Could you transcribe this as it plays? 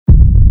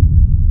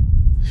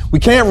We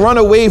can't run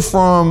away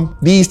from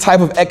these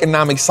type of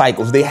economic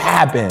cycles. They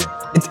happen.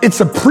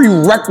 It's a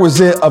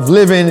prerequisite of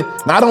living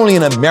not only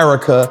in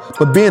America,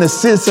 but being a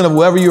citizen of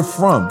wherever you're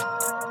from.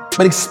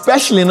 But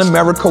especially in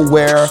America,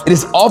 where it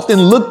is often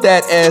looked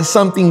at as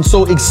something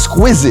so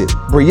exquisite,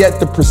 but yet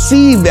the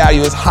perceived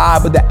value is high,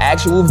 but the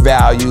actual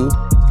value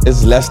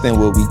is less than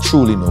what we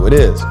truly know it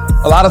is.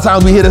 A lot of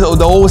times we hear the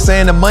old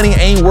saying, the money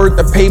ain't worth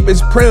the paper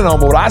it's printed on,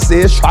 but what I say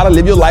is try to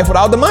live your life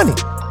without the money.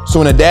 So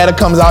when the data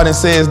comes out and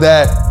says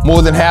that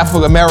more than half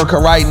of America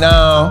right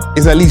now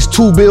is at least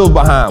 2 bills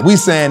behind, we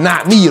saying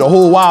not me the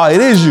whole while,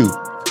 it is you.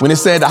 When it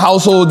said the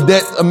household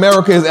debt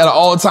America is at an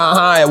all-time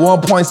high at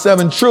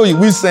 1.7 trillion,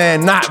 we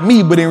saying not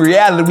me, but in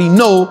reality we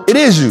know it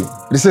is you.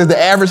 It says the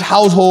average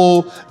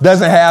household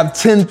doesn't have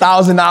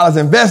 $10,000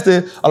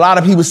 invested. A lot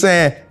of people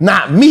saying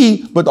not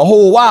me, but the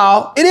whole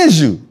while it is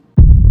you.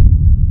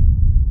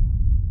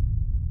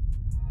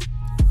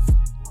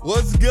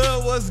 What's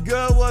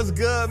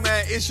good,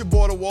 man? It's your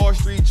boy, the Wall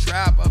Street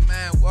Trapper,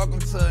 man. Welcome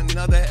to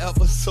another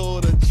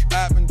episode of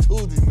Trappin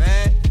Tuesday,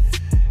 man.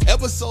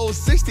 Episode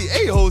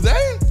 68,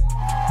 Jose.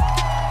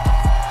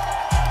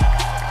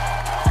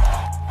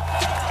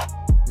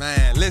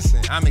 Man,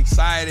 listen, I'm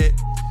excited.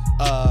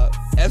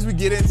 As we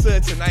get into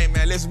it tonight,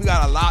 man, listen, we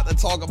got a lot to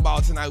talk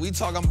about tonight. We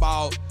talking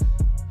about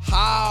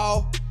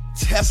how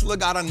Tesla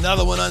got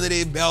another one under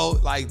their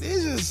belt. Like,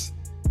 this is...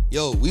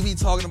 Yo, we be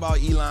talking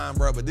about Elon,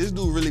 bro, but this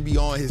dude really be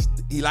on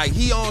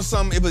he on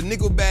something. If a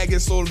nickel bag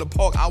gets sold in the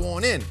park, I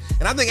want in.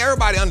 And I think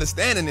everybody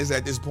understanding this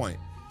at this point.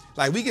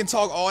 Like, we can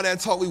talk all that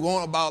talk we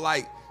want about,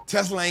 like,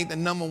 Tesla ain't the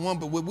number one,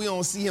 but what we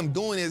don't see him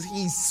doing is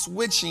he's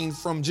switching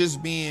from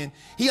just being,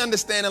 he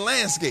understand the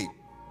landscape.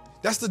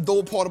 That's the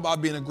dope part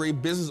about being a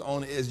great business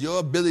owner is your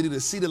ability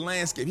to see the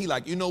landscape. He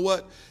like, you know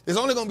what? There's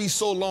only gonna be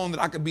so long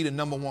that I could be the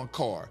number one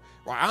car.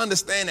 Right? I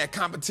understand that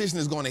competition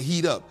is gonna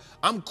heat up.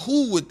 I'm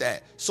cool with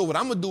that. So what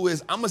I'm gonna do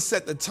is I'm gonna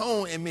set the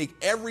tone and make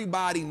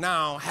everybody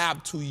now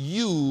have to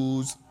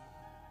use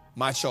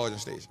my charging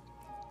station.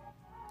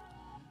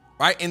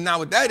 Right? And now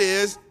what that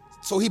is,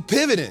 so he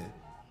pivoting.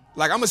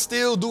 Like, I'm gonna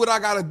still do what I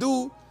gotta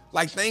do.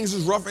 Like, things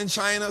is rough in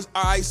China.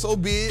 All right, so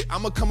be it.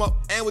 I'm gonna come up,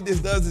 and what this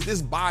does is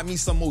this buy me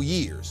some more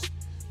years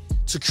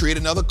to create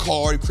another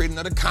car, to create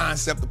another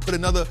concept, to put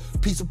another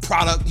piece of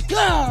product,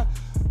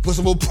 put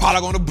some more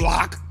product on the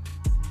block.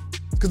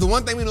 Because the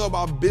one thing we know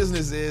about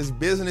business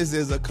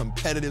is a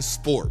competitive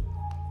sport.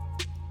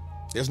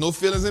 There's no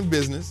feelings in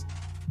business.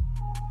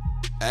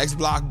 Ask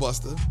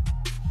Blockbuster.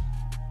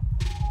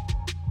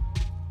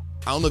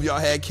 I don't know if y'all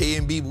had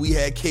K&B, but we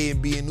had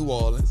K&B in New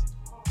Orleans.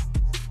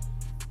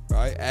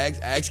 Right?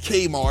 Ask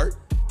Kmart,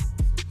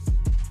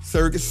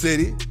 Circuit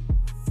City,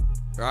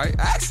 right?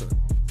 Ask them.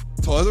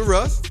 Toys R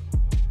Us,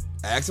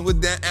 ask them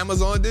what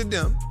Amazon did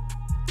them,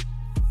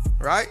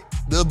 right?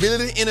 The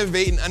ability to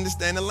innovate and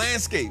understand the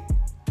landscape.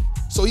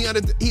 So he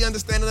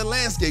understanding the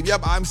landscape.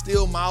 Yep, I'm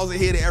still miles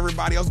ahead of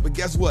everybody else, but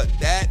guess what?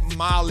 That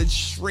mileage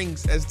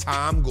shrinks as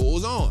time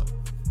goes on.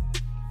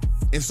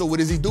 And so what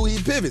does he do?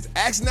 He pivots.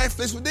 Ask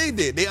Netflix what they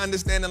did. They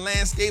understand the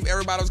landscape.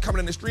 Everybody was coming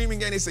in the streaming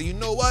game. They say, you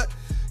know what?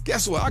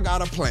 Guess what? I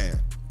got a plan.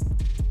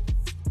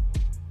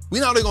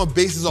 We're not only gonna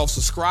base this off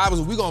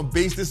subscribers, we're gonna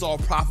base this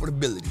off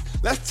profitability.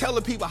 Let's tell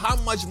the people how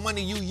much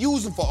money you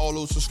using for all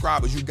those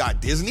subscribers. You got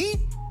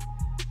Disney.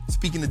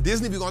 Speaking of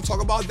Disney, we're gonna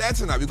talk about that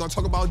tonight. We're gonna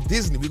talk about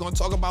Disney. We're gonna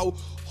talk about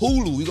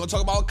Hulu. We're gonna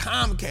talk about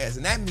Comcast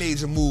and that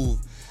major move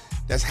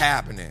that's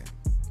happening.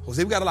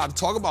 Jose, we got a lot to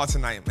talk about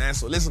tonight, man.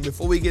 So listen,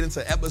 before we get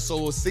into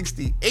episode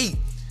 68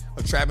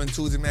 of Trappin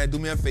Tuesday, man, do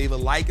me a favor,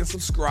 like and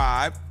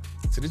subscribe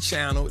to the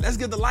channel. Let's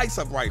get the likes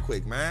up right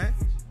quick, man.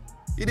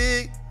 You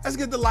dig? Let's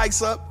get the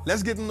likes up.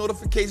 Let's get the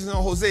notifications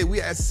on Jose. We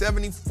at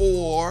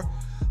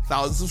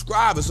 74,000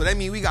 subscribers. So that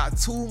means we got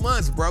 2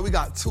 months, bro. We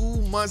got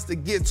 2 months to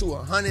get to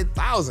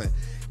 100,000.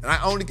 And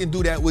I only can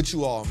do that with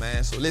you all,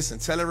 man. So listen,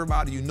 tell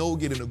everybody you know,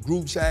 get in a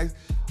group chat.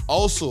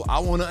 Also, I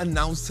want to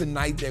announce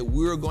tonight that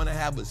we're going to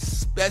have a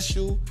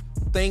special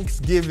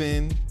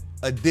Thanksgiving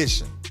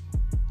edition.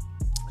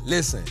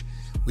 Listen,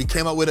 we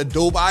came up with a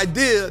dope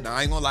idea. Now,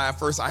 I ain't gonna lie, at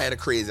first I had a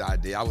crazy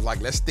idea. I was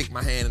like, let's stick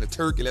my hand in the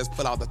turkey, let's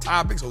put out the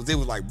topics. Jose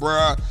was like,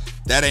 bruh,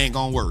 that ain't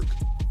gonna work.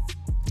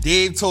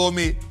 Dave told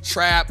me,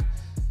 Trap,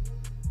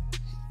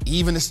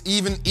 even the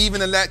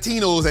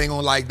Latinos ain't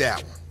gonna like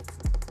that one.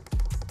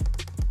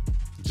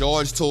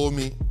 George told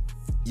me,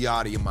 you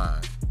out of your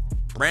mind.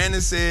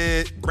 Brandon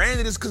said,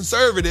 Brandon is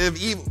conservative,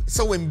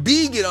 so when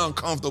B get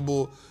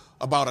uncomfortable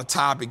about a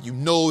topic, you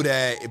know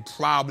that it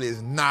probably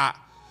is not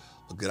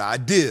a good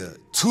idea.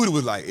 Tudor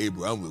was like, hey,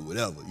 bro, I'm with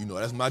whatever. You know,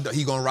 that's my dog.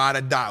 He gonna ride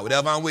or die.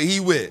 Whatever I'm with, he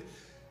with.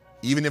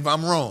 Even if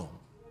I'm wrong.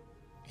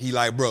 He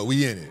like, bro,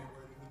 we in it.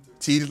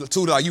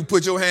 Tudor, like, you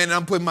put your hand in,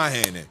 I'm putting my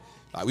hand in.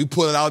 Like, we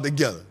pull it out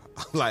together.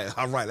 I'm like,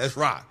 all right, let's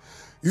rock.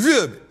 You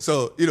feel me?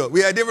 So, you know,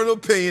 we had different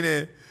opinion,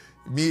 and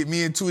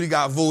me and Tudor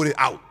got voted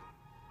out.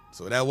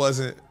 So that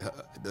wasn't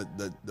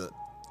the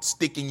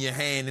sticking your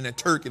hand in a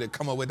turkey to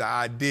come up with the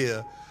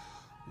idea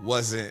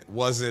wasn't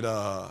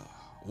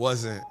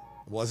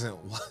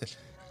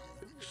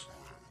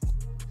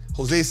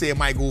Jose said it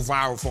might go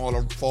viral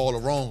for all the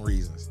wrong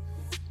reasons.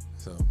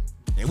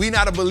 And we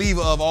not a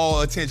believer of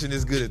all attention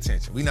is good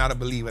attention. We not a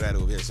believer of that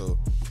over here. So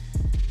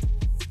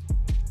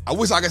I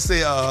wish I could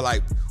say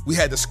like we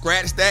had to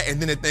scratch that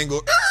and then the thing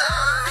go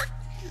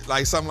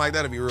like something like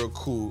that would be real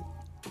cool.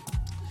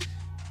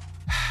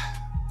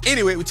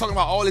 Anyway, we're talking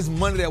about all this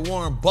money that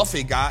Warren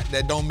Buffett got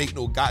that don't make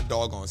no god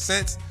doggone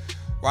sense,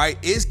 right?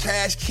 Is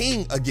cash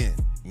king again?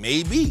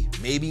 Maybe,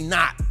 maybe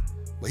not.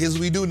 But here's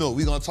what we do know.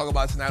 We're going to talk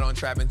about tonight on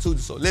Trappin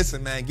Tuesday. So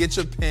listen, man, get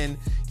your pen,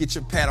 get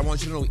your pad. I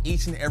want you to know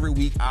each and every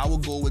week I will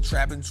go with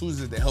Trappin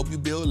Tuesdays to help you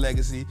build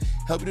legacy,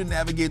 help you to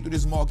navigate through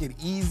this market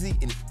easy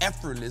and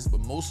effortless,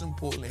 but most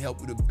importantly, help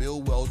you to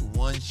build wealth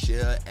one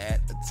share at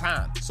a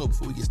time. So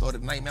before we get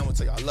started tonight, man, I want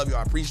to tell y'all I love y'all.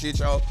 I appreciate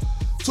y'all.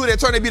 So there,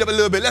 turn the beat up a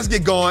little bit. Let's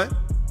get going.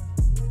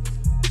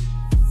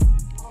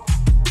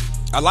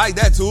 I like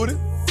that, Tootie.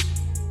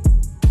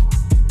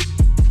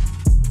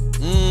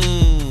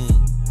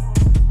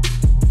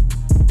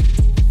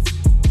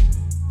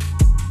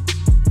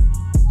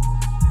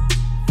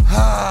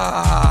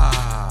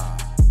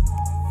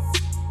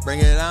 Bring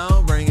it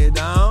down, bring it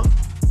down.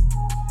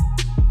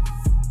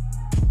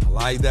 I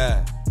like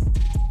that.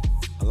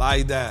 I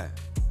like that.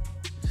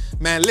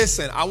 Man,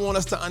 listen, I want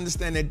us to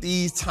understand that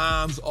these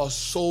times are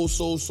so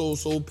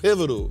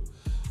pivotal.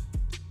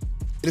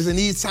 It is in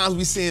these times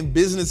we're seeing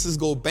businesses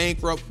go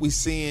bankrupt. We're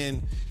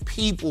seeing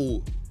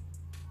people,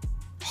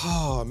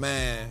 oh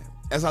man,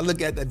 as I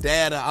look at the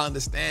data, I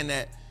understand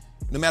that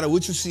no matter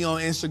what you see on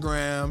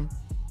Instagram,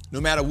 no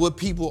matter what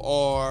people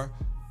are,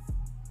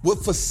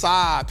 what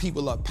facade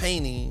people are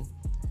painting,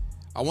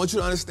 I want you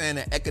to understand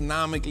that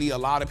economically, a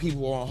lot of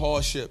people are on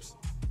hardships.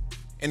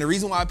 And the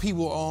reason why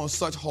people are on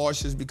such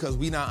hardships is because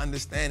we're not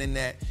understanding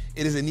that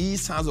it is in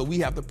these times that we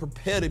have to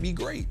prepare to be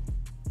great.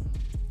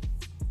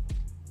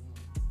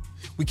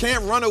 We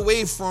can't run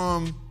away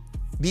from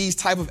these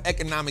type of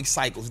economic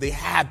cycles. They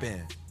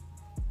happen.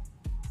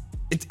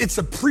 It's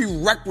a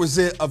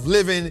prerequisite of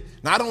living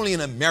not only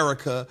in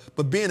America,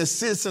 but being a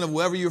citizen of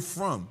wherever you're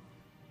from.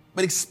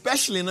 But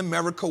especially in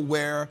America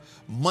where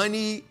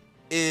money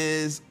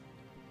it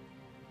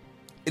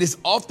is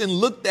often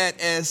looked at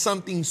as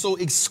something so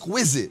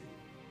exquisite,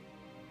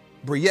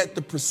 but yet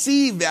the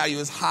perceived value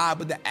is high,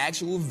 but the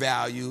actual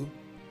value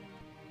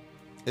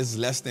is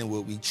less than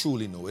what we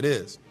truly know it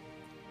is.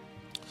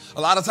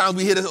 A lot of times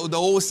we hear the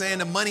old saying,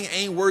 the money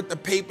ain't worth the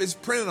paper it's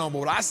printed on, but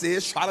what I say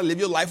is try to live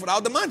your life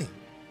without the money.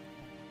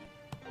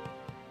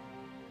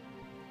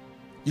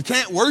 You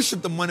can't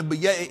worship the money, but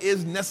yet it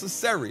is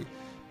necessary.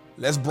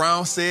 Les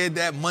Brown said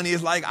that money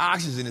is like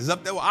oxygen. It's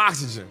up there with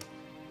oxygen.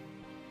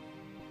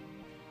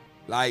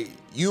 Like,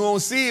 you don't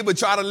see it, but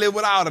try to live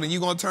without it, and you're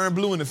going to turn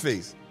blue in the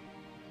face.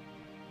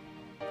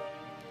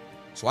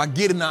 So I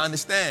get it and I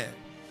understand.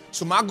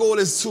 So my goal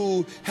is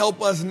to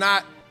help us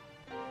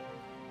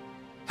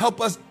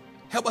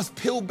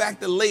peel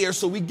back the layers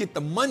so we get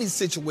the money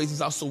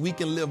situations out so we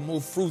can live more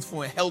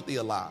fruitful and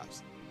healthier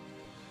lives.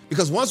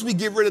 Because once we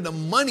get rid of the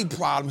money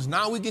problems,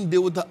 now we can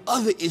deal with the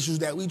other issues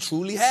that we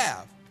truly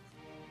have.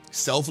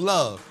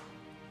 Self-love,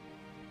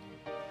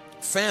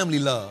 family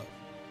love,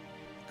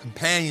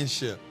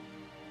 companionship,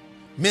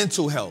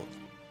 mental health,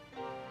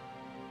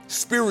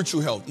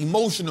 spiritual health,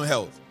 emotional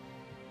health.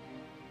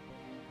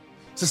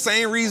 It's the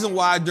same reason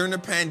why during the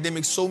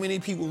pandemic, so many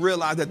people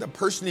realized that the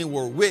person they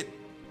were with,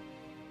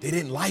 they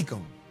didn't like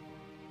them.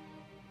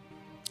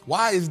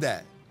 Why is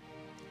that?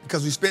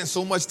 Because we spent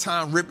so much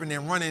time ripping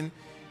and running,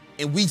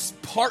 and we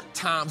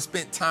part-time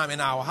spent time in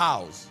our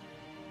house,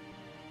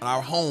 in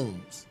our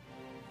homes.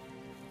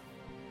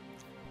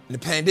 And the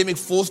pandemic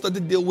forced us to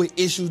deal with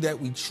issues that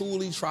we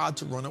truly tried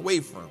to run away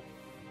from.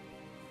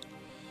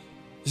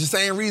 It's the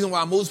same reason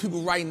why most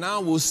people right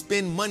now will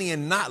spend money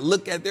and not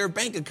look at their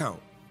bank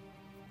account.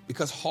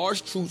 Because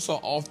harsh truths are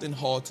often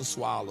hard to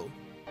swallow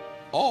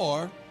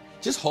or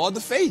just hard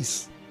to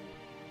face.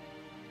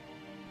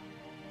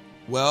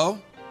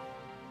 Well,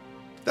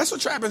 that's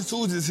what Trappin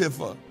Tuesday is here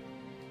for.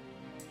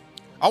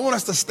 I want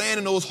us to stand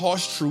in those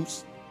harsh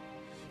truths,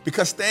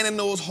 because standing in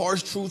those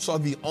harsh truths are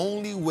the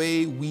only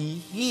way we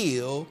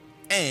heal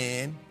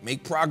and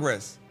make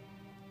progress.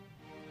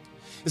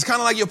 It's kind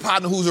of like your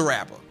partner who's a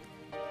rapper.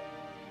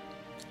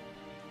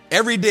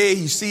 Every day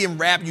you see him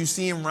rap, you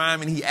see him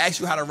rhyme, and he asks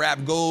you how the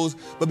rap goes,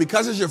 but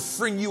because it's your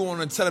friend, you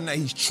want to tell him that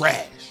he's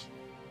trash.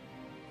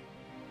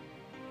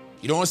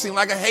 You don't want to seem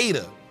like a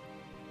hater.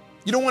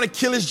 You don't want to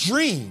kill his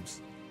dreams.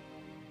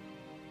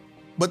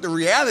 But the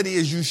reality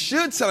is you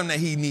should tell him that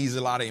he needs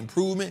a lot of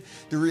improvement.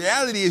 The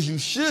reality is you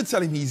should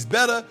tell him he's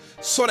better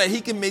so that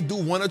he can do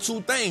one or two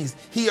things.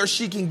 He or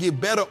she can get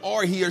better,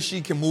 or he or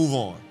she can move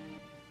on.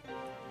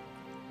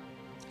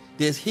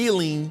 There's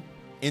healing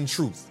in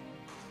truth.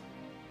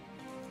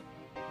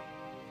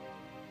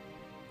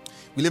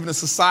 We live in a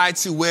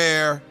society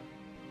where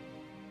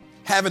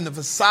having the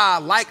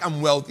facade like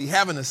I'm wealthy,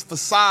 having a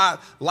facade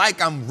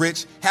like I'm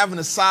rich, having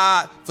a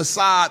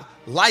facade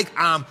like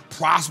I'm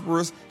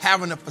prosperous,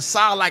 having a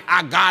facade like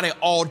I got it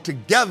all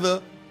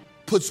together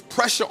puts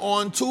pressure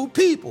on two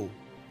people.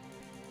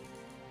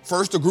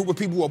 First, a group of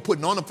people who are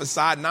putting on a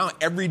facade. Now,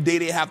 every day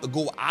they have to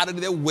go out of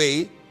their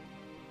way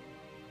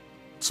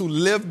to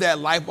live that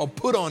life or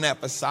put on that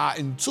facade.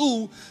 And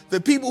two,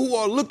 the people who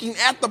are looking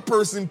at the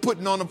person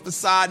putting on a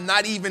facade,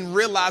 not even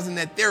realizing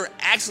that they're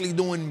actually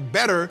doing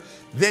better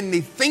than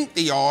they think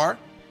they are,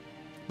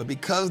 but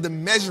because the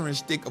measuring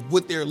stick of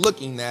what they're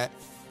looking at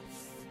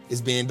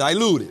is being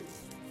diluted.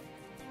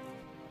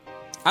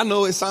 I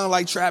know it sounds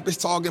like Trapp is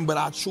talking, but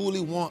I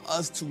truly want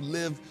us to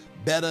live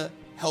better,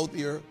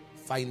 healthier,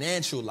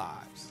 financial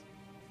lives.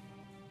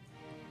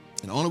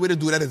 And the only way to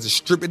do that is to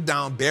strip it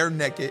down bare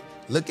naked,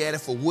 look at it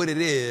for what it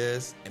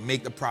is, and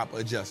make the proper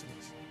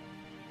adjustments.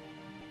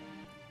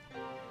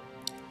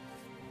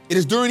 It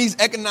is during these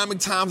economic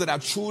times that I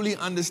truly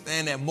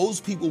understand that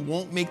most people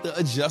won't make the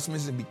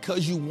adjustments, and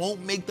because you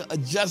won't make the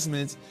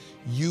adjustments,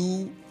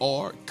 you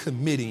are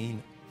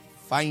committing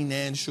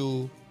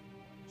financial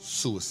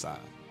suicide.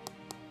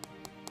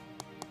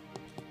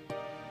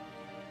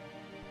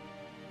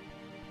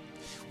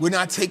 We're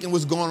not taking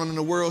what's going on in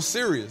the world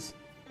serious.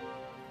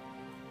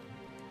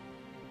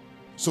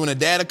 So when the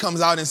data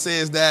comes out and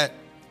says that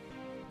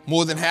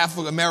more than half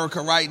of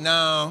America right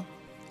now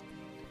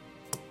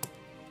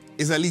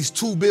is at least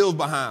 2 bills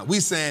behind, we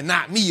saying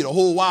not me the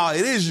whole while,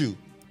 it is you.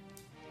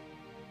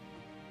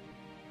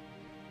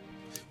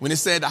 When it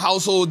said the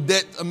household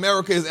debt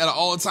America is at an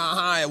all-time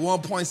high at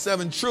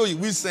 1.7 trillion,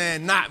 we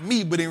saying not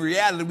me, but in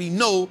reality we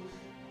know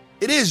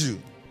it is you.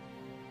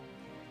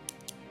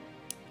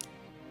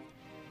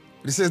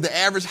 It says the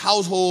average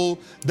household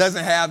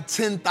doesn't have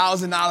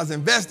 $10,000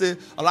 invested.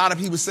 A lot of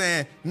people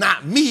saying,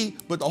 not me,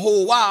 but the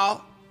whole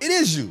while, it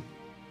is you.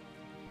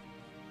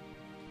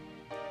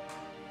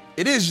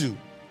 It is you.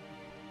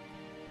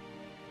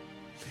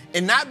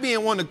 And not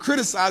being one to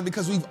criticize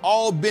because we've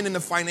all been in the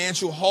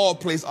financial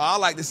hard place. Or I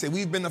like to say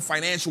we've been in the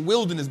financial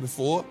wilderness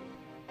before.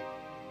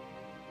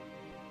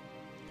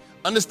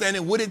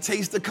 Understanding what it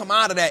takes to come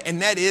out of that, and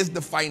that is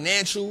the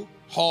financial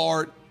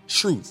hard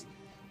truth,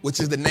 which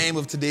is the name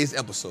of today's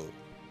episode.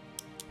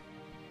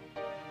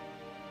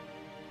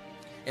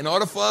 In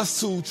order for us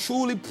to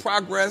truly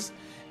progress,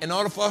 in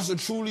order for us to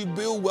truly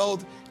build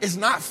wealth, it's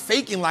not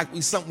faking like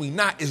we something we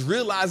not. It's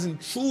realizing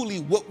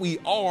truly what we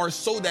are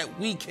so that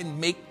we can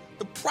make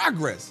the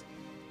progress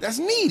that's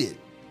needed.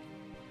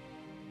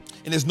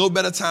 And there's no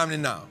better time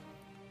than now.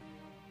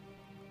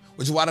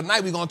 Which is why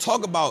tonight we're going to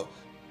talk about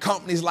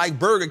companies like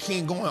Burger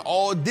King going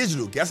all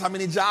digital. Guess how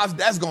many jobs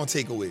that's going to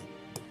take away?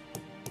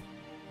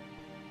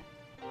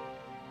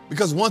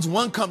 Because once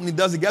one company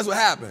does it, guess what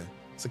happened?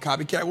 It's a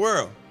copycat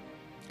world.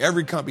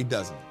 Every company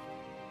does it.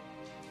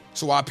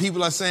 So while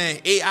people are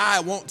saying AI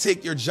won't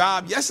take your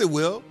job, yes, it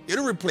will.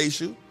 It'll replace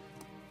you.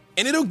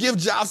 And it'll give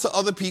jobs to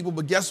other people.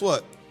 But guess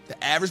what?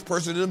 The average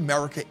person in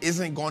America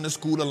isn't going to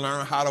school to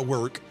learn how to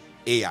work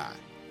AI.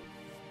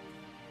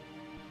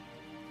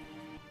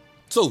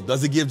 So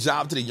does it give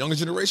jobs to the younger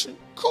generation?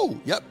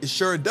 Cool. Yep, it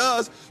sure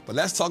does. But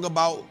let's talk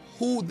about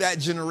who that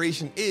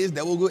generation is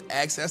that will get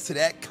access to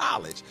that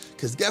college.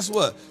 Because guess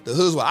what? The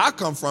hoods where I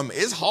come from,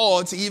 it's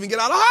hard to even get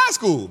out of high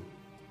school.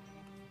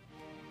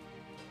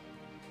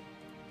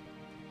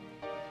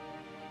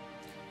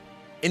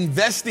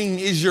 Investing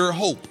is your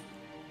hope.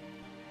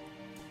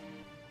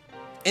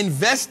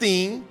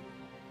 Investing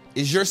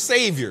is your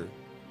savior.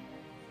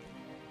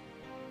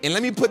 And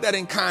let me put that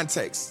in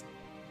context.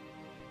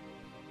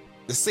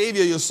 The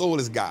savior of your soul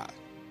is God.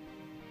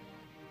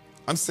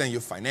 I'm saying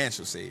your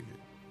financial savior.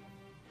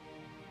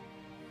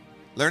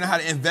 Learning how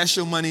to invest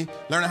your money,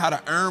 learning how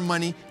to earn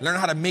money, learning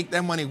how to make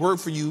that money work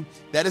for you.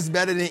 That is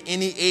better than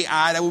any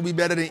AI. That will be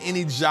better than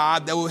any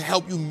job that will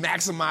help you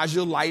maximize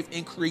your life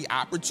and create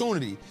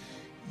opportunity.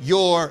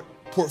 Your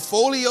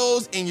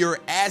portfolios and your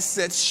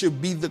assets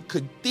should be the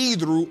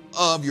cathedral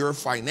of your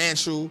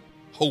financial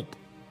hope.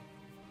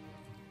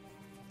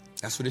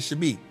 That's what it should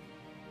be.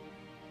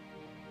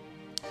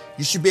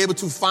 You should be able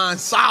to find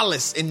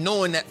solace in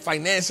knowing that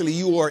financially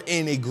you are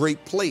in a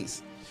great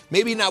place.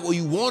 Maybe not where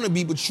you want to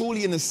be, but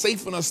truly in a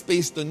safe enough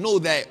space to know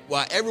that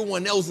while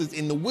everyone else is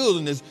in the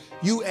wilderness,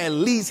 you at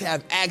least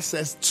have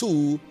access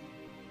to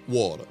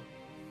water.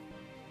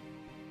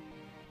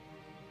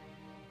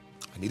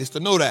 I need us to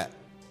know that.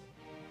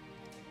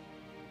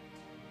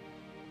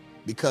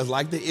 Because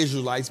like the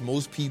Israelites,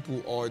 most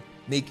people are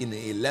making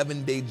the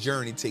 11-day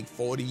journey take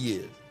 40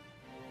 years.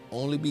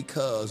 Only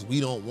because we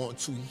don't want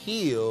to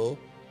heal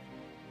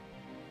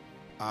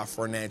our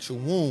financial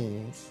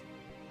wounds.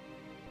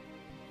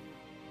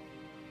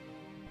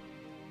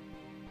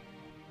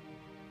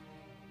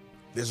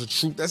 There's a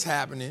truth that's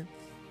happening.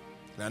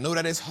 And I know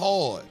that it's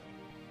hard.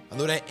 I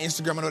know that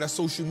Instagram, I know that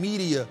social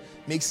media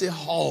makes it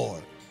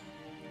hard.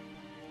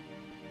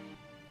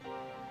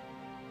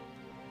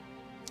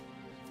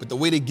 But the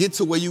way to get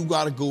to where you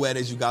got to go at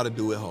is you got to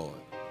do it hard.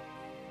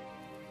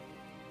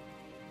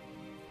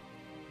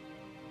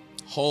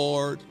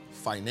 Hard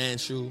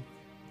financial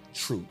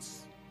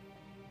truths.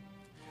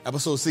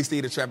 Episode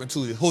 68 of Trappin'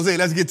 Tuesday. Jose,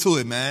 let's get to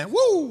it, man.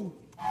 Woo!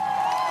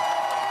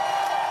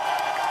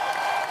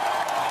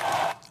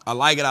 I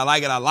like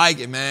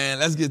it, man.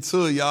 Let's get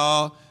to it,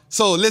 y'all.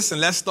 So listen,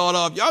 let's start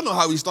off. Y'all know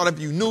how we start. If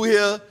you new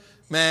here,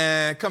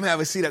 man, come have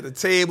a seat at the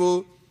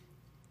table.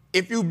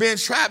 If you've been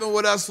trapping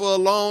with us for a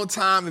long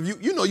time, if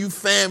you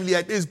family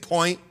at this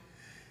point,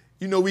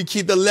 we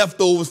keep the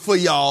leftovers for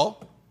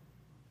y'all,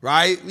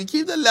 right? We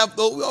keep the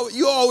leftovers.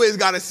 You always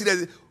got to see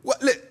that.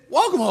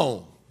 Welcome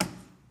home.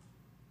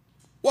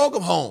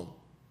 Welcome home.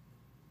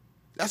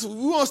 That's what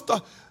we want to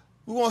start.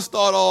 We want to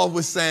start off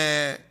with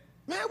saying,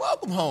 man,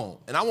 welcome home.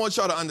 And I want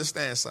y'all to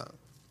understand something.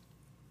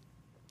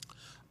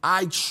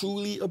 I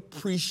truly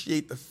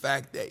appreciate the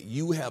fact that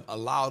you have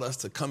allowed us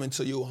to come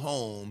into your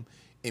home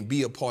and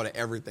be a part of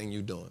everything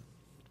you're doing.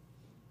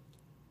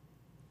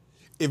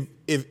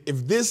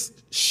 If this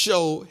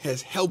show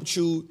has helped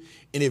you,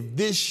 and if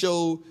this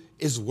show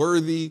is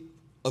worthy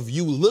of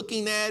you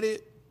looking at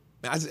it,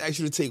 man, I just ask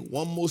you to take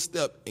one more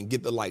step and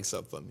get the likes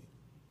up for me.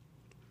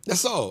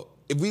 That's all.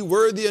 If we're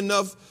worthy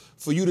enough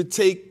for you to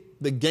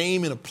take the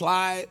game and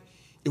apply it,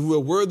 if we're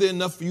worthy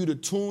enough for you to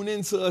tune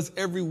into us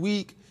every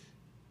week,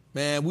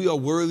 man, we are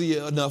worthy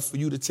enough for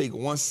you to take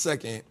 1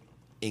 second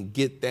and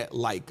get that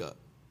like up.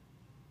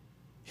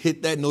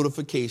 Hit that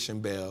notification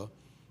bell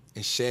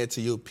and share it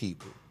to your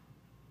people.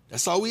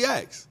 That's all we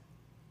ask.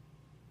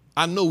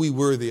 I know we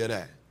worthy of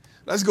that.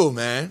 Let's go,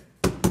 man.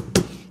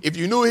 If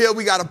you're new here,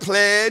 we got a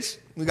pledge.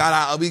 We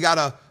got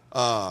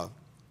a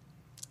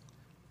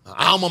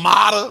alma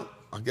mater.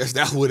 I guess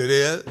that's what it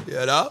is.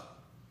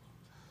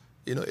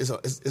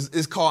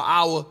 It's called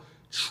our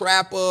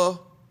Trapper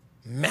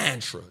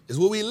mantra. It's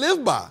what we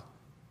live by.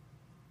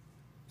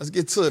 Let's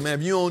get to it, man.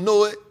 If you don't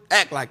know it,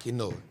 act like you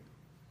know it.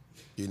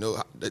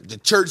 The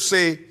church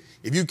say,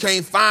 if you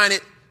can't find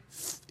it,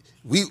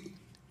 we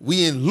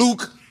in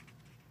Luke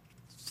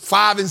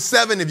 5 and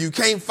 7. If you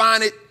can't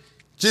find it,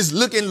 just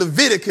look in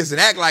Leviticus and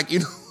act like you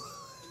know.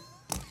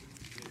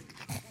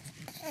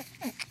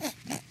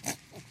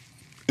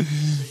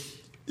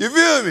 You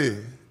feel me?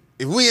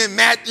 If we in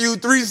Matthew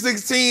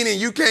 3:16 and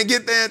you can't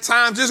get there in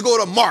time, just go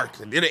to Mark.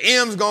 The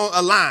M's going to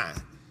align.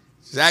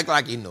 Just act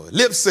like you know it.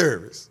 Lip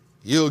service.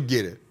 You'll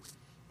get it.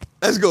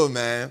 Let's go,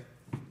 man.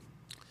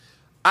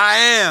 I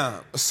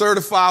am a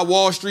certified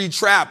Wallstreet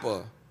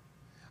trapper.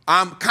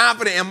 I'm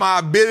confident in my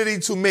ability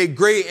to make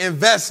great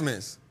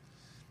investments.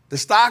 The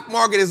stock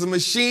market is a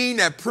machine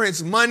that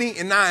prints money,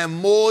 and I am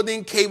more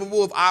than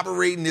capable of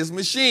operating this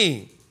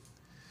machine.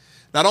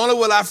 Not only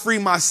will I free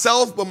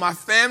myself, but my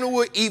family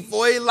will eat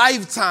for a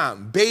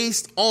lifetime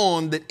based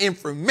on the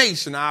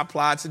information I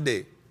apply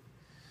today.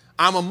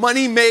 I'm a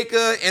money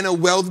maker and a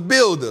wealth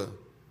builder.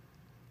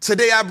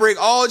 Today, I break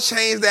all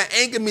chains that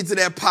anchor me to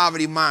that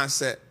poverty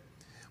mindset.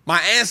 My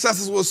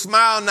ancestors will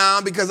smile now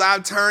because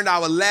I've turned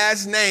our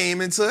last name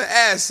into an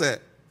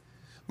asset.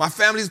 My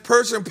family's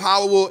purchasing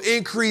power will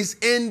increase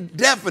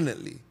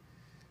indefinitely.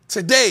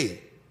 Today,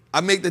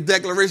 I make the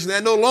declaration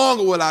that no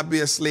longer will I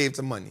be a slave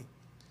to money.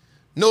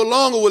 No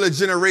longer will a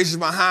generation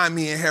behind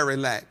me inherit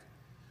lack.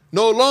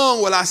 No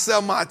longer will I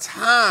sell my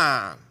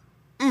time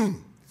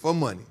for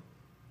money.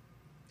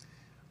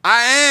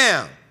 I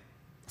am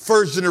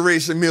first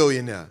generation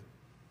millionaire.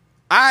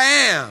 I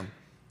am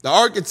the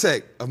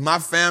architect of my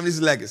family's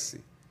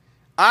legacy.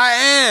 I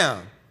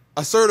am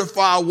a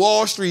certified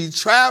Wallstreet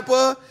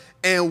trapper,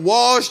 and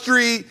Wall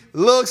Street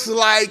looks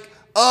like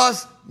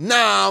us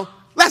now.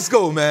 Let's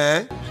go,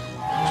 man.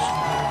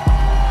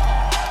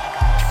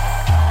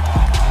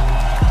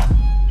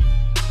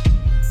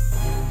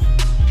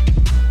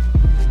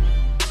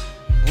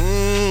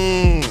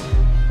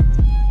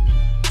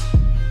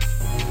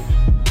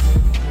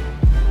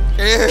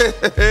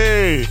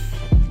 Hey,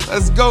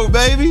 let's go,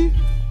 baby.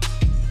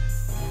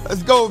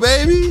 Let's go,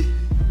 baby.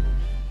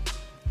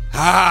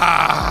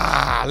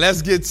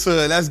 Let's get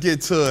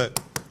to it.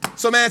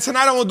 So, man,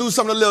 tonight I want to do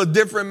something a little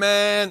different,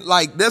 man.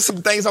 Like, there's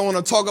some things I want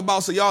to talk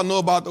about so y'all know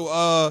about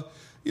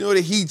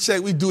the heat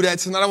check. We do that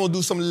tonight. I want to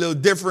do something a little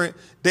different.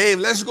 Dave,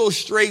 let's go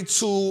straight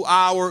to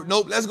our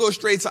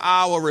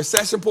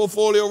recession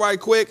portfolio right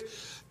quick.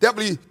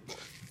 Definitely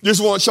just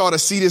want y'all to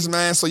see this,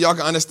 man, so y'all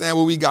can understand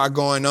what we got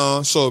going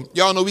on. So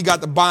y'all know we got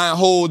the buy and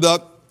hold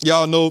up.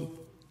 Y'all know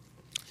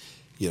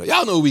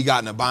we got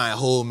in the buy and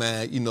hold,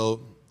 man.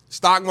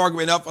 Stock market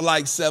went up for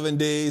like 7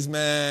 days,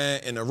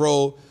 man, in a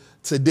row.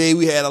 Today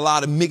we had a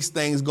lot of mixed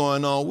things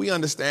going on. We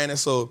understand it.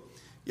 So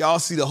y'all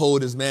see the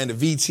holders, man, the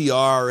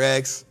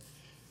VTRX.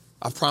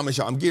 I promise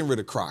y'all, I'm getting rid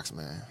of Crocs,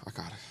 man. I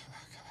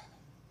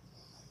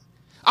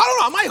don't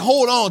know. I might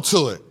hold on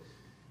to it.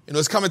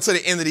 It's coming to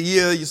the end of the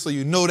year, so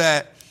you know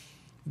that.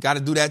 Got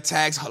to do that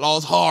tax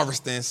loss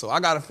harvesting, so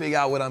I got to figure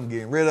out what I'm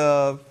getting rid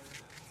of.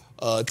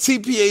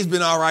 TPA's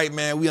been all right,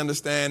 man. We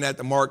understand that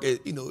the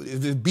market, is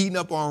just beating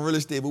up on real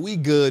estate, but we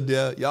good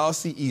there. Y'all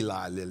see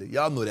Eli Lilly.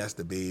 Y'all know that's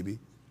the baby.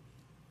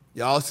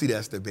 Y'all see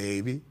that's the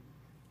baby.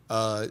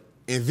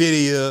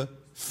 NVIDIA,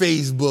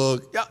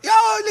 Facebook.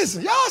 Y'all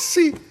listen, y'all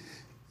see.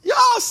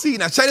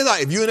 Now, check this out.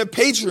 If you're in a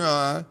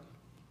Patreon,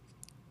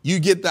 you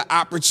get the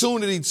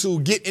opportunity to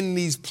get in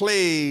these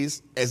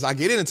plays as I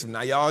get into them.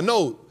 Now, y'all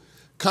know,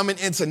 coming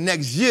into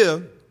next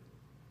year,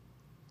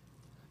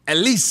 at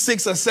least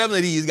 6 or 7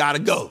 of these got to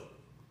go.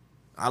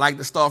 I like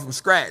to start from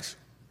scratch.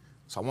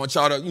 So I want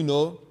y'all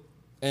to,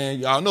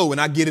 And y'all know when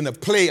I get in a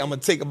play, I'm going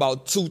to take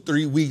about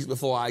 2-3 weeks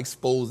before I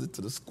expose it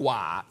to the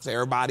squad, to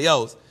everybody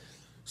else.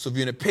 So if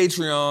you're in a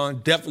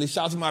Patreon, definitely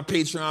shout out to my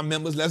Patreon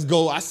members. Let's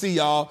go. I see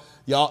y'all.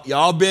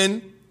 Y'all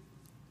been,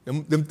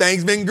 them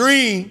things been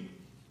green.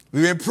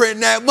 We've been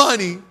printing that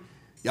money.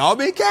 Y'all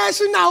been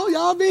cashing out.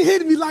 Y'all been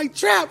hitting me like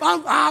Trap.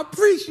 I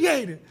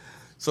appreciate it.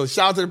 So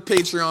shout out to the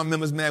Patreon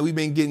members, man. We've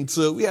been getting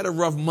to it. We had a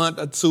rough month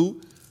or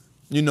two,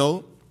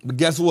 but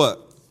guess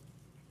what?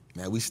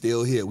 Man, we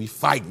still here. We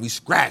fighting. We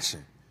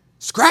scratching.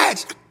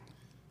 Scratch.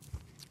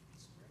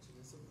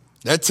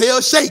 That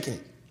tail shaking.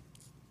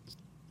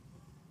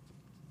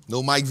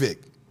 No Mike Vick.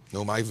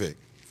 No Mike Vick.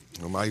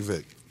 No Mike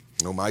Vick.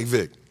 No Mike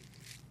Vick.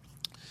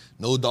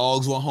 No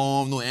dogs were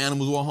home. No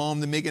animals were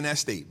home to making that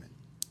statement.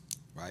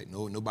 Right?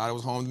 Nobody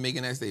was home to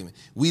making that statement.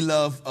 We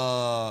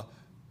love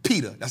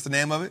Peter. That's the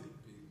name of it?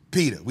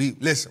 Peter. We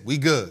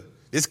good.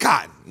 It's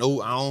cotton.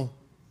 No, I'm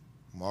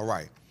all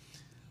right.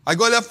 I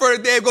go left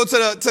further, Dave, go to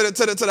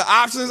the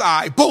options.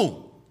 All right,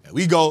 boom. There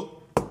we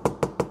go.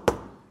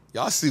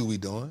 Y'all see what we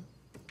doing.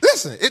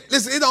 Listen,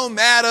 it don't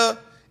matter.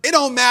 It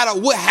don't matter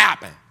what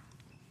happened.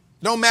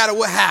 It don't matter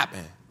what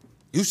happened.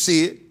 You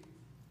see it.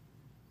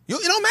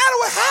 It don't matter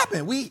what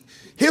happened.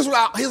 Here's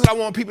what I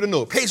want people to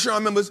know.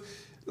 Patreon members,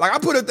 like I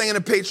put a thing in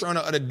the Patreon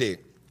the other day.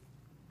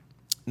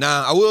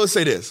 Now, I will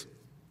say this.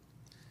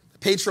 The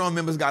Patreon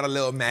members got a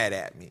little mad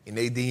at me, and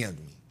they DM'd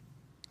me,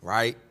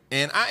 right?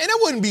 And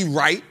it wouldn't be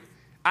right.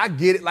 I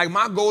get it. Like,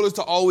 my goal is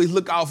to always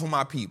look out for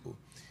my people,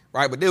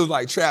 right? But they was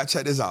like, Trap,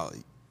 check this out.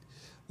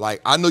 Like,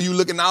 I know you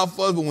looking out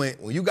for us, but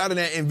when you got in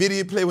that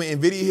NVIDIA play, when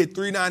NVIDIA hit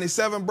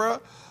 397,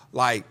 bro,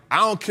 like, I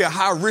don't care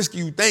how risky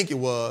you think it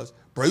was,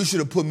 bro, you should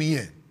have put me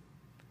in.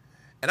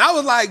 And I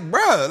was like,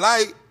 bro,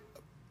 like,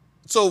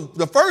 so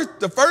the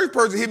first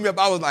person hit me up,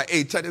 I was like,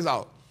 hey, check this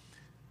out.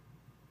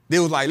 They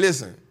was like,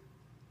 listen,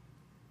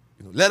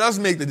 let us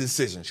make the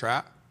decision,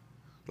 Trap.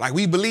 Like,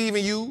 we believe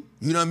in you.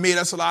 You done made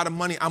us a lot of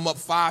money. I'm up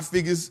 5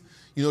 figures,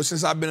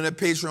 since I've been in that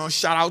Patreon.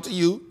 Shout out to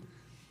you.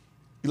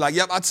 You're like,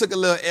 yep, I took a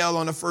little L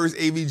on the first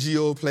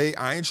AVGO play.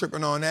 I ain't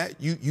tripping on that.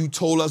 You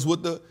told us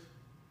what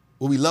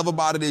we love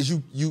about it is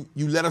you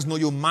let us know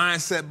your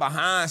mindset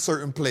behind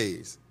certain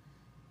plays.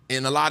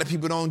 And a lot of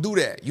people don't do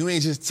that. You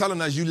ain't just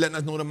telling us, you letting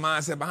us know the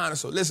mindset behind it.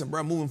 So listen,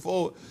 bro, moving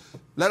forward,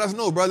 let us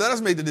know, bro. Let us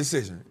make the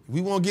decision. If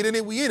we want to get in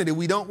it, we in it. If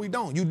we don't, we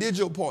don't. You did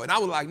your part. And I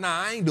was like,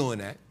 nah, I ain't doing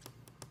that.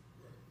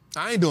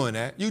 I ain't doing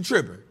that. You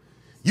tripping.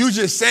 You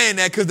just saying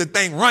that because the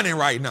thing running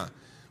right now.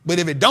 But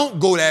if it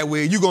don't go that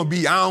way, you going to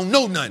be, I don't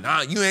know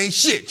nothing. You ain't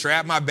shit,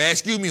 Trap. My bad.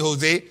 Excuse me,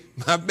 Jose.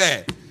 My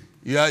bad.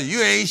 Yeah,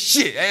 you ain't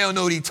shit. I don't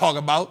know what he talking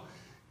about.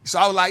 So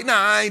I was like, nah,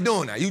 I ain't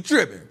doing that. You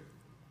tripping.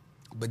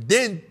 But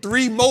then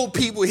 3 more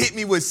people hit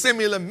me with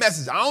similar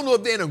messages. I don't know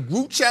if they're in a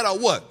group chat or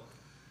what.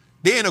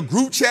 They're in a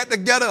group chat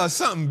together or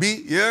something,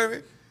 B. You hear me?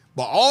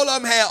 But all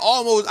of them had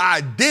almost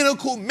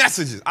identical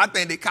messages. I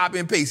think they copy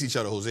and paste each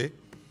other, Jose.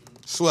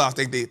 Swear, I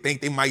think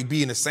they might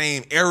be in the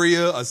same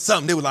area or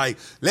something. They were like,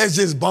 let's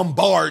just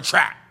bombard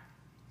Trap.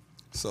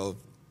 So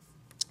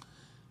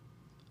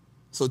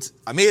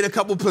I made a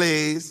couple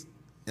plays,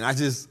 and I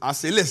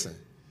said, listen,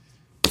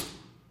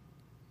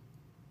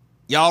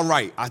 y'all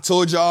right. I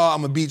told y'all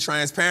I'm going to be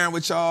transparent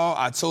with y'all.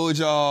 I told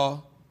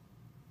y'all,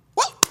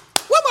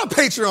 where my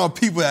Patreon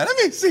people at? Let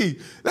me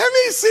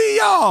see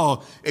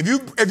y'all. If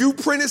you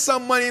printed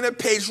some money in a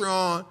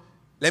Patreon,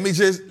 let me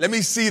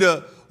see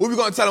what we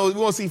going to tell them?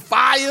 We want to see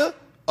fire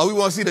or we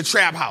want to see the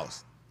Trap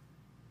House?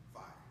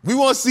 Fire. We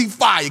want to see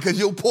fire because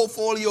your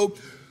portfolio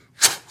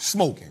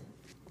smoking.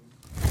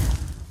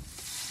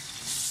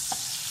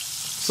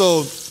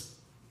 So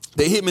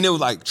they hit me and they was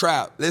like,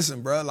 Trap,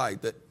 listen, bro, like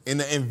and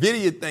the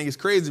NVIDIA thing is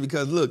crazy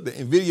because look, the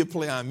NVIDIA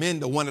play I'm in,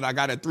 the one that I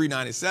got at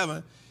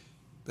 397,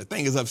 the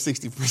thing is up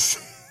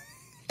 60%.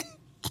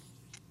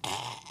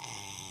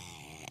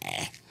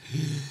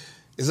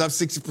 It's up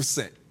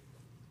 60%.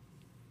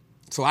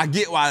 So I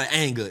get why the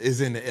anger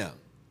is in the air.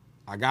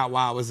 I got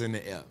why I was in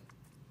the air.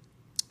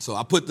 So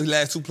I put the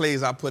last 2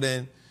 plays I put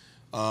in.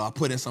 I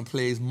put in some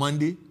plays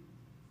Monday.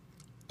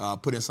 I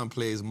put in some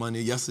plays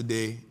Monday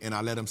yesterday, and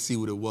I let them see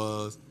what it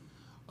was.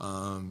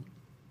 And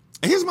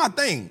here's my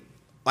thing.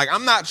 Like,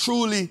 I'm not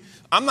truly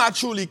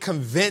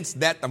convinced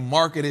that the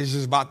market is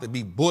just about to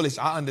be bullish.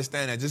 I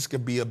understand that this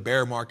could be a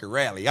bear market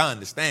rally. I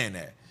understand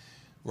that,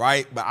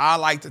 right? But I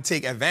like to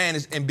take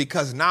advantage, and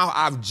because now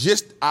I've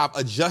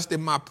adjusted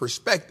my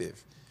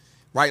perspective,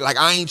 right? Like,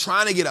 I ain't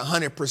trying to get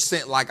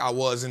 100% like I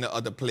was in the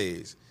other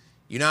plays.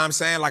 You know what I'm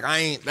saying? Like,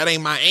 that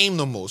ain't my aim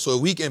no more. So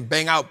if we can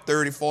bang out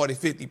 30, 40,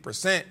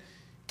 50%,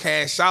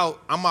 cash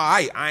out, I'm all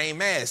right. I ain't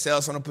mad. Sell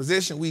us on a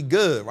position, we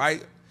good,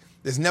 right?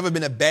 There's never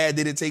been a bad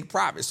day to take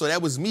profit. So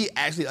that was me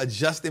actually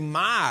adjusting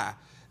my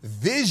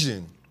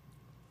vision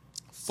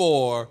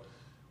for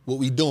what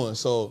we doing.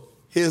 So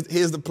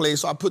here's the play.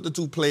 So I put the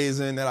 2 plays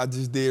in that I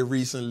just did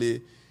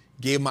recently,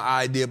 gave my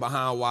idea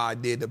behind why I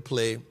did the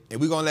play, and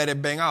we're going to let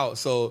it bang out.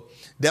 So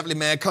definitely,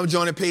 man, come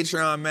join the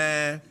Patreon,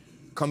 man.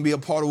 Come be a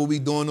part of what we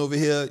doing over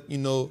here,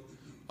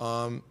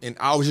 And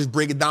I'll just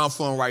break it down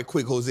for him right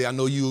quick, Jose. I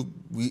know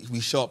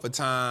we short for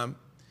time.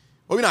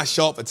 Well, we're not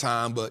short for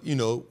time, but, we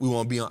want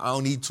to be on. I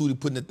don't need to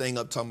putting the thing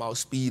up talking about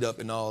speed up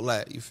and all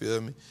that. You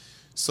feel me?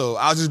 So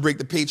I'll just break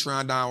the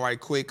Patreon down right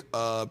quick.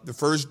 The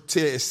first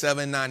tier is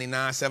 $7.99,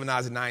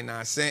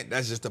 $7.99.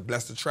 That's just to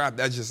bless the trap.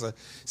 That's just a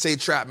say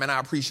trap, man. I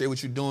appreciate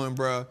what you're doing,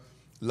 bro.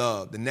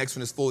 Love. The next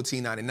one is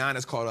 $14.99.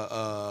 That's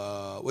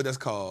called what that's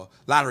called?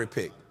 Lottery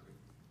pick.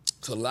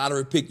 So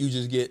lottery pick, you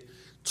just get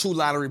 2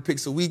 lottery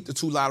picks a week. The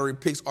 2 lottery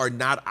picks are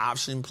not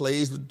option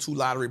plays, but the 2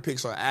 lottery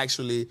picks are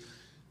actually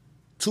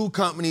 2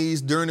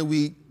 companies during the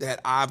week that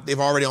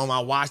they've already on my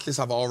watch list.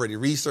 I've already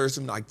researched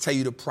them. I tell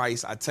you the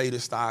price. I tell you the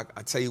stock.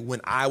 I tell you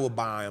when I will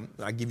buy them.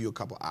 And I give you a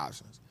couple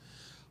options.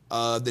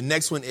 The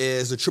next one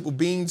is the triple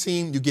beam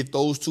team. You get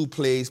those 2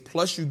 plays,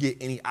 plus you get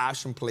any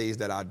option plays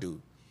that I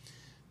do.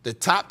 The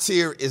top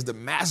tier is the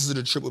masters of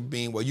the triple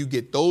beam, where you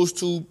get those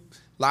 2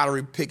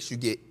 lottery picks. You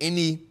get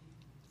any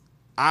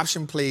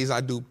option plays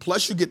I do,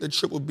 plus you get the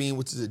triple beam,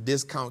 which is a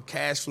discount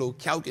cash flow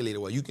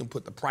calculator where you can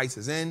put the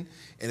prices in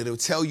and it'll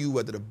tell you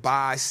whether to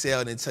buy,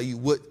 sell, and tell you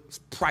what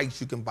price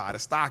you can buy the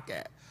stock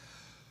at.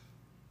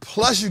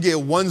 Plus you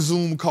get 1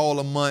 Zoom call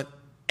a month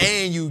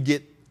and you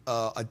get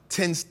a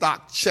 10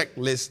 stock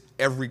checklist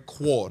every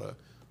quarter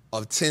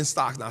of 10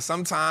 stocks. Now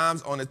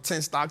sometimes on a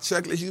 10 stock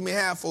checklist you may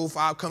have 4 or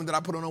 5 companies that I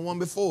put on one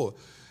before.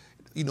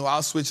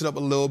 I'll switch it up a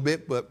little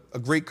bit, but a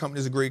great company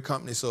is a great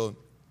company, so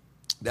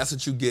that's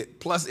what you get.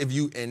 Plus, if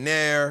you in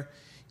there,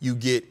 you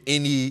get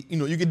any,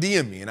 you can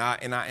DM me and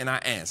I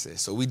answer.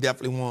 So we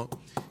definitely want,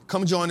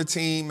 come join the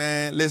team,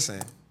 man.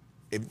 Listen,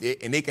 and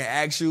they can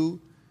ask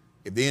you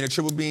if they're in a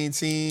triple beam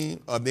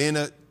team or if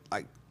they're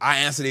I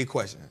answer their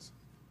questions.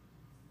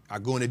 I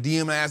go in the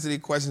DM and I answer their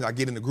questions. I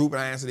get in the group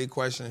and I answer their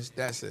questions.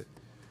 That's it.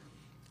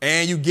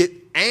 And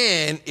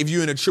if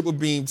you're in a triple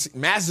beam,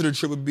 master of the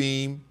triple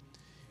beam,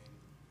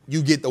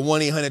 you get the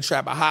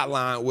 1-800-TRAPPER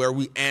hotline where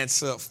we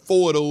answer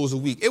 4 of those a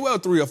week.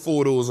 3 or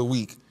 4 of those a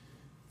week.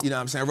 You know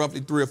what I'm saying?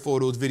 Roughly 3 or 4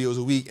 of those videos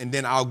a week. And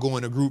then I'll go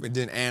in the group and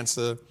then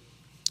answer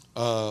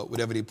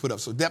whatever they put up.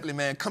 So definitely,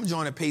 man, come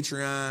join the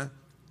Patreon.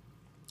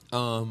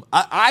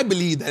 I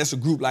believe that it's a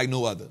group like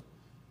no other.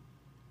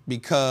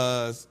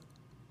 Because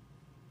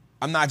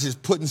I'm not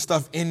just putting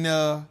stuff in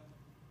there.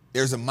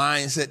 There's a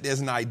mindset, there's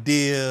an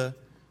idea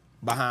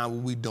behind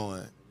what we're doing.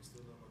 And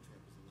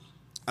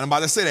I'm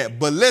about to say that.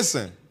 But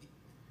listen.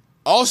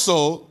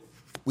 Also,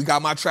 we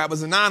got my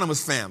Trappers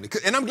Anonymous family.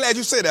 And I'm glad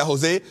you said that,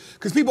 Jose,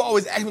 because people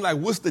always ask me,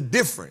 what's the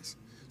difference?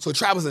 So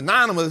Trappers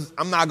Anonymous,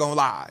 I'm not going to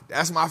lie,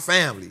 that's my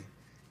family,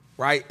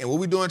 right? And what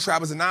we do in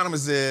Trappers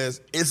Anonymous is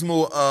it's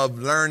more of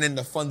learning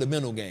the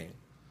fundamental game.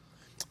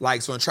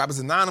 So in Trappers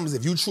Anonymous,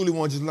 if you truly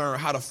want to just learn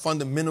how to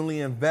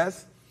fundamentally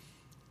invest,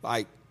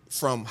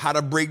 from how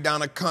to break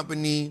down a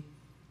company,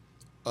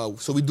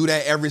 so we do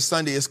that every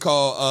Sunday. It's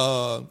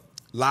called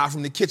Live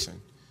from the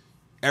Kitchen.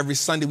 Every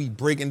Sunday, we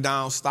breaking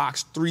down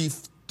stocks,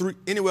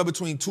 anywhere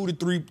between 2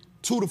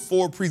 to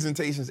 4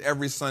 presentations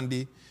every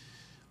Sunday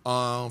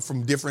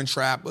from different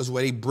trappers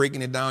where they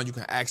breaking it down. You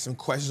can ask them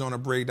questions on the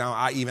breakdown.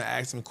 I even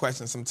ask them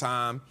questions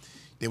sometime.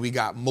 Then we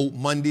got Moat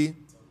Monday.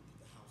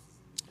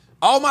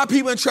 All my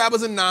people in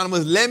Trappers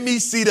Anonymous, let me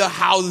see the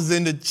houses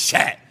in the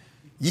chat.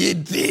 You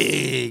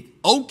dig?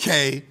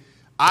 Okay,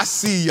 I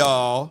see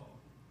y'all.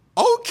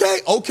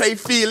 Okay,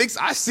 Felix,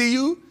 I see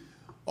you.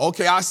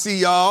 Okay, I see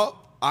y'all.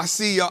 I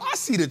see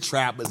the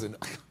Trappers.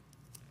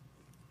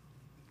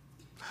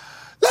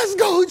 Let's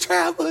go,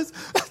 Trappers.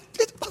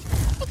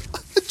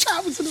 The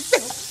Trappers in the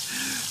film.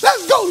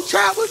 Let's go,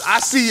 Trappers.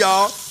 I see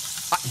y'all.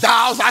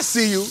 Dials, I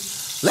see you.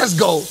 Let's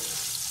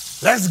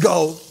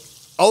go.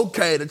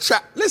 Okay,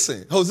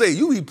 listen, Jose,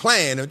 you be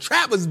playing. The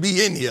Trappers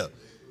be in here.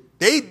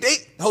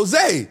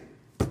 Jose,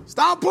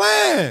 stop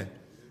playing.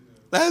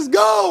 Let's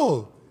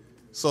go.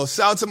 So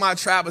shout out to my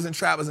Trappers and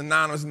Trappers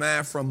Anonymous,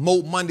 man. From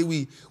Moat Monday,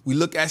 we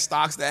look at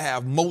stocks that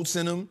have moats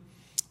in them,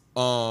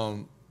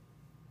 and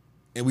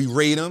we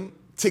rate them.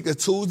 Ticker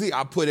Tuesday,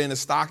 I put in a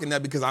stock in there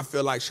because I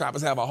feel like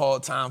Trappers have a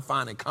hard time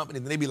finding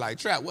companies. And they be like,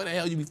 Trap, where the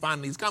hell you be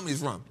finding these companies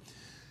from?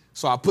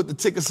 So I put the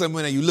ticker symbol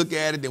in there, you look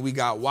at it. Then we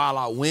got Wild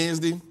Out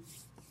Wednesday.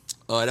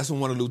 That's when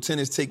one of the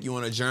lieutenants take you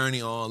on a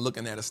journey on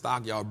looking at a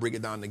stock. Y'all break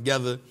it down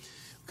together.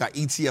 We got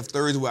ETF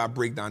Thursday where I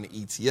break down the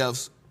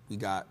ETFs. We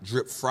got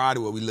Drip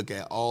Friday where we look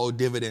at all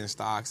dividend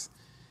stocks.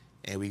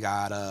 And we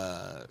got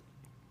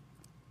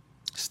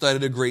Study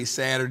the Great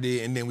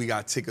Saturday. And then we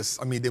got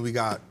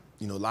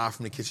Live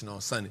from the Kitchen on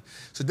Sunday.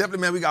 So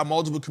definitely, man, we got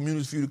multiple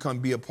communities for you to come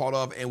be a part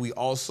of. And we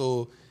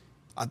also,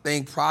 I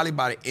think probably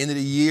by the end of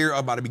the year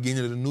or by the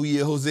beginning of the new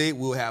year, Jose,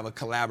 we'll have a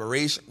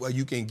collaboration where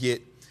you can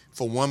get,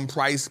 for one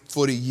price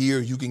for the year,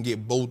 you can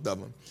get both of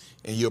them.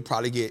 And you'll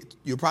probably get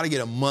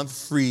a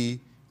month free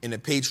in the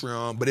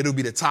Patreon, but it'll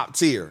be the top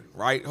tier,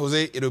 right,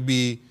 Jose? It'll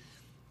be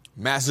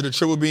Master the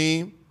Triple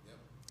Beam,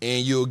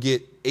 and you'll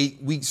get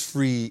 8 weeks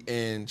free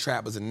in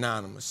Trappers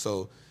Anonymous.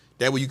 So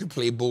that way you can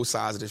play both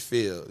sides of the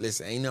field.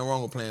 Listen, ain't nothing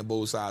wrong with playing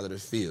both sides of the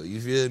field. You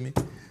feel me?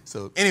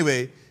 So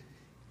anyway,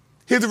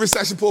 here's the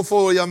recession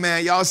portfolio,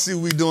 man. Y'all see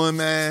what we doing,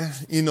 man.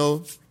 I'm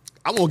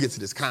going to get to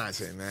this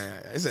content,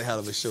 man. It's a hell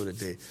of a show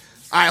today.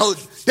 All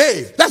right,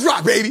 Dave, let's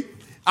rock, baby.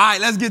 All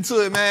right, let's get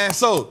to it, man.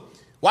 So,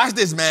 watch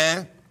this,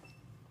 man.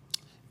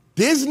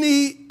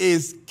 Disney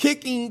is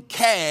kicking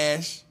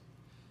cash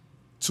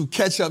to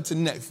catch up to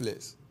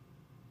Netflix.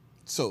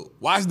 So,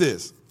 watch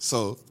this.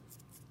 So,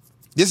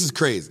 this is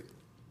crazy.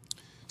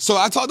 So,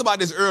 I talked about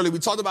this earlier. We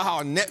talked about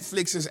how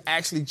Netflix is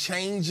actually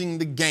changing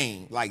the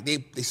game. Like,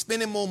 they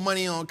spending more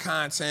money on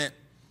content.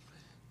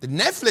 The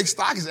Netflix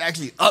stock is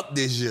actually up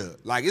this year.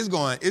 Like, it's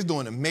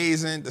doing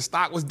amazing. The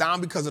stock was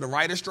down because of the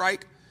writer's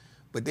strike,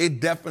 but they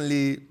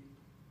definitely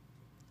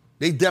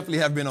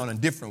have been on a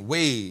different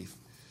wave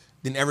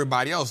than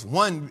everybody else.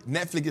 One,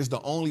 Netflix is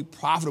the only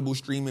profitable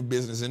streaming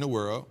business in the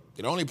world.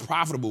 They're the only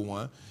profitable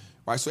one,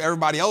 right? So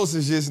everybody else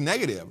is just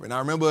negative. And I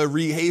remember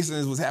Reed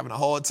Hastings was having a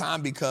hard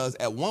time because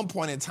at one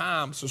point in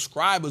time,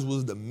 subscribers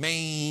was the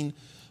main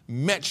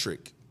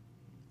metric.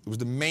 It was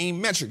the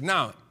main metric.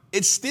 Now,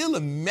 it's still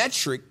a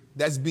metric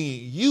that's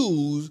being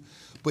used,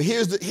 but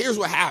here's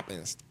what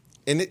happens.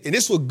 And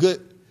this was good.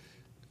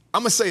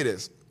 I'm going to say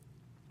this,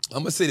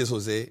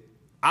 Jose.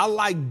 I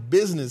like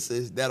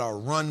businesses that are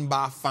run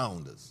by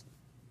founders.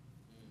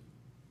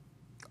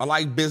 I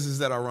like businesses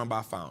that are run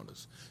by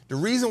founders. The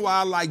reason why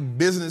I like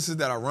businesses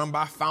that are run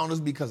by founders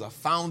because a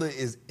founder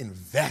is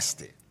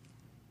invested,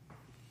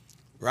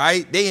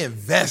 right? They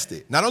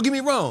invested. Now, don't get me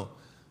wrong.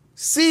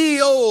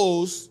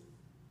 CEOs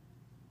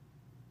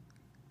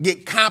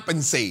get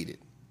compensated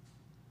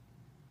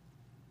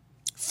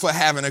for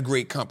having a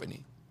great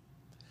company.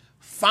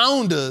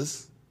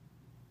 Founders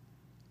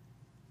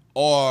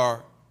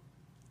are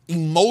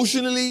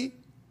emotionally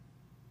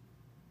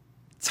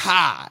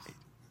tied.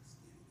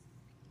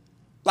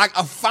 Like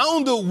a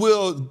founder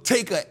will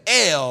take a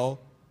L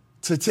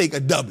to take a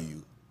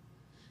W.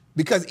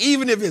 Because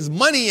even if his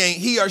money ain't,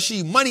 he or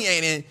she money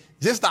ain't in,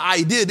 just the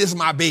idea, this is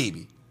my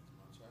baby.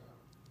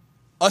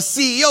 A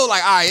CEO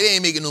like, all right, they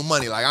ain't making no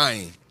money. Like, all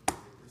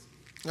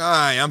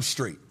right, I'm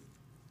straight.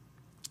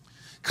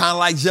 Kind of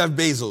like Jeff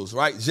Bezos,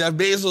 right? Jeff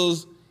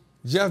Bezos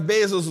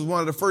was one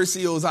of the first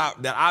CEOs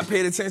that I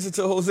paid attention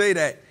to, Jose,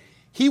 that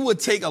he would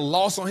take a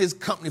loss on his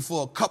company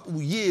for a couple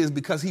of years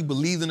because he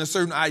believed in a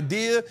certain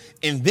idea.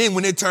 And then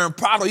when it turned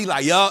profitable, he's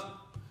like,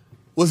 yup,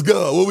 what's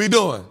good? What we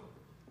doing?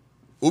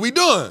 What we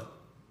doing?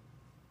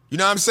 You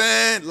know what I'm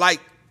saying? Like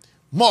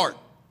Mark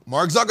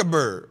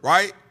Zuckerberg,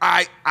 right?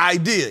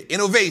 Idea,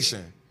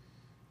 innovation,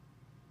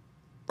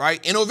 right?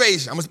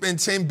 Innovation. I'm going to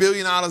spend $10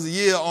 billion a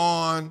year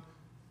on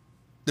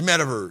the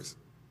metaverse.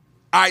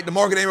 All right, the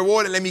market ain't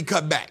rewarded, let me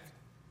cut back.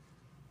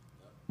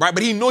 Right,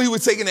 but he knew he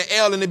was taking an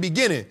L in the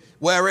beginning,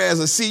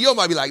 whereas a CEO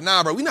might be like,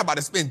 nah, bro, we're not about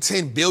to spend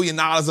 $10 billion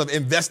of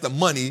investor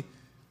money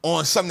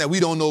on something that we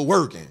don't know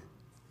working.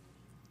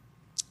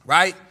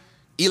 Right?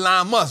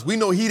 Elon Musk, we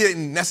know he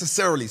didn't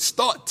necessarily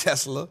start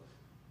Tesla,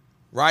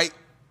 right?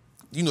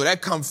 You know,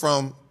 that come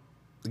from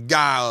the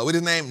guy, what's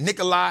his name?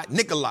 Nikola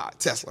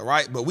Tesla,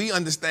 right? But we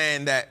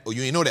understand that, oh,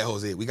 you ain't know that,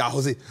 Jose. We caught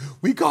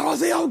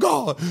Jose on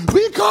guard.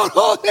 We caught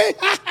Jose.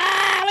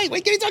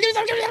 Wait, give me some.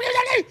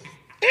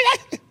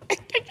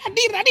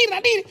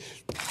 I need it.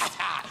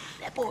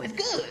 That boy is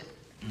good.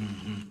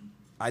 Mm-hmm.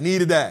 I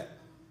needed that.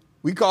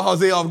 We caught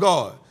Jose off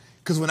guard.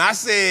 Because when I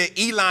said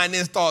Elon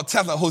didn't start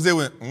Tesla, Jose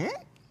went, I mean, I knew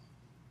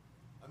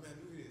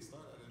he didn't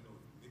start. I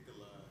didn't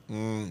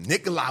know Nikola.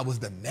 Nikola was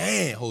the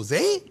man,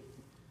 Jose.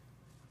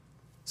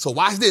 So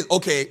watch this.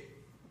 Okay,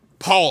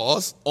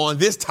 pause on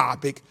this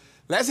topic.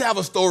 Let's have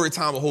a story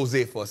time with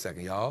Jose for a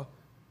second, y'all.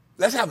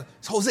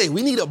 Jose,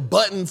 we need a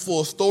button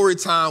for a story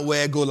time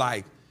where it go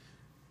like,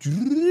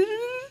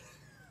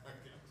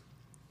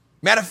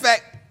 matter of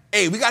fact,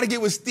 hey, we got to get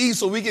with Steve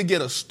so we can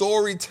get a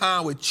story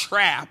time with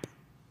Trap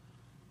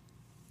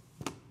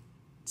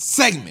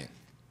segment.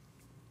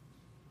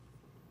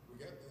 We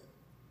got that.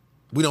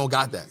 We don't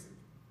got that.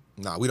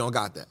 Nah, we don't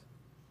got that.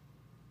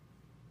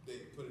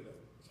 Dave, put it up.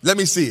 Let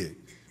me see it.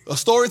 A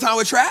story time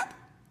with Trap?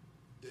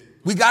 Dave.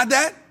 We got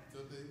that?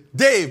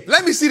 Dave,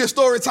 let me see the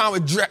story time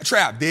with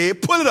Trap,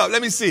 Dave. Pull it up.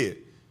 Let me see it.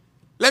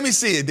 Let me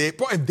see it, Dave.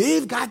 Bro, if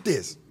Dave got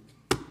this.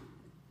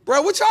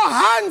 Bro, what y'all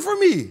hiding from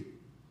me?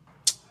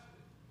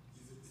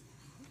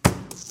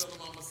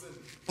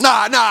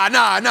 Nah.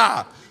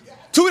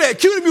 To that,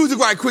 cue the music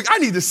right quick. I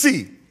need to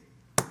see.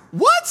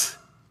 What?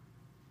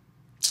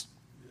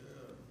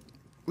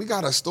 We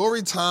got a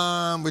story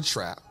time with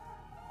Trap.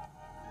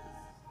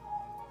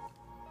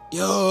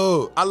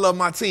 Yo, I love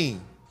my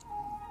team.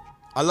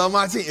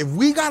 If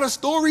we got a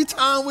story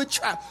time with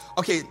Trap.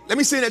 Okay, let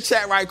me see in the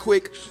chat right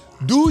quick.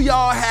 Do we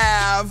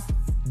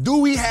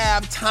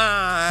have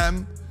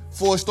time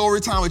for a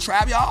story time with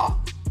Trap, y'all?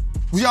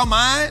 Would y'all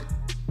mind?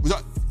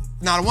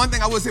 Now, the one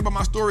thing I would say about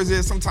my stories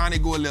is sometimes they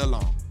go a little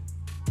long,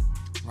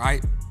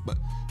 right? But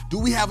do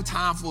we have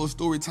time for a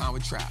story time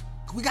with Trap?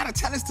 We got to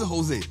tell this to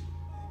Jose.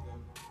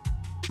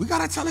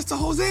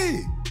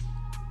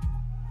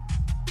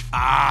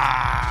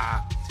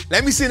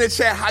 Let me see in the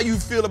chat how you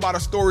feel about a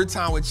story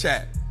time with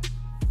Trap.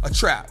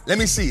 Let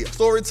me see. A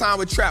story time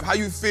with Trap, how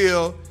you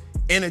feel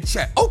in the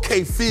chat.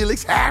 Okay,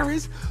 Felix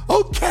Harris.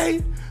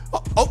 Okay.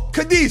 Oh,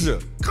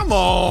 Khadijah. Come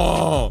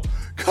on.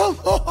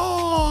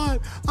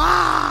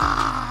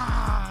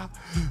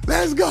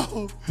 Let's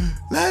go.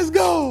 Let's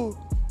go.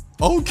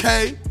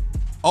 Okay.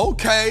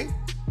 Okay.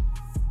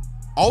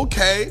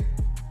 Okay.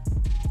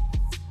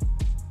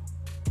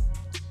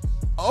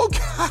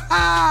 Okay.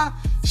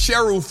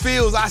 Cheryl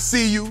Fields, I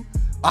see you.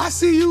 I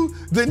see you.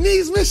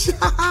 Denise Michelle,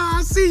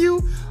 I see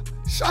you.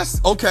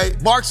 Okay.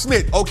 Mark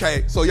Smith.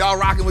 Okay. So y'all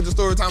rocking with the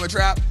Storytime and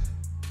Trap?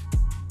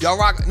 Y'all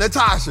rocking?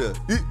 Natasha.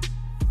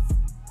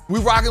 We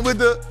rocking with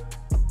the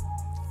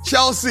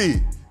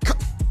Chelsea.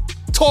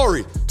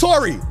 Tori.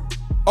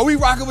 Are we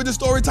rocking with the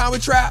Storytime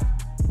and Trap?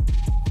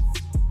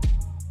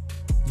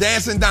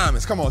 Dancing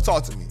Diamonds. Come on,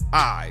 talk to me. All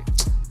right.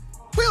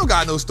 We don't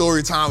got no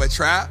Storytime with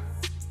Trap.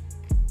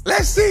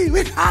 Let's see.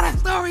 We got a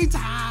story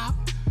time.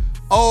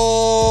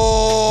 Oh.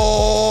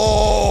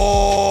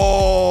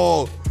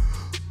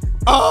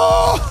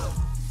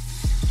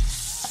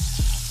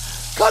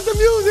 Cut the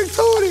music,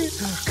 Tootie.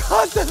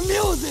 Cut the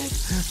music.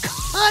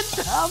 Cut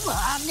the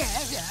fucking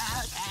music.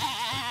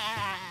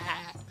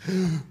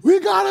 We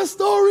got a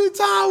story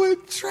time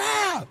with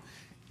Trap.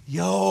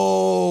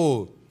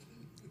 Yo.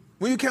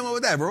 When you came up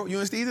with that, bro? You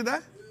and Steve did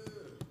that?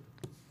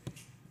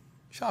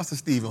 Shouts to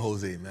Steve and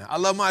Jose, man. I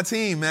love my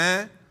team,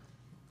 man.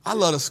 I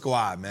love the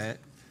squad, man.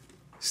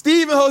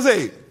 Steve and Jose. I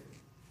didn't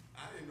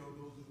know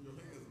those were your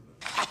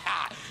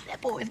hands. That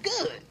boy is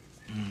good.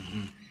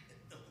 Mm-hmm.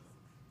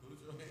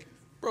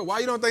 Bro, why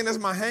you don't think that's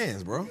my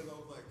hands, bro? Because I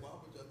was like, why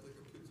would y'all take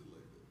a picture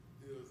like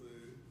that? You know what I'm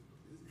saying?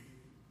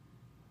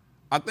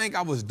 I think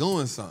I was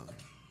doing something.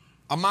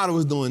 Amada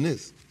was doing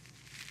this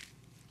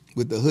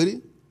with the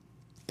hoodie,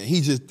 and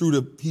he just threw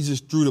the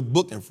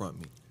book in front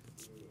of me.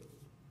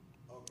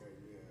 Okay,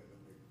 yeah,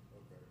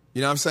 okay.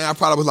 You know what I'm saying? I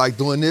probably was like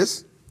doing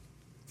this.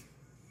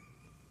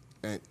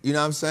 And you know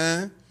what I'm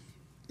saying?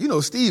 You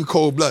know, Steve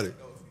cold-blooded.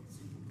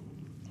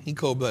 He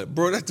cold-blooded.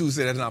 Bro, that dude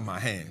said that's not my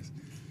hands.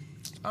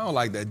 I don't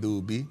like that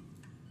dude, B.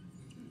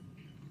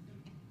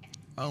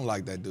 I don't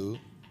like that dude.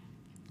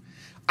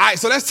 All right,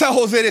 so let's tell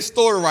Jose this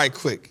story right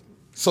quick.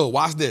 So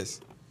watch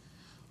this.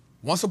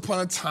 Once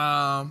upon a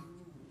time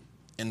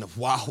in the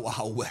Wild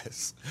Wild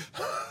West.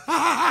 All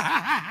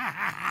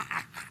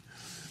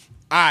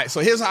right, so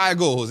here's how I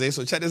go, Jose.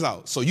 So check this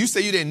out. So you say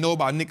you didn't know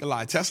about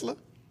Nikola Tesla?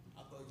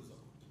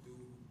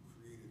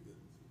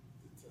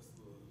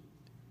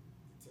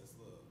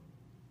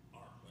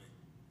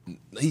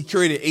 He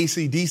created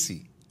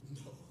AC/DC.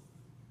 No,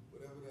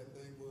 whatever that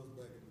thing was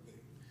back in the day.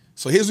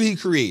 So here's what he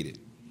created.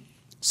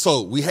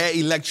 So we had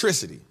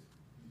electricity,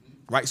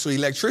 right? So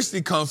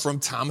electricity comes from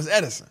Thomas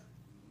Edison,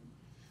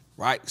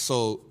 right?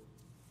 So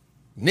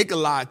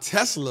Nikola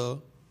Tesla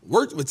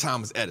worked with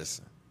Thomas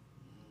Edison,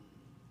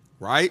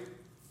 right?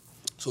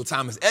 So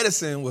Thomas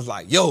Edison was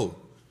like, yo,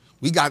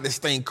 we got this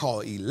thing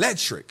called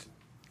electric,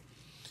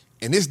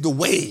 and it's the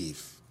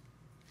wave.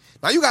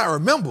 Now you got to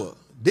remember,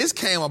 this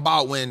came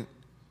about when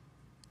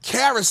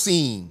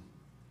kerosene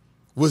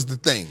was the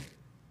thing,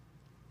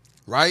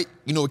 right?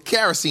 You know what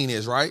kerosene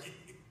is, right?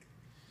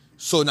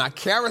 So now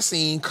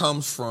kerosene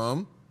comes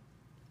from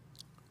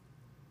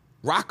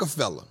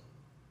Rockefeller,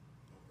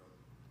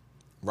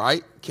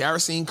 right?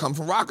 Kerosene comes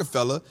from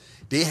Rockefeller.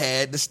 They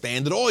had the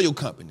Standard Oil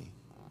Company,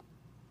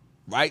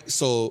 right?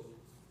 So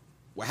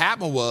what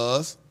happened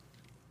was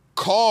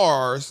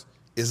cars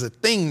is a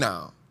thing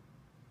now,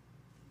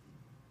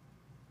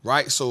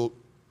 right? So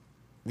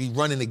we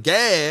running the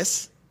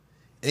gas.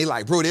 And they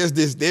like, bro, there's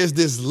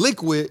this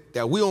liquid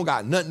that we don't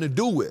got nothing to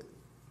do with.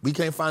 We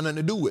can't find nothing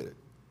to do with it.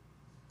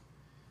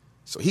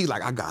 So he's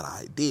like, I got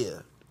an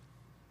idea.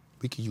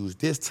 We can use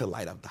this to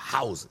light up the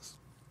houses.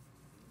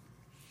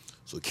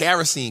 So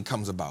kerosene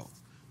comes about.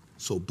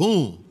 So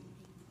boom.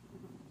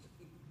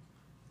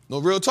 No,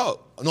 real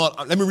talk. No,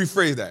 let me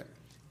rephrase that.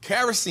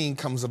 Kerosene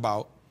comes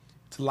about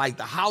to light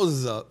the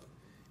houses up,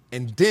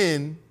 and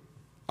then,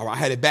 all right, I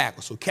had it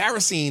backwards. So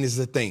kerosene is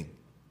the thing,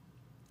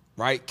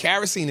 right?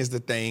 Kerosene is the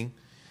thing.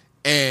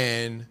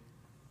 And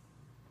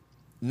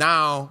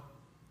now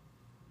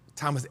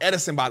Thomas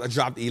Edison about to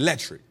drop the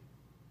electric,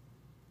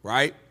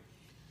 right?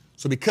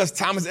 So because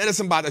Thomas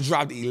Edison about to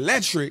drop the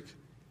electric,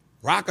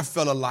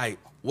 Rockefeller like,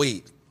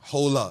 wait,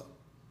 hold up.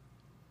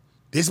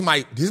 This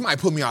might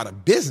put me out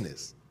of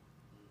business.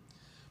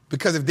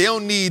 Because if they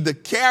don't need the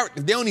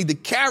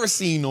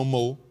kerosene no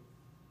more,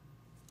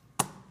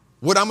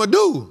 what I'm gonna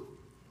do?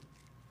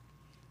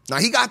 Now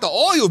he got the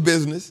oil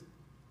business,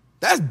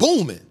 that's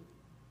booming.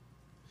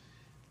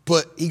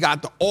 But he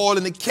got the oil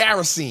and the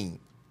kerosene.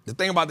 The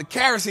thing about the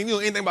kerosene, you know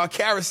anything about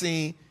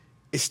kerosene,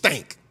 it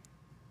stink.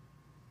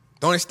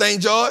 Don't it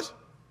stink, George?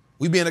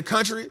 We be in the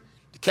country,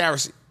 the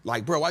kerosene.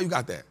 Like, bro, why you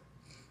got that?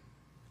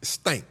 It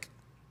stink.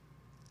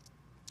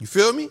 You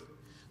feel me?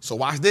 So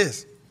watch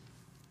this.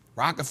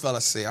 Rockefeller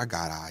said, I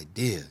got an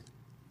idea.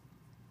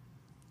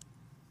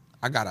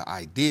 I got an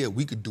idea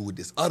we could do with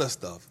this other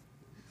stuff.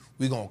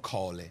 We're going to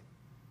call it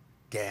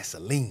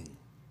gasoline.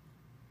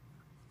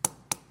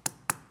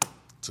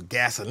 So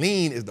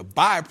gasoline is the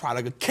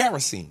byproduct of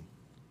kerosene,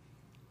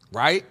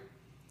 right?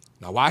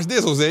 Now watch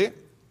this, Jose.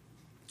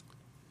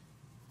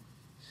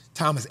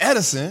 Thomas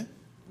Edison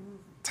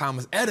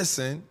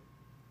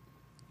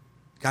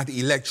got the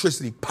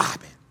electricity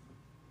popping.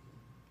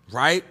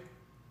 right?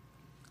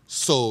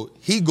 So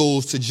he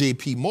goes to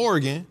J.P.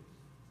 Morgan.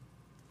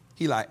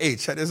 He like, hey,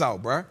 check this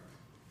out, bruh.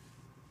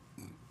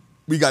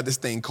 We got this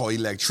thing called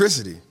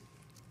electricity.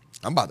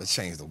 I'm about to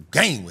change the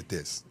game with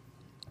this.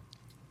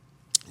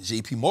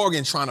 J.P.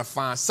 Morgan trying to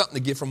find something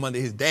to get from under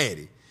his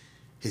daddy.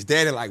 His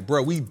daddy like,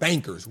 bro, we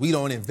bankers. We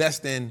don't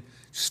invest in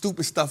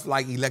stupid stuff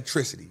like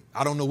electricity.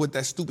 I don't know what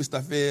that stupid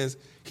stuff is.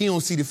 He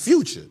don't see the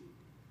future.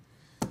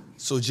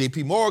 So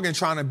J.P. Morgan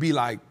trying to be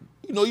like,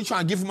 you know, you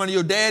trying to get from under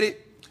your daddy?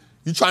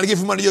 You trying to get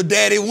from under your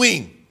daddy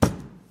wing.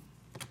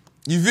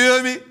 You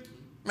feel me?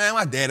 Man,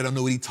 my daddy don't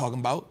know what he talking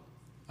about.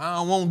 I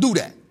don't want to do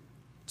that.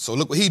 So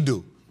look what he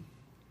do.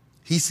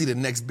 He see the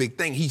next big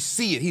thing. He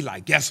see it. He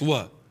like, guess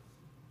what?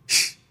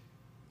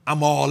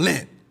 I'm all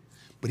in.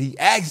 But he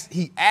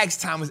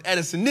asked Thomas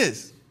Edison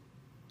this.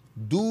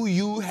 Do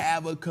you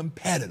have a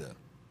competitor?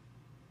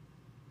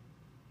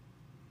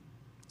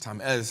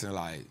 Thomas Edison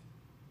like,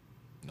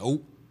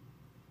 nope.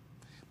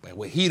 But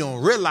what he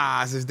don't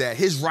realize is that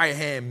his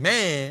right-hand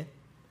man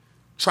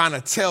trying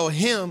to tell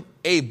him,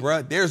 hey,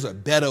 bruh, there's a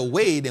better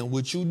way than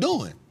what you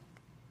doing.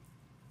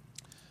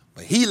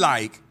 But he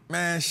like,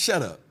 man,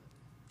 shut up.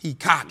 He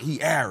cocky,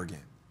 he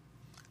arrogant.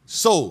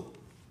 So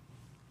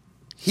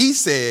he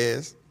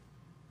says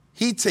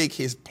he take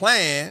his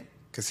plan,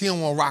 because he don't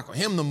want to rock with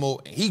him no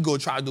more, and he go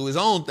try to do his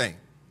own thing.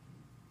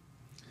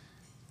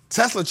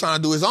 Tesla trying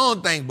to do his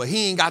own thing, but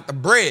he ain't got the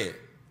bread.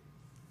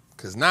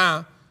 Because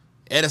now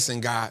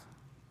Edison got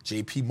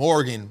J.P.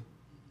 Morgan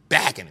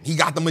backing him. He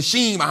got the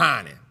machine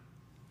behind him.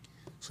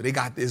 So they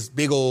got this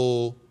big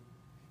old,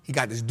 he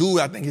got this dude,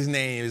 I think his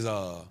name is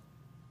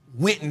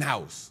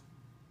Wittenhouse.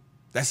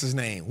 That's his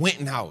name,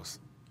 Wittenhouse.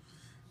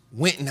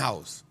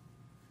 Wittenhouse.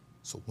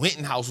 So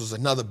Wittenhouse was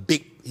another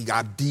big, he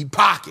got deep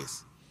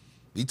pockets.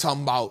 We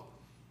talking about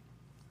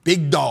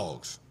big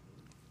dogs.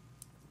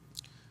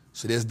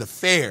 So there's the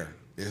fair,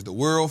 there's the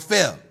World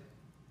Fair.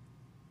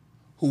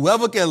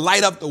 Whoever can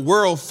light up the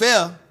World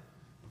Fair,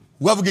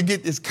 whoever can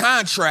get this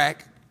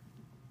contract,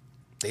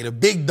 they the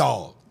big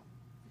dog.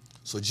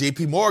 So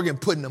J.P. Morgan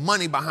putting the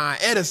money behind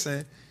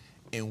Edison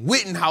and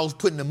Wittenhouse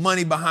putting the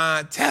money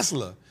behind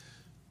Tesla.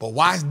 But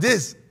watch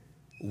this.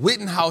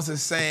 Wittenhouse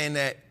is saying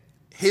that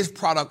his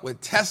product with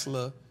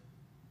Tesla,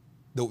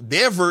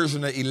 their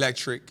version of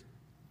electric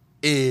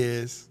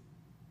is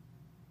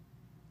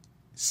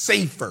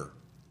safer.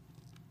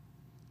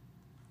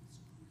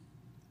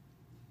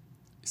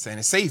 It's saying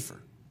it's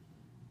safer.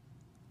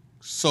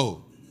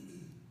 So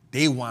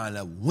they wind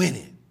up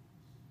winning.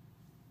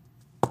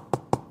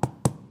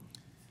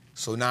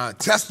 So now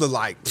Tesla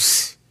like,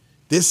 this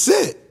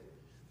it.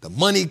 The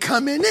money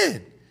coming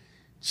in.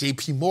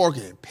 J.P.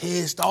 Morgan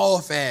pissed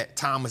off at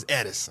Thomas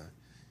Edison.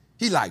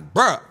 He like,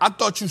 bruh, I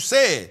thought you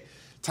said.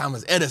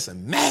 Thomas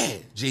Edison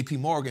mad. J.P.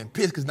 Morgan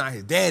pissed because now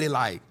his daddy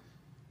like,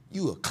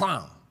 you a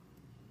clown.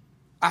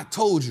 I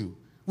told you,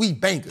 we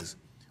bankers.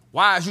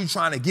 Why is you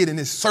trying to get in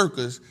this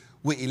circus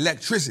with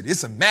electricity?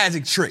 It's a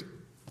magic trick.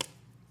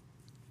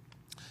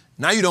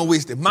 Now you done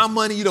wasted my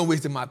money. You done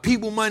wasted my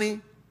people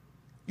money.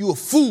 You a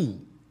fool.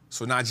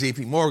 So now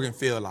J.P. Morgan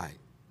feel like,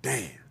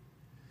 damn.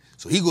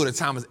 So he go to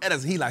Thomas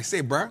Edison. He like,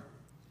 say, bruh,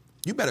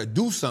 you better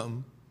do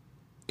something.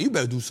 You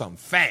better do something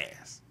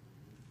fast.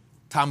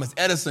 Thomas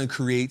Edison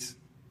creates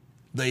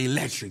the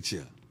electric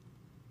chair.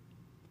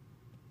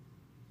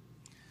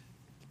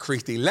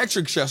 Creates the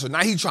electric chair, so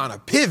now he's trying to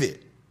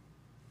pivot.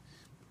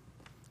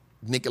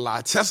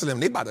 Nikola Tesla,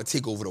 they about to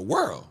take over the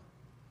world.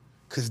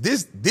 Because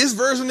this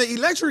version of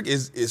electric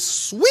is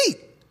sweet.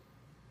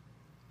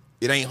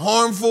 It ain't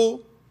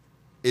harmful.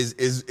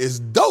 Is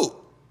dope.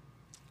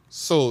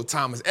 So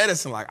Thomas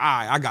Edison like, all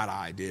right, I got an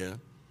idea.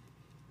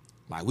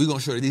 Like, we're going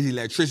to show that this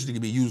electricity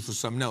can be used for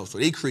something else. So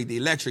they create the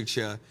electric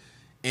chair,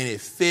 and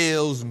it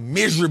fails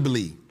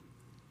miserably.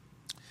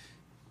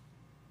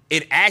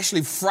 It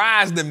actually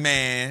fries the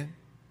man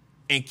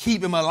and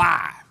keep him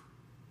alive.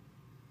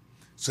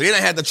 So they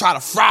done had to try to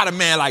fry the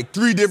man like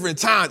 3 different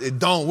times. It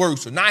don't work.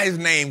 So now his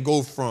name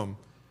goes from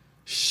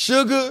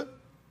sugar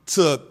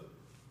to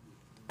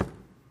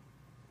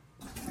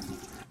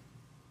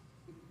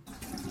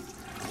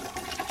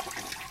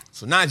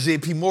so now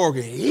J.P.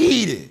 Morgan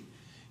heated.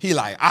 He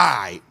like, all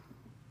right,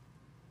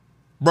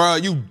 bro,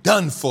 you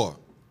done for.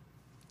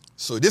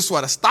 So this is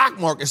why the stock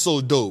market's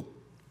so dope.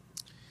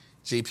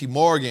 J.P.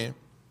 Morgan,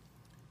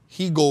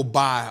 he go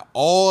buy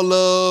all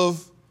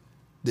of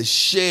the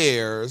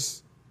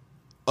shares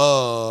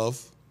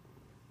of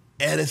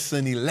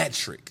Edison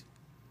Electric.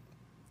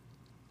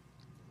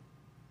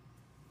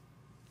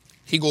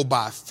 He go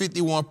buy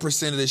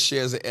 51% of the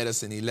shares of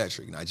Edison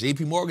Electric. Now,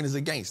 J.P. Morgan is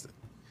a gangster.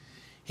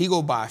 He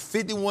go buy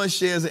 51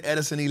 shares of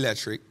Edison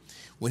Electric.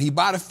 When he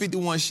buy the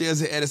 51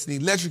 shares of Edison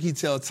Electric, he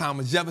tell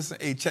Thomas Jefferson,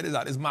 hey, check this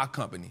out, this is my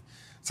company.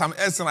 Thomas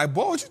Edison like,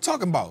 boy, what you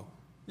talking about?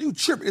 You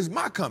tripping, it's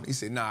my company. He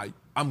said, nah,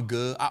 I'm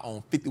good. I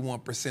own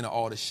 51% of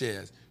all the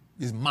shares.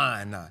 It's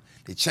mine now.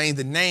 They changed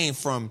the name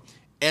from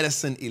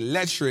Edison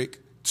Electric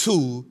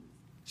to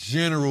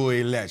General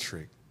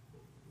Electric.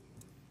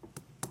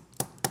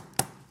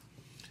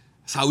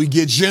 That's how we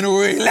get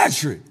General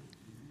Electric.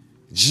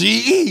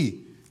 GE.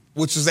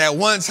 which was at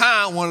one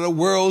time one of the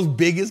world's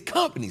biggest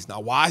companies. Now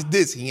watch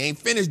this. He ain't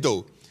finished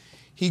though.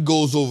 He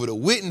goes over to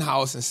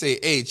Wittenhouse and say,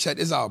 hey, check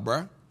this out,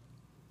 bruh.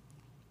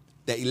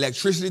 That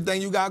electricity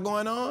thing you got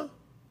going on,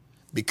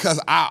 because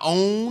I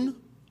own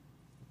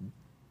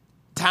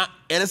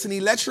Edison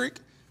Electric,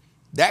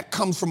 that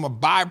comes from a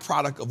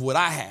byproduct of what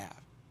I have.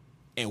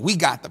 And we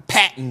got the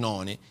patent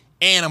on it,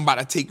 and I'm about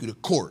to take you to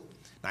court.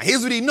 Now,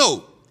 here's what he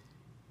knows.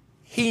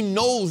 He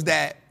knows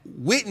that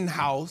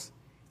Wittenhouse,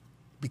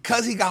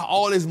 because he got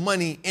all this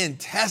money in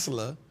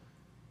Tesla,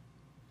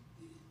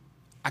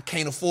 I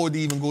can't afford to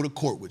even go to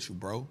court with you,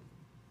 bro.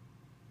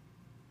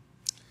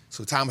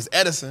 So Thomas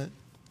Edison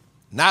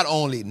not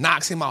only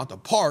knocks him out the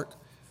park,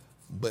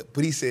 but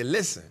he said,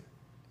 listen,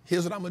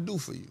 here's what I'm going to do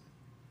for you.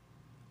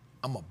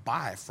 I'm going to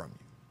buy it from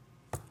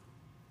you.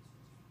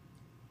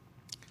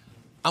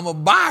 I'm going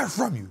to buy it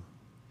from you.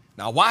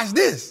 Now watch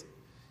this.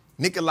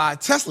 Nikola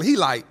Tesla, he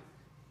like,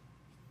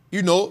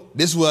 you know,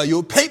 this was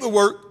your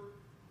paperwork.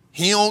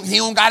 He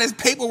don't got his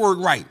paperwork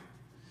right.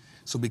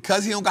 So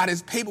because he don't got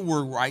his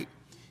paperwork right,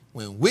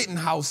 when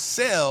Wittenhouse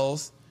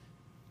sells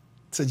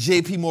to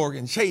J.P.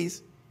 Morgan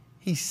Chase,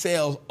 he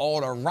sells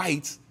all the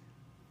rights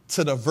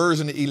to the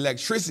version of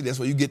electricity. That's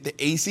where you get the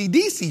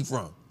AC/DC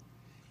from.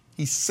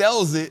 He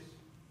sells it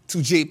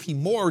to J.P.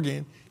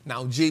 Morgan.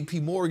 Now J.P.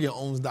 Morgan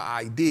owns the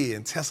idea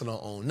and Tesla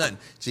don't own nothing.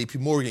 J.P.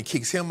 Morgan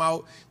kicks him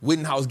out.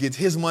 Wittenhouse gets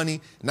his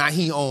money. Now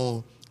he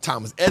owns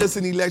Thomas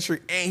Edison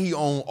Electric and he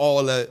owns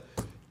all of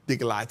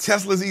Nikola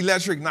Tesla's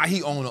electric. Now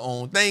he owns the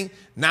own thing.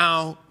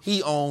 Now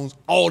he owns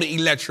all the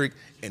electric.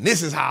 And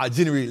this is how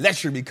General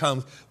Electric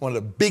becomes one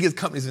of the biggest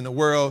companies in the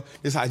world.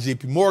 This is how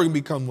J.P. Morgan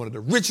becomes one of the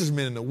richest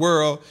men in the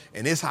world.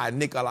 And this is how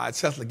Nikola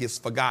Tesla gets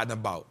forgotten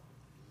about.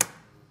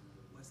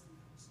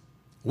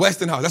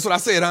 Westinghouse. That's what I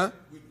said, huh?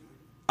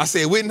 I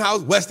said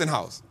Wittenhouse,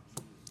 Westinghouse.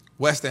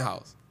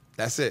 Westinghouse.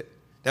 That's it.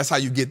 That's how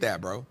you get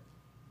that, bro.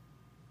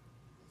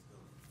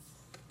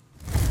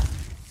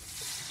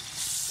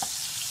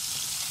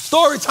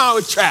 Story time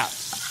with Trap.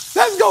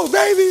 Let's go,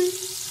 baby.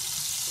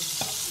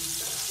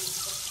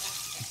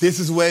 This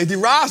is where it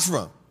derives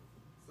from.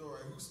 So,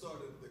 who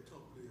started the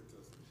company of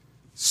Tesla?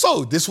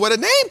 So, this is where the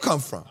name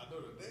comes from. I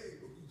know the name,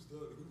 but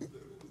who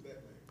was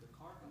that name?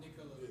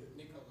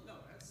 Nikola. No,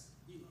 that's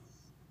Elon.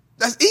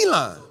 That's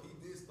Elon. So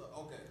he did start.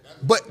 Okay.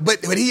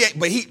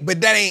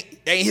 But that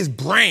ain't his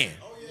brand.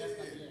 Oh yeah.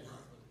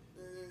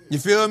 You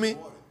feel me?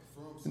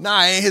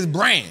 Nah, it ain't his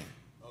brand.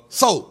 Okay.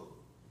 So,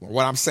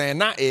 what I'm saying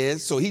now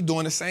is, so he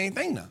doing the same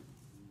thing now.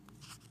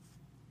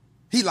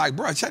 He like,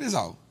 bro, check this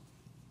out.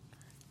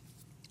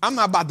 I'm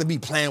not about to be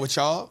playing with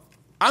y'all.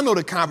 I know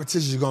the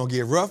competition is going to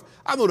get rough.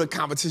 I know the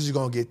competition is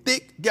going to get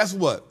thick. Guess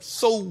what?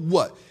 So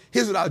what?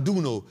 Here's what I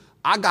do know.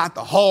 I got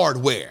the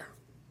hardware.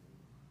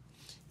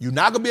 You're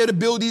not going to be able to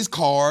build these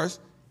cars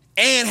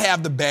and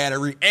have the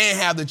battery and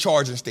have the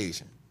charging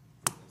station.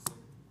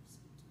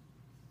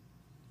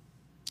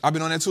 I've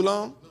been on that too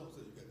long? No, so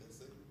you got that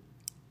second.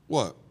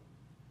 What?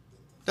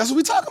 That's what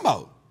we talking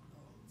about.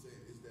 I'm saying,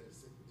 is that a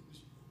second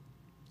issue?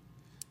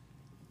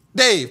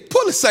 Dave,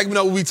 pull the segment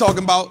up what we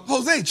talking about.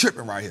 Jose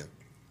tripping right here.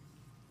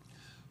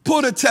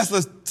 Pull the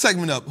Tesla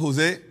segment up,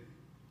 Jose.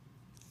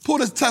 Pull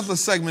the Tesla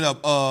segment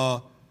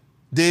up,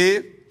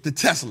 Dave. The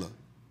Tesla.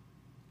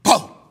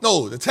 Boom.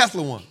 No, the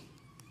Tesla one.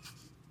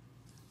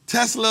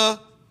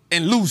 Tesla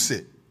and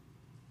Lucid.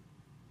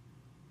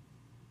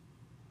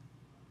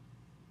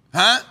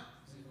 Huh?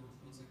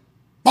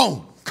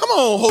 Boom. Come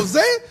on,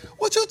 Jose.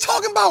 What you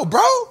talking about,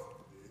 bro?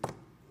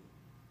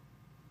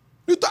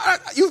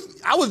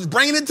 I was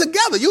bringing it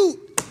together. You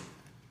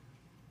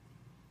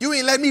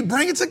ain't let me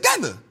bring it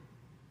together.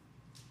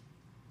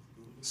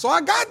 So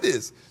I got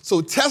this. So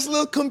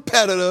Tesla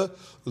competitor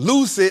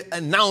Lucid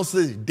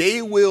announces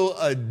they will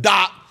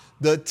adopt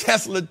the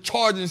Tesla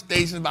charging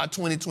station by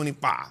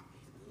 2025.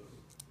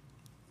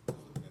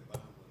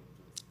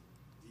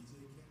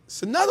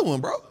 It's another one,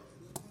 bro.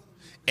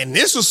 And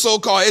this was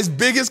so-called its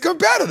biggest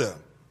competitor.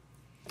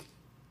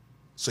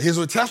 So here's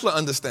what Tesla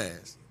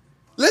understands.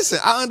 Listen,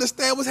 I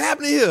understand what's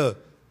happening here.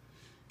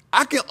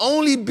 I can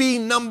only be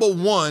number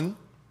one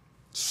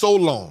so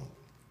long.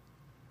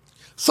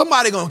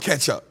 Somebody gonna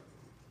catch up.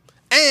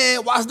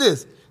 And watch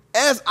this.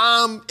 As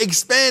I'm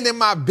expanding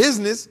my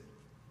business,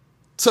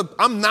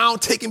 I'm now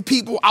taking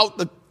people out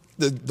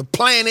the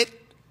planet.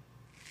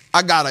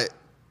 I got a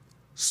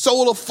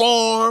solar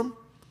farm.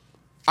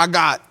 I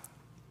got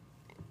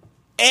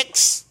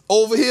X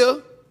over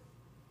here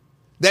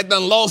that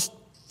done lost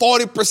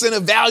 40%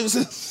 of value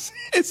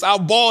since I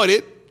bought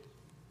it.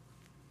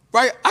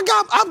 Right?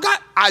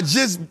 I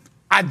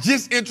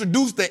just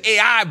introduced the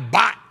AI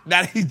bot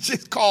that he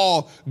just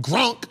called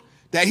Grunk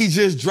that he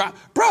just dropped.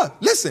 Bruh,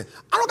 listen,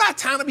 I don't got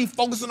time to be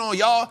focusing on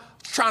y'all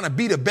trying to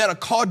be the better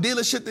car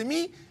dealership than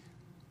me.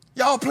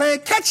 Y'all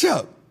playing catch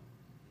up.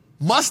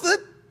 Mustard?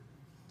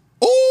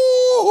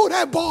 Ooh,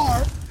 that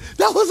bar.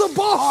 That was a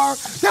bar.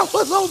 That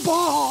was a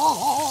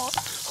bar.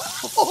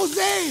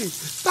 Jose,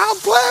 stop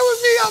playing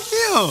with me up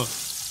here.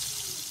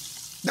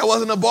 That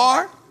wasn't a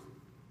bar?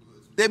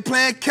 They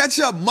playing catch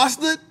up.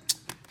 Mustard?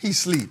 He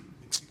sleep.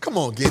 Come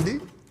on,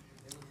 Gindy.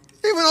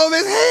 Even over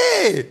his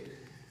head.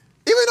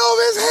 Even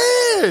over his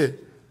head.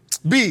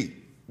 B,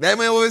 that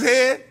man over his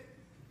head,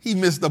 he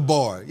missed the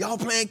bar. Y'all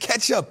playing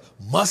catch up.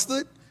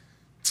 Mustard?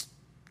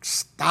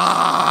 Stop.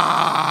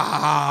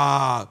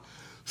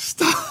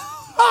 Stop.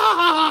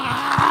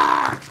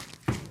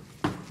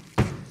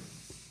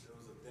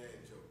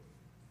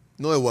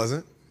 No, it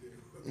wasn't.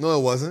 No,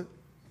 it wasn't.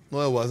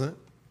 No, it wasn't.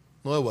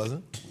 No, it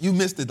wasn't. You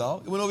missed it,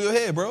 dog. It went over your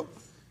head, bro.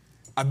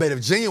 I bet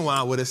if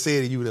Genuine would have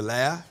said it, you would have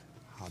laughed.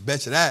 I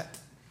bet you that.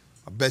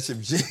 I bet you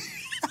if Genuine...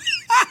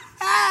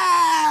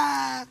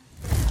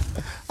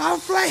 I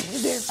blamed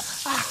him.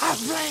 I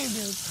blamed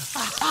him.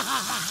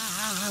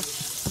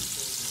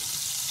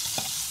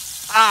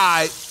 All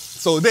right.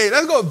 So, Dave,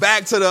 let's go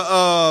back to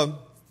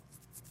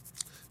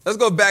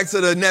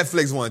the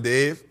Netflix one,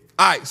 Dave.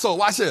 All right. So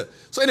watch it.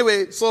 So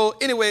anyway,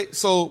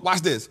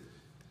 watch this.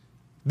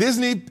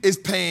 Disney is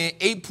paying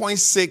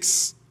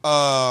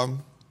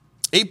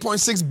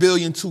 $8.6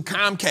 billion to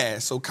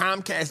Comcast. So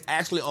Comcast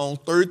actually owns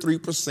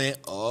 33%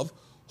 of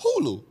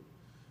Hulu,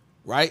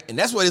 right? And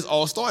that's where this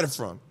all started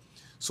from.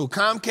 So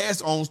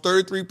Comcast owns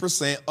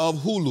 33% of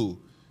Hulu.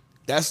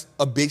 That's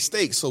a big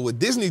stake. So what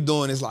Disney's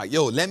doing is like,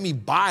 yo, let me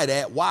buy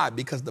that. Why?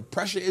 Because the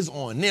pressure is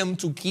on them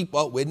to keep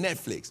up with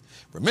Netflix.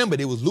 Remember,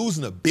 they was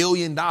losing $1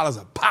 billion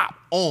a pop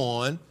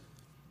on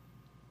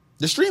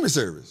the streaming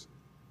service.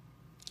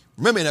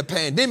 Remember, in the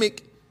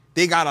pandemic,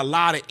 they got a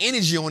lot of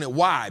energy on it.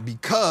 Why?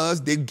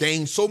 Because they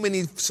gained so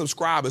many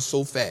subscribers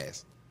so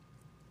fast.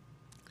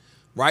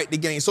 Right? They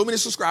gained so many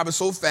subscribers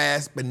so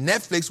fast, but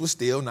Netflix was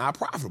still not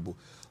profitable.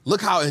 Look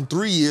how in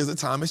 3 years the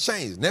time has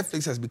changed.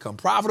 Netflix has become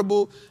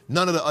profitable.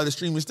 None of the other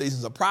streaming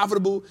stations are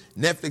profitable.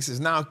 Netflix is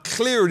now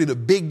clearly the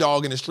big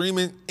dog in the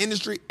streaming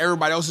industry.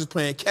 Everybody else is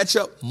playing catch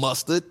up.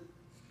 Mustard.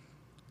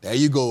 There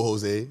you go,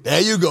 Jose.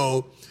 There you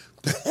go.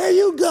 There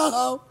you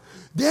go.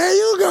 There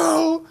you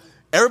go.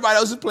 Everybody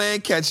else is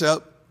playing catch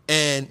up.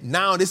 And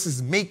now this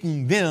is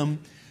making them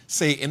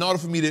say, in order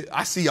for me to,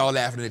 I see y'all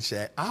laughing in the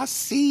chat. I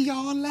see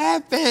y'all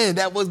laughing.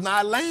 That was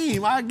not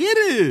lame. I get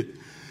it.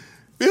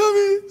 Feel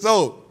me?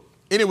 So,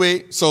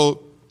 anyway,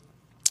 so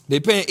they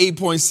paying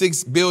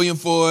 $8.6 billion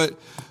for it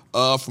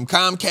from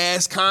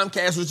Comcast.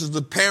 Comcast, which is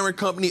the parent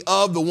company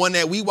of the one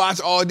that we watch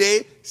all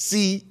day,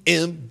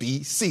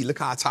 CNBC. Look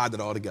how I tied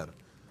it all together.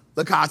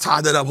 Look how I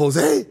tied it up,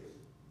 Jose.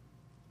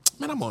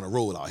 Man, I'm on a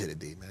roll out here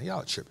today, man.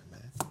 Y'all tripping,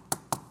 man.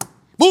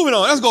 Moving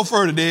on. Let's go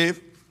further,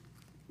 Dave.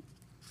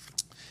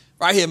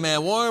 Right here,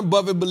 man. Warren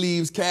Buffett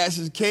believes cash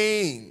is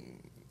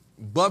king.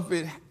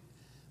 Buffett's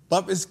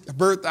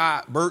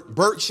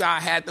Berkshire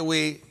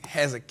Hathaway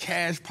has a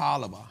cash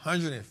pile of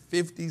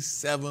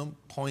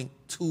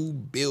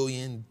 $157.2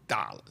 billion.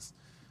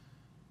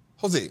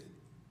 Jose,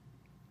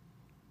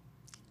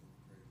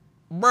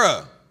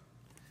 bruh,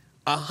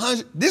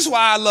 this is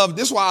why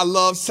I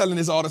love selling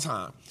this all the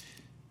time.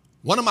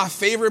 One of my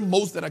favorite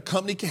moats that a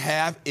company can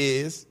have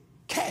is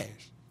cash.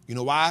 You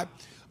know why?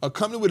 A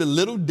company with a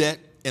little debt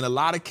and a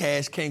lot of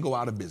cash can't go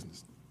out of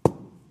business.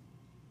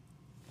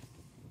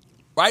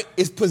 Right?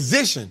 It's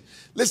position.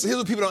 Listen, here's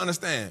what people don't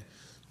understand.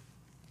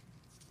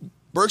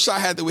 Berkshire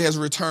Hathaway has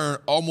returned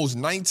almost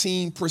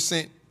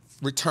 19%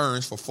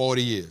 returns for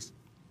 40 years.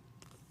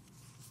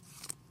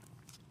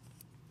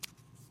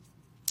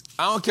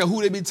 I don't care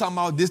who they be talking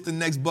about, this the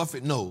next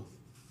Buffett. No,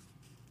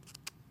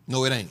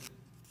 it ain't.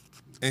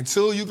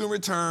 Until you can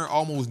return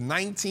almost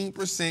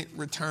 19%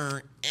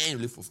 return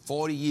annually for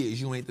 40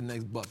 years, you ain't the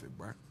next Buffett,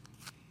 bro.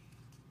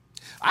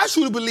 I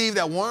truly believe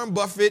that Warren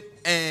Buffett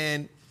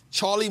and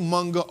Charlie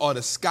Munger are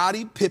the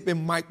Scottie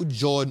Pippen, Michael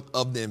Jordan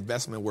of the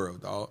investment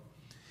world, dog.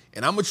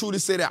 And I'm going to truly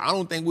say that I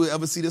don't think we'll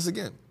ever see this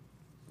again.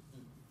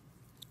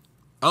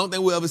 I don't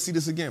think we'll ever see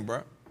this again,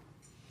 bro.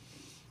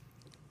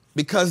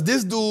 Because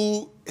this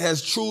dude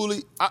has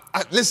truly,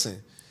 listen,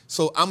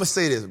 so I'm going to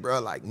say this, bro.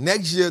 Like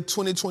next year,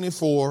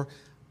 2024,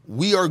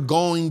 we are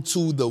going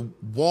to the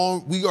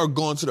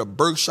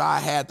Berkshire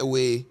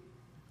Hathaway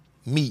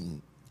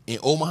meeting in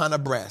Omaha,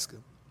 Nebraska.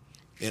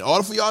 In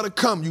order for y'all to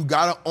come, you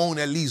got to own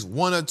at least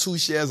 1 or 2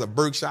 shares of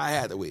Berkshire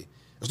Hathaway.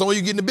 That's the only way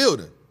you get in the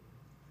building.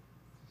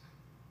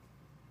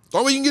 That's the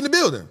only way you can get in the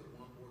building.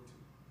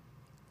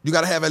 You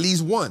got to have at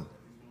least one.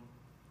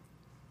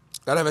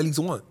 Got to have at least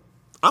one.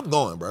 I'm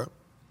going, bro.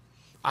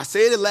 I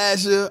said it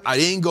last year. I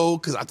didn't go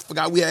because I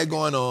forgot we had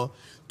going on.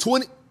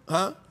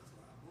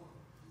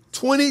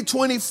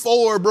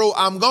 2024, bro,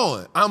 I'm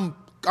going. I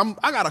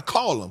got to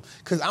call them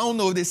because I don't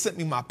know if they sent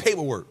me my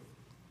paperwork.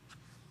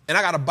 And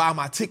I got to buy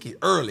my ticket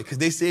early because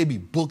they said it'd be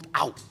booked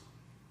out.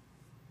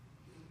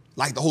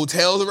 Like the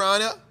hotels around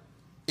there,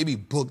 it'd be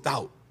booked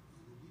out.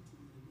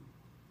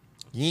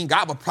 You ain't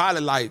got but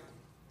probably like,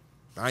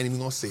 I ain't even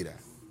going to say that.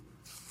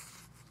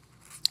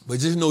 But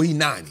just know he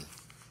 90.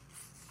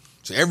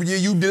 So every year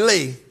you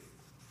delay,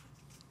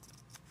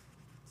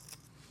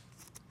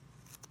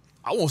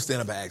 I won't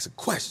stand up and ask a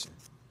question.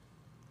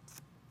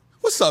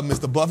 What's up,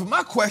 Mr. Buffett?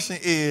 My question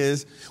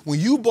is, when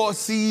you bought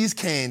See's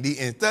Candy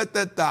and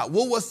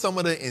what was some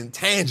of the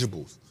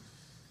intangibles?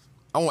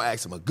 I want to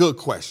ask him a good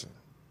question.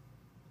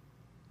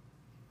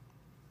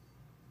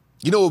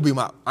 You know what would be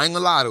I ain't gonna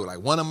lie though, like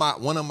one of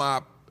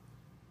my,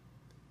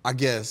 I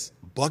guess,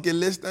 bucket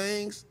list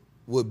things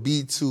would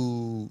be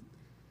to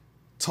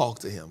talk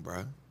to him,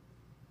 bro.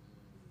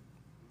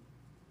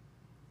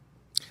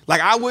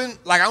 Like I'm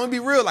gonna be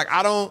real, like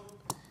I don't,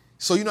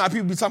 so you know how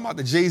people be talking about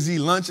the Jay-Z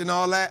lunch and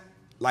all that?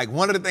 Like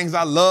one of the things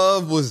I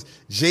love was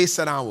Jay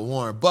sat down with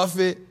Warren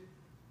Buffett,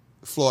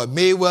 Floyd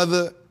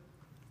Mayweather,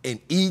 and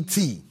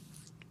E.T.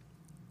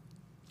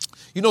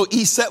 You know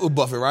E sat with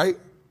Buffett, right?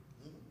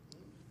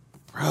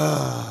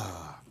 Bruh.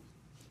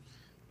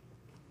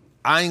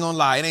 I ain't gonna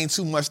lie, it ain't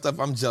too much stuff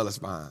I'm jealous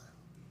behind.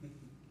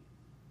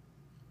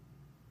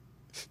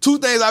 Two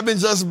things I've been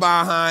jealous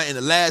behind in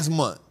the last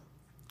month.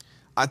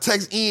 I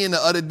text Ian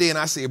the other day and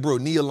I said, bro,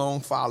 Nia Long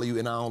follow you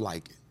and I don't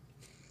like it.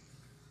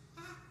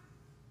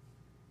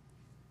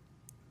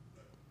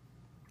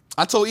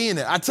 I told Ian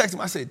that. I texted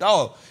him, I said,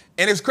 dog.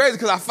 And it's crazy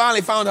because I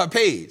finally found her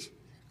page.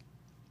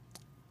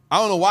 I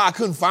don't know why I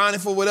couldn't find it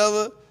for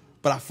whatever,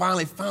 but I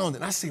finally found it.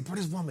 And I said, bro,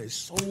 this woman is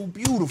so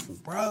beautiful,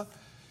 bro.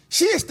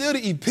 She is still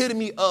the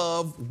epitome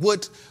of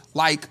what,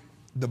 like,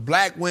 the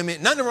black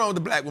women, nothing wrong with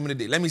the black women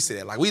today. Let me say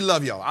that. Like, we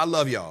love y'all. I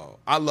love y'all.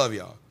 I love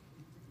y'all.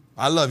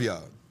 I love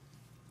y'all.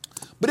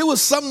 But it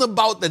was something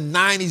about the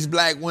 90s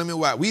black women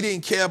where we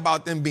didn't care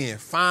about them being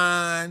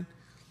fine.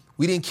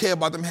 We didn't care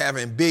about them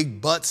having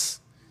big butts.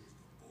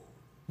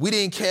 We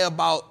didn't care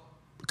about,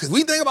 because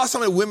we think about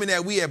some of the women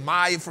that we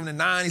admire from the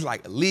 90s,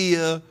 like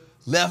Aaliyah,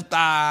 Left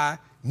Eye,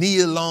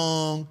 Nia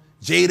Long,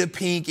 Jada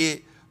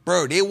Pinkett.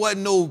 Bro, they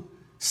wasn't no,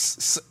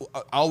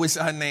 I always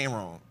say her name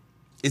wrong.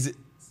 Is it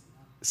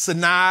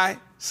Sanaa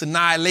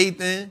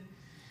Lathan,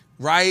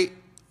 right?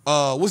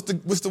 What's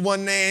the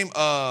one name?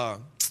 Damn.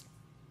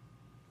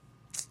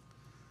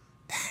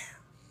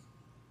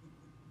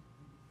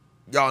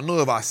 Y'all know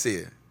if I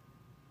said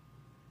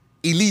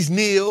Elise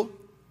Neal,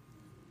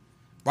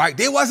 right?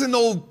 There wasn't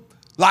no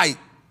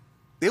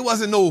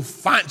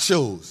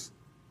fonchos.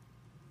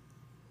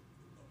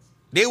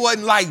 They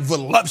wasn't like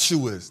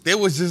voluptuous. They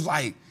was just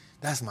like,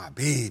 that's my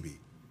baby.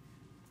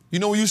 You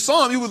know, when you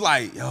saw him, you was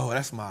like, yo,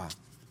 that's my,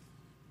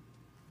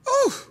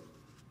 ooh.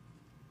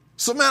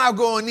 So man, I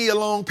go on Nia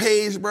Long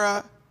page,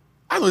 bruh.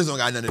 I know this don't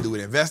got nothing to do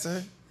with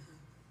investing.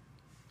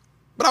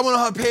 But I went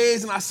on her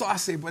page and I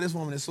said, bro, this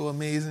woman is so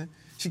amazing.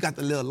 She got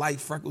the little light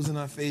freckles in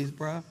her face,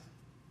 bruh.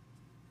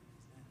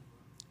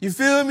 You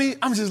feel me?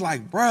 I'm just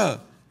like, bruh.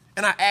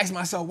 And I asked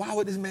myself, why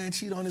would this man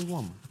cheat on his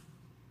woman?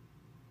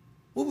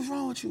 What was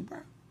wrong with you,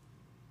 bruh?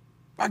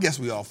 I guess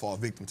we all fall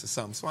victim to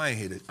something, so I ain't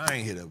here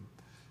to.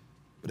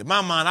 But in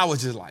my mind, I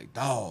was just like,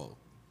 dog.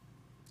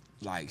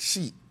 Like,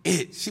 she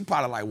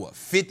probably like, what,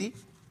 50?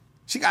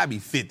 She gotta be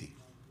 50.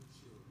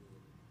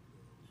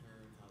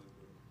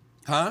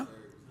 Huh?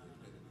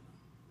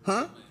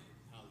 Huh?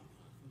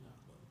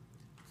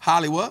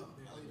 Holly what?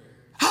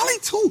 Holly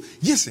too.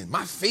 Listen,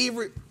 my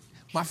favorite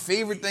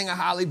thing of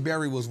Holly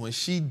Berry was when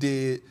she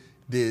did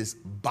this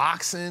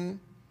boxing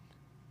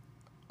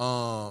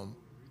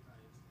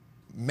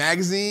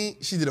magazine.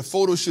 She did a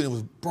photo shoot. It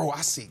was, bro,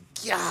 I said,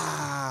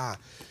 yeah.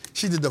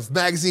 She did the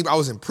magazine. I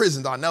was in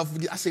prison. I'll never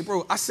forget. I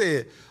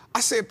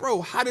said,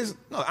 bro, how this,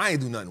 no, I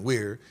ain't do nothing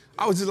weird.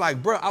 I was just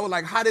like, bro, I was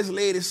like, how this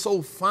lady is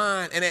so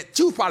fine. And that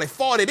you probably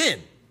fought it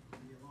in.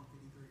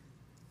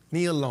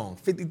 Nia Long,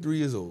 53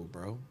 years old,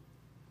 bro.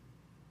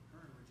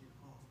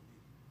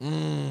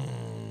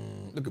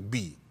 Look at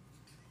B.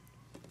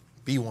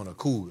 B want a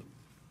cougar.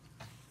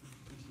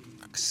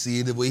 I can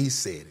see it the way he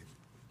said it.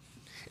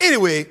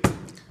 Anyway,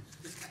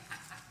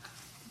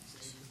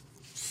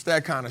 it's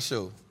that kind of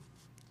show.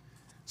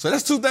 So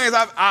that's two things.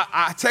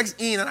 I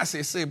text Ian and I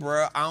say,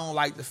 bro, I don't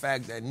like the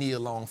fact that Nia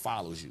Long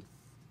follows you.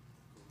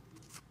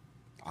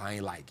 I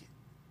ain't like it.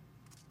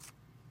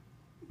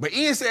 But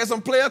Ian said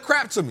some player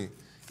crap to me.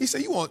 He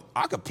said,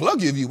 I could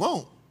plug you if you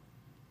want.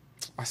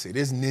 I said,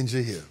 this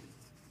ninja here.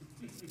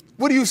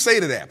 What do you say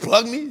to that?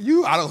 Plug me?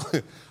 I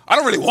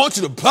don't really want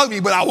you to plug me,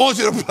 but I want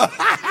you to plug.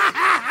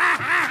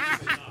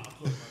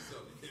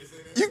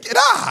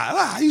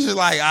 You just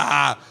like,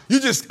 I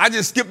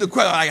just skipped the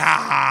question,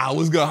 like,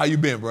 what's good? How you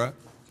been, bro?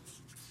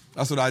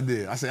 That's what I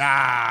did. I said,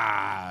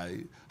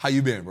 how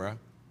you been, bro?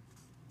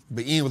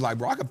 But Ian was like,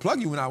 bro, I can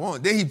plug you when I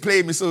want. Then he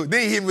played me, so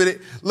then he hit me with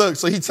it. Look,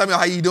 so he tell me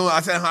how you doing. I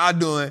tell him how I'm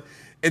doing.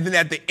 And then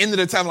at the end of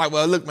the time, I'm like,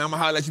 well, look, man, I'm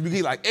gonna holler at you.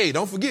 He's like, hey,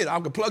 don't forget, I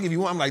can plug if you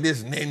want. I'm like,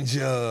 this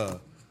ninja.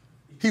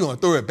 He gonna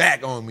throw it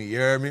back on me, you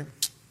hear me?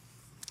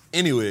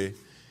 Anyway,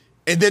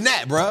 and then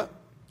that, bro,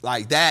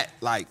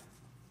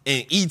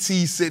 and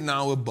E.T. sitting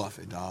down with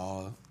Buffett,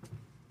 dog.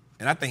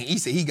 And I think he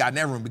said he got in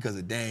that room because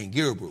of Dan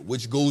Gilbert,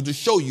 which goes to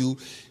show you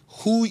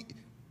who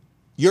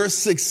your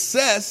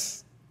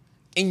success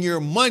and your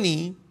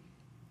money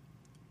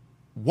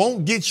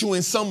won't get you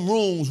in some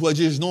rooms where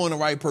just knowing the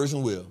right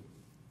person will.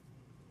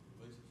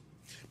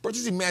 Bro,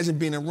 just imagine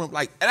being in a room,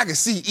 and I can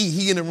see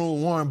he in the room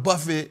with Warren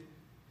Buffett.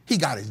 He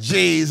got his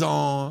J's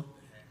on.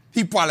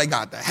 He probably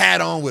got the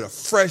hat on with a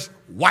fresh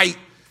white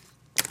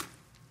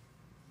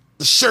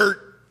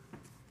shirt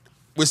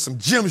with some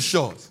gym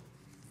shorts.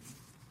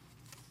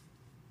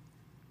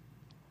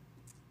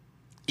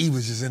 he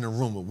was just in the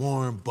room with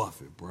Warren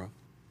Buffett, bro.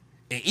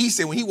 And he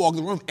said when he walked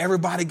in the room,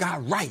 everybody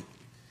got right.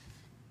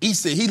 He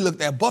said he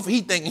looked at Buffett,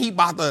 he thinking he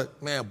about to,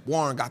 man,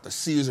 Warren got the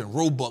Sears and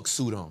Roebuck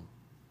suit on.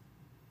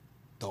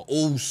 The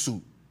old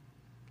suit.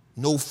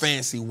 No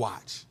fancy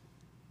watch.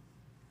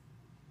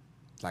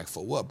 Like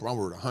for what, bro? I'm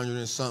worth 100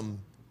 and something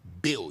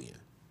billion.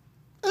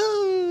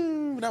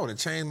 That would have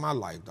changed my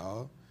life,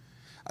 dog.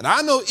 And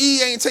I know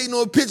E ain't taking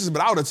no pictures,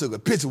 but I would have took a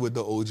picture with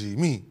the OG.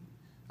 Me.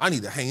 I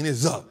need to hang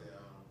this up.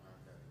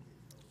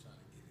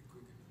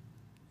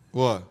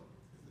 What?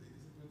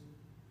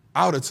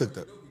 I would have took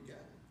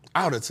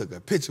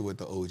a picture with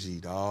the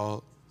OG,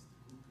 dog.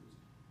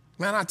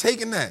 Man, I'm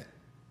taking that.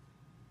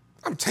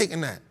 I'm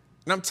taking that.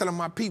 And I'm telling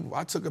my people,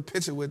 I took a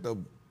picture with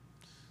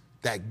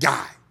that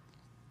guy.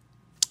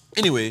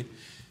 Anyway,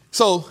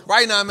 so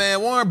right now,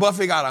 man, Warren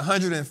Buffett got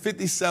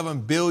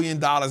 $157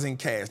 billion in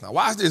cash. Now,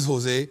 watch this,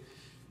 Jose.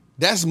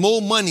 That's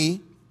more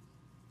money.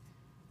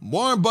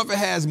 Warren Buffett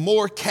has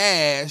more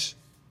cash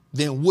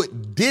than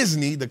what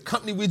Disney, the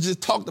company we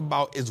just talked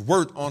about, is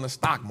worth on the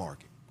stock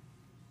market.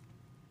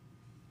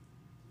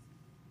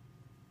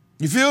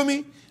 You feel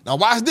me? Now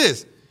watch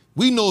this.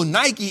 We know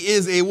Nike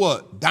is a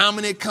what?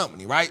 Dominant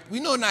company, right? We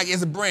know Nike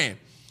is a brand.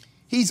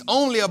 He's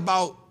only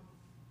about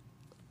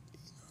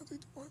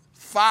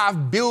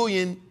 $5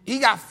 billion. He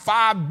got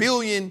 $5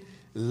 billion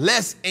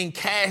less in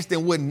cash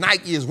than what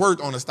Nike is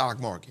worth on the stock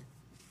market.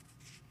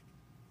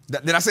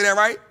 Did I say that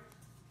right?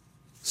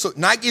 So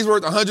Nike is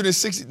worth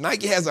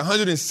Nike has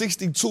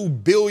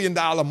 $162 billion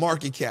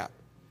market cap.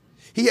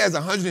 He has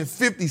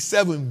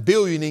 $157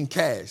 billion in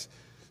cash.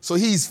 So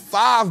he's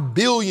 $5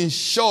 billion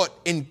short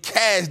in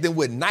cash than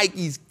what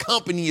Nike's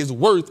company is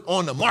worth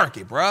on the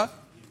market, bruh.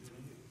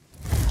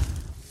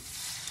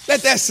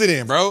 Let that sit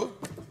in, bro.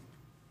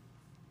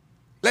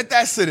 Let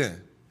that sit in.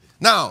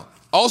 Now,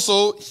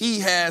 also, he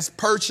has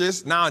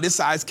purchased, now this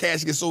size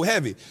cash gets so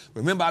heavy.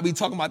 Remember, I be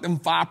talking about them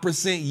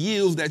 5%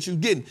 yields that you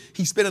getting.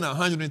 He's spending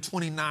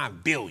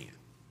 $129 billion.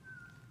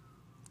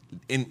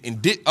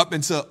 Up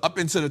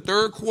into the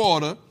third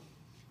quarter,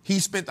 he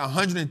spent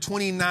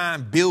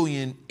 $129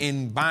 billion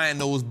in buying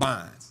those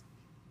bonds,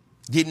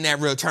 getting that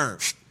return,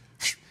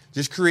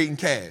 just creating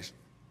cash.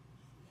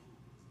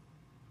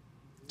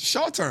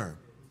 Short term.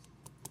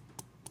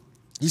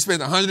 He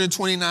spent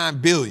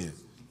 $129 billion.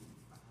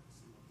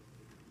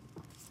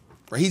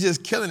 But he's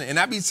just killing it. And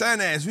I be saying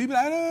that, and we be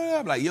like,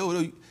 I'm like,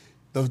 yo,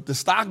 the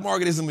stock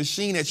market is a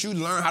machine that you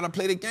learn how to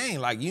play the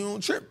game. Like, you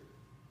don't trip.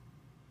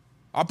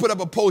 I put up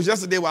a post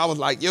yesterday where I was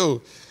like,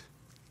 yo,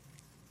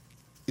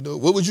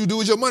 what would you do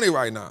with your money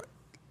right now?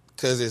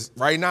 Because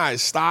right now,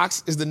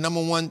 stocks is the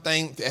number one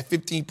thing at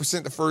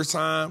 15% the first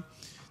time.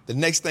 The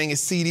next thing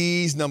is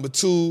CDs, number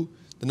 2.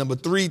 The number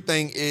 3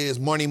 thing is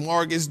money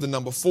markets. The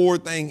number 4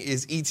 thing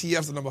is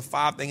ETFs. The number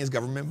 5 thing is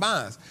government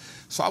bonds.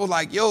 So I was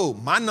like, yo,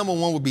 my number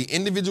 1 would be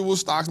individual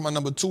stocks. My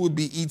number 2 would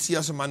be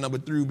ETFs. And my number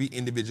 3 would be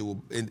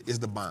is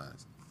the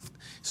bonds.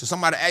 So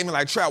somebody asked me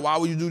like, Trap, why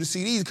would you do the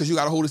CDs? Because you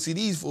got to hold the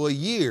CDs for a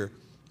year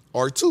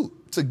or 2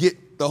 to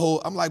get the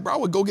whole. I'm like, bro, I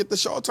would go get the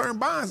short-term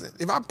bonds.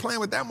 If I'm playing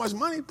with that much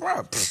money,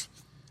 bro,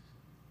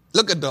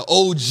 look at the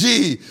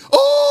OG.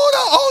 Oh, the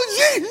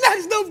OG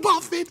next to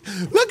Buffett.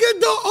 Look at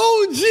the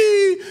OG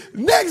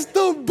next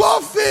to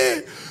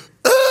Buffett.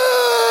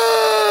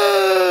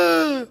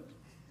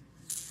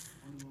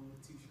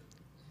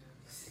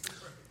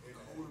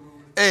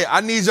 Hey,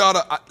 I need y'all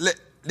to,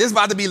 this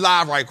about to be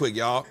live right quick,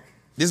 y'all.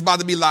 This about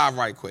to be live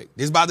right quick.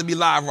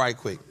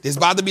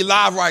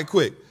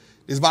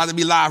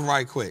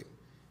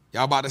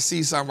 Y'all about to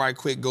see something right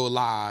quick go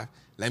live.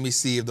 Let me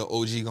see if the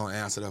OG gonna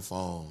answer the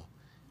phone.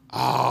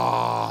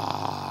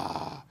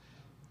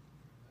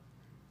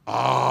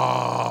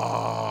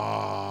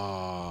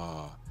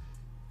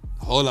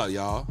 Hold up,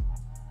 y'all.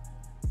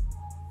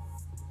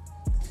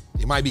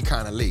 It might be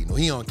kind of late. No,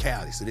 he on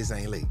Cali, so this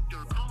ain't late.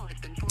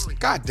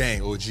 God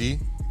dang, OG.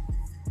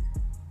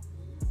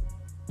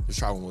 Let's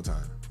try one more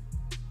time.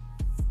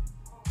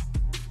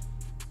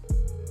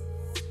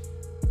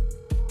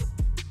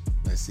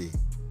 Let's see.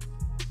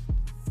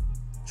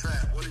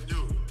 Trap, what it do?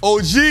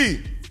 OG.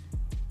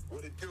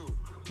 What it do?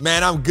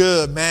 Man, I'm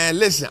good, man.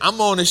 Listen,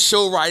 I'm on the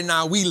show right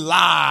now. We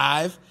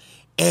live,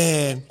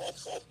 and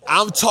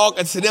I'm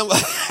talking to them.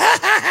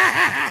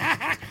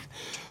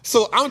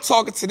 So I'm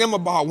talking to them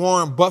about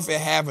Warren Buffett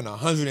having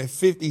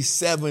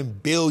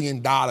 $157 billion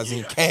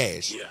in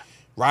cash,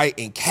 right?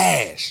 In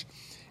cash.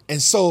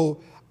 And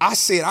so I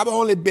said, I've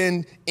only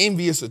been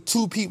envious of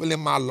 2 people in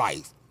my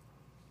life.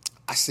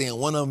 I said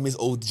one of them is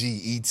OG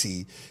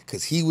E.T.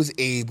 because he was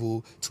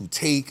able to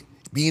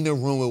be in the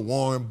room with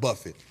Warren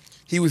Buffett.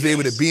 He was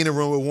able to be in the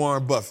room with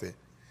Warren Buffett,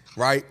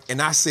 right? And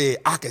I said,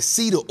 I could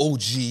see the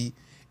OG.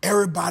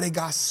 Everybody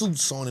got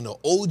suits on, and the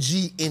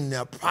OG in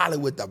there probably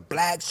with the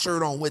black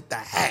shirt on with the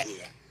hat.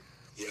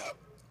 Yeah.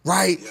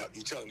 Right? Yeah,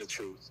 you telling the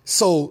truth.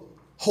 So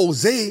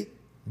Jose,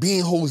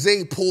 being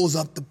Jose, pulls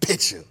up the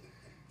picture.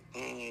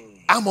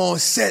 I'm on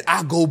set,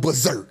 I go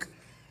berserk.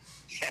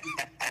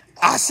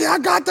 I say, I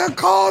got to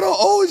call the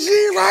OG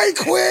right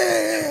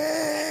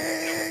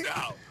quick.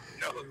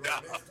 No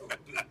doubt.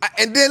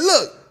 And then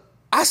look,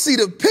 I see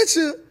the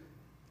picture,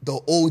 the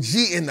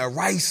OG in the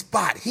right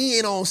spot. He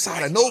ain't on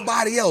side of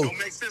nobody else. Don't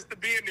make sense to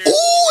be in there.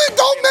 Ooh, it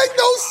don't make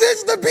no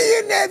sense to be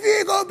in there if you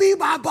ain't gonna be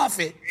my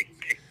Buffett.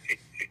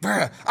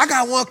 Bruh, I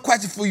got one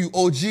question for you,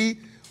 OG.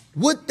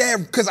 What that,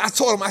 because I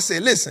told him, I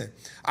said, listen,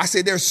 I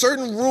said there's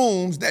certain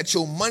rooms that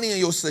your money and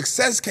your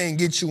success can't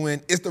get you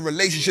in. It's the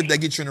relationship that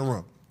gets you in the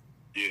room.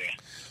 Yeah.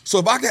 So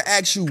if I could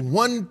ask you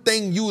one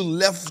thing you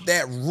left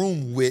that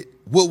room with,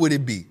 what would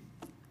it be?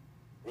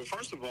 Well,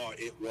 first of all,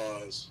 it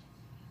was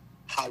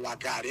how I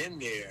got in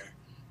there.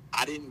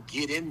 I didn't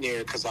get in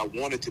there because I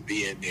wanted to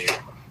be in there,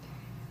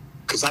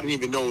 because I didn't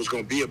even know it was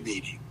going to be a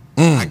meeting.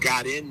 I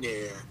got in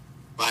there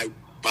by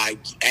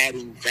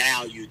adding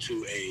value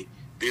to a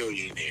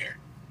billionaire.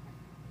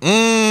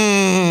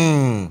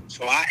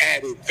 So I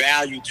added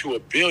value to a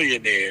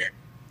billionaire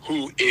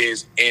who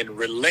is in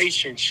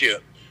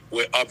relationship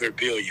with other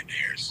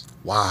billionaires.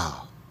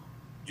 Wow.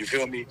 You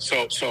feel me?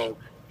 So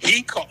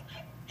he called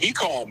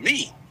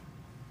me.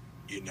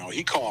 You know,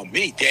 he called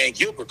me. Dan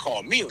Gilbert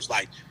called me. It was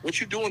like, "What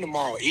you doing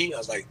tomorrow, E?" I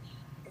was like,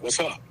 "What's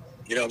up?"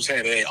 You know what I'm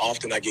saying? It ain't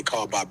often I get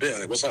called by Bill.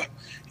 Like, "What's up?"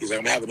 He's like,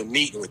 "I'm having a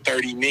meeting with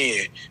 30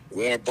 men.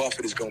 Warren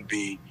Buffett is going to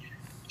be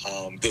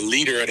the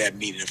leader of that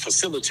meeting, the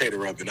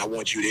facilitator of it, and I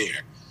want you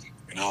there."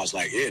 And I was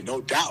like, "Yeah, no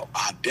doubt.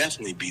 I'll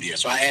definitely be there."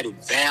 So I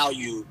added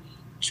value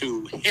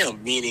to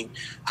him, meaning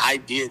I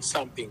did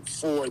something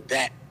for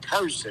that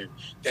person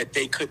that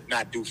they could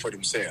not do for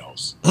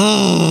themselves.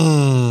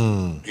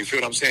 You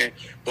feel what I'm saying?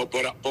 But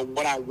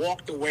what I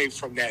walked away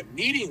from that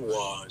meeting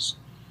was,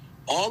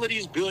 all of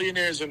these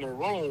billionaires in the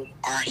room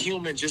are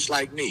human just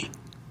like me.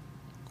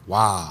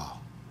 Wow.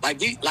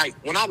 Like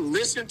when I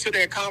listen to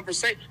their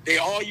conversation, they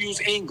all use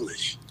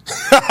English.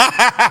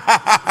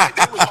 Like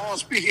they was all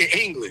speaking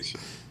English,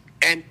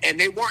 and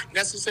they weren't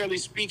necessarily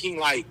speaking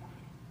like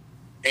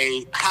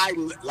a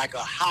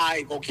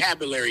high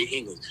vocabulary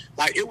English.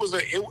 Like it was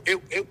a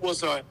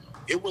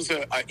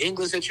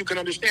English that you could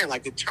understand.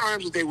 Like the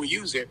terms that they were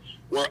using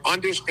were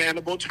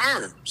understandable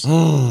terms.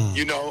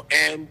 You know,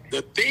 and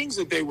the things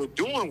that they were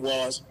doing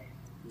was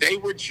they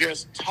were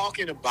just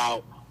talking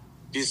about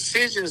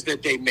decisions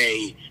that they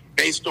made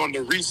based on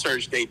the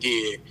research they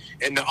did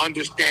and the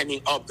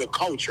understanding of the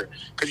culture.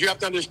 Because you have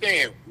to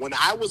understand, when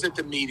I was at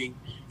the meeting,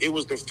 it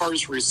was the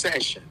first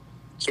recession.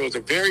 So it was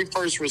the very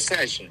first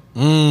recession.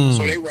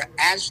 So they were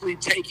actually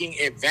taking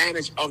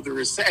advantage of the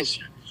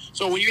recession.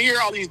 So when you hear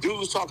all these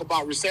dudes talk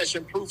about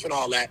recession proof and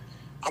all that,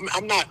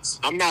 I'm not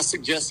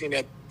suggesting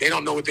that they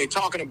don't know what they're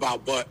talking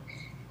about, but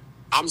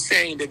I'm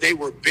saying that they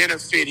were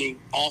benefiting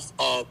off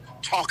of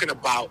talking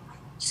about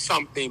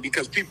something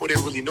because people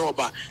didn't really know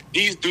about.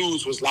 These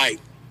dudes was like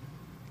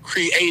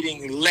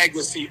creating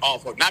legacy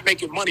off of, not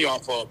making money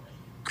off of,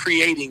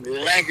 creating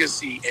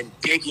legacy and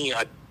digging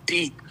a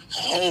deep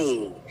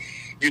hole,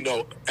 you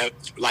know,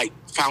 like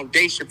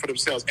foundation for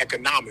themselves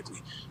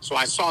economically. So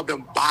I saw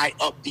them buy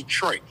up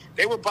Detroit.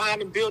 They were buying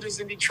them buildings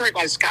in Detroit,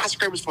 like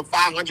skyscrapers for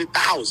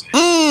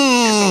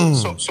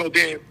 $500,000. So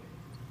then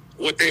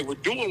what they were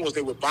doing was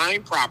they were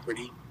buying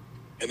property,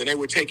 and then they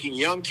were taking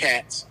young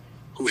cats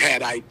who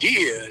had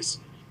ideas,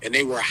 and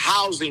they were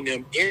housing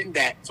them in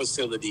that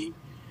facility,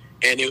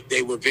 and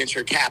they were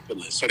venture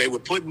capitalists. So they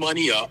would put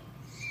money up.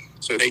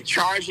 So they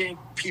charging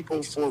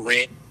people for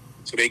rent.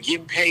 So they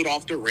getting paid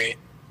off the rent.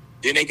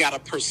 Then they got a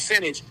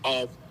percentage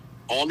of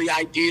all the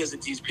ideas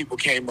that these people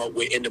came up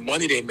with and the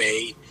money they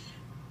made.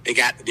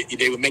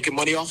 They were making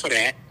money off of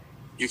that.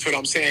 You feel what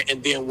I'm saying?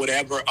 And then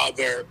whatever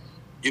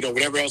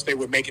else they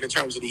were making in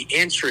terms of the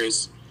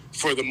interest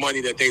for the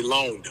money that they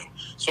loaned them.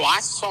 So I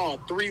saw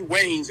 3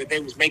 ways that they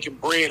was making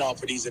bread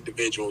off of these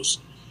individuals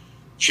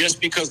just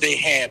because they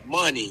had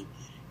money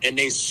and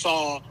they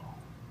saw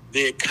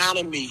the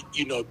economy,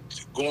 you know,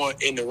 going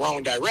in the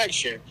wrong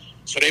direction.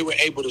 So they were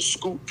able to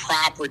scoop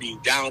property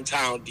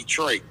downtown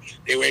Detroit.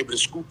 They were able to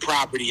scoop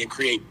property and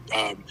create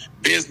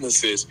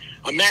businesses.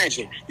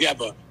 Imagine you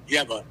have a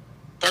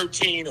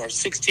 13 or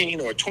 16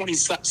 or 20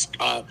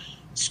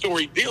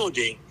 story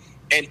building,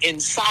 and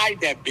inside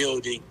that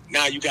building,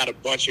 now you got a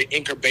bunch of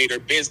incubator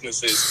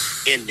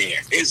businesses in there.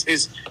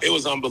 It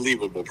was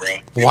unbelievable, bro.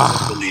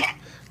 Wow.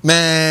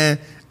 Man,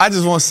 I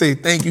just want to say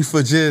thank you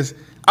for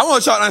I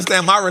want y'all to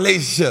understand my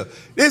relationship.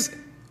 This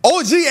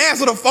OG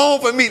answered the phone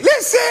for me.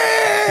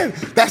 Listen,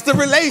 that's the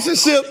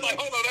relationship. Like,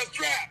 hold on, that's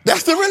Trap.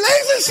 That's the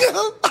relationship.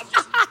 I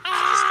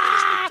just finished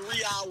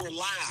the 3-hour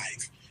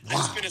live. I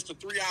just finished the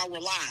 3-hour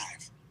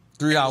live.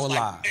 3-hour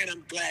live. Man,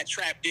 I'm glad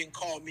Trap didn't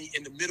call me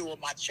in the middle of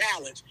my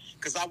challenge,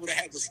 because I would have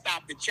had to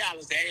stop the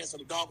challenge to answer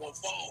the doggone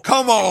phone.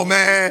 Come on,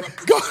 man.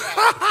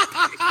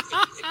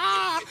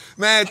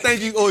 Man,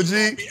 thank you,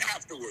 OG.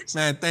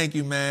 Man, thank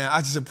you, man.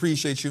 I just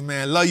appreciate you,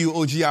 man. Love you,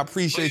 OG. I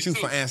appreciate you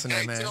for answering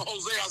that, man. Tell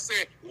Jose I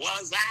said,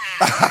 was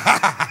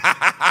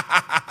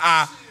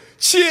I?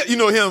 Cheer. You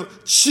know him.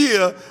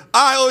 Cheer. All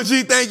right,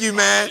 OG. Thank you,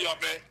 man.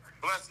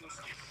 Blessings.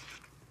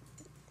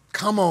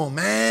 Come on,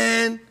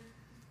 man.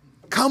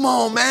 Come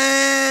on,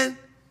 man.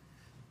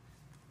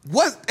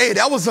 Hey,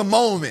 that was a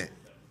moment.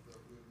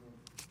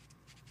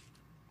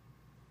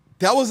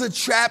 That was a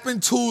Trappin'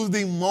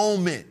 Tuesday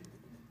moment.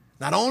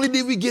 Not only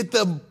did we get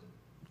the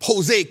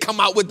Jose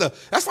come out with the,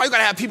 that's why you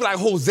gotta have people like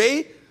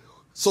Jose.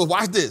 So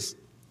watch this.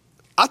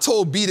 I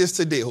told B this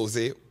today,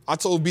 Jose. I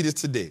told B this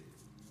today.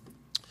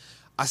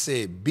 I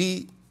said,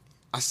 B,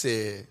 I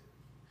said,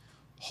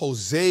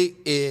 Jose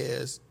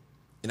is,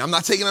 and I'm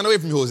not taking that away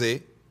from you,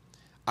 Jose.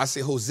 I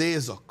said, Jose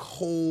is a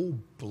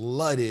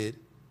cold-blooded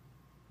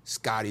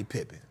Scottie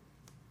Pippen.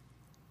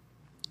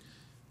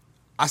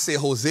 I said,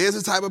 Jose is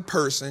the type of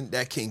person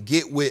that can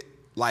get with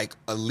like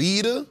a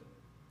leader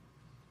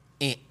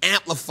and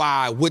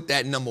amplify what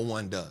that number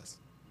one does.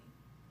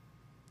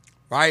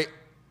 Right?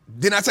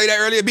 Didn't I tell you that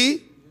earlier,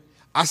 B?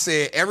 I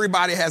said,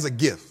 everybody has a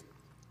gift.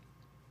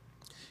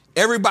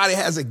 Everybody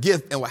has a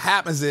gift, and what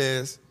happens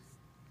is,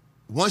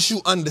 once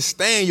you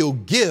understand your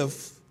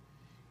gift,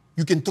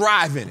 you can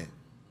thrive in it.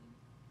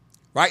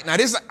 Right? Now,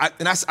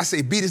 I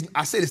say B this,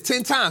 I say this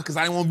 10 times because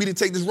I didn't want B to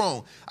take this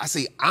wrong. I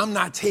say, I'm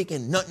not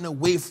taking nothing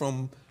away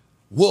from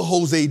what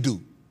Jose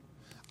do.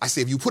 I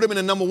say, if you put him in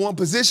the number one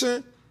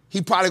position,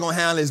 he probably gonna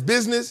handle his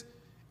business,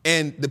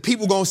 and the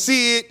people gonna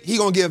see it, he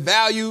gonna give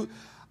value.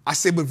 I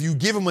said, but if you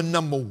give him a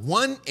number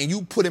one and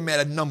you put him at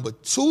a number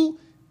two,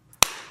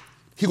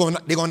 they're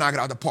gonna knock it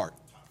out the park.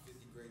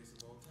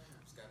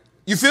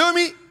 You feel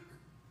me?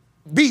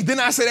 B, didn't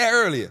I say that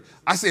earlier?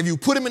 I said, if you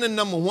put him in the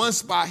number one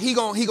spot, he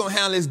gonna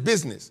handle his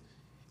business,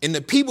 and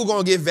the people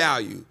gonna get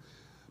value.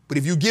 But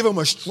if you give him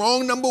a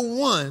strong number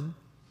one,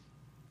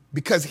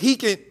 because he's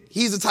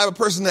the type of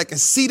person that can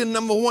see the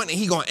number one and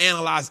he gonna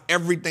analyze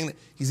everything.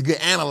 He's a good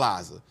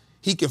analyzer.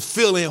 He can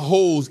fill in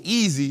holes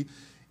easy,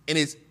 and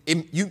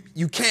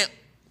you can't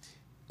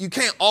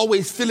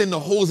always fill in the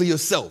holes of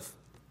yourself.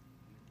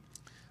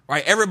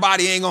 Right?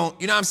 Everybody ain't gonna,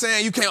 you know what I'm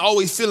saying? You can't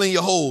always fill in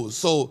your holes.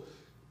 So,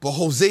 but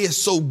Jose is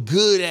so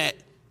good at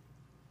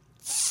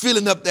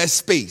filling up that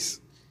space,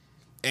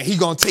 and he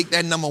gonna take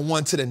that number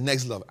one to the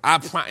next level.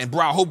 And bro,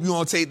 I hope you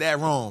don't take that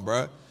wrong,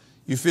 bro.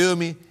 You feel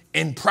me?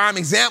 And prime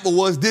example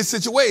was this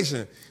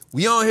situation.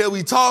 We on here,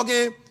 we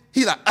talking.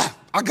 He like,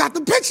 I got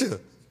the picture.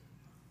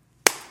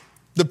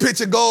 The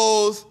picture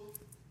goes,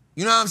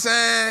 you know what I'm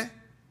saying?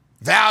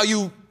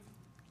 Value.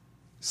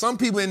 Some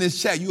people in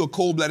this chat, you a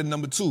cold-blooded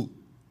number two.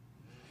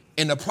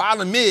 And the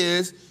problem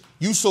is,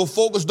 you so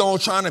focused on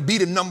trying to be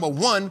the number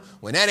one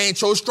when that ain't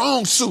your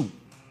strong suit.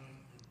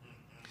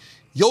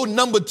 Your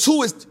number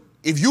two is,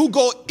 if you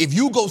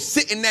go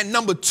sit in that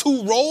number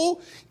two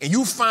role and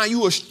you find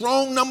you a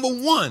strong number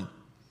one,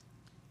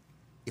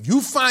 if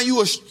you find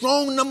you a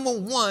strong number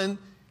one,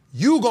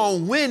 you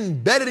gonna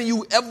win better than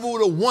you ever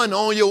would have won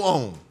on your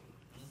own.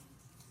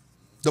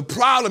 The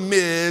problem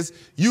is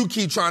you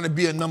keep trying to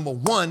be a number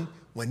one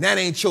when that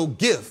ain't your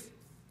gift.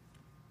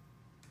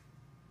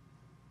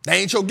 That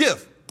ain't your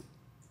gift.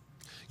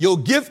 Your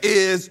gift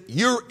is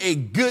you're a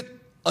good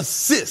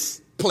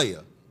assist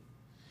player.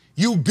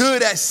 You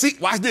good at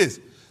watch this.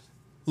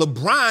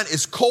 LeBron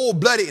is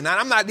cold-blooded, and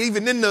I'm not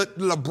even in the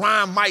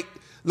LeBron mic.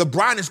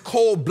 LeBron is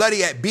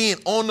cold-blooded at being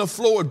on the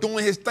floor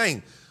doing his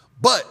thing.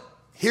 But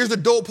here's the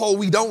dope hole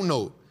we don't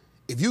know.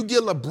 If you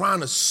give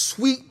LeBron a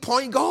sweet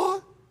point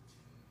guard,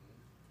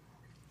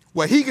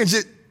 where he can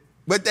just,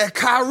 with that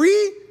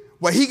Kyrie,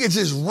 where he can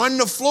just run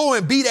the floor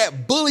and be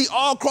that bully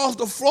all across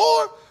the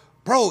floor,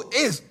 bro,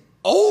 it's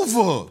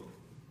over.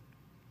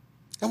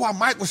 That's why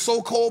Mike was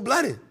so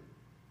cold-blooded.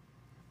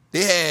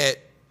 They had,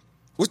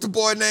 what's the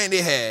boy name?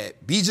 They had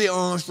B.J.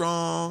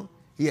 Armstrong.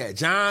 He had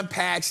John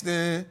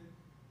Paxton,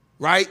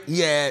 right? He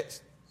had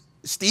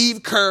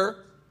Steve Kerr,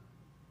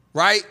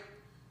 right?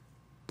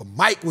 But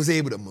Mike was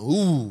able to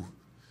move.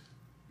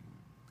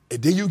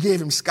 And then you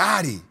gave him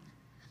Scottie,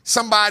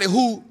 somebody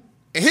who,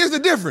 and here's the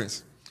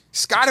difference.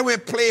 Scottie went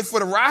and played for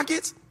the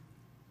Rockets.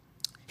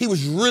 He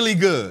was really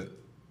good,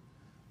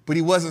 but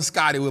he wasn't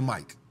Scottie with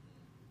Mike.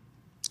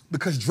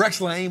 Because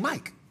Drexler ain't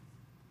Mike.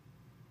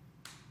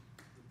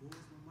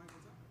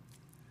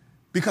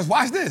 Because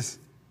watch this.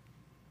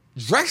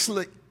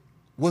 Drexler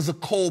was a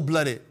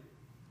cold-blooded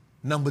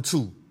number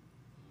two.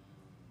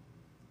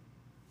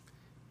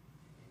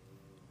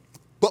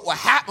 But what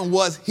happened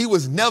was he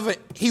was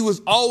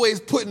always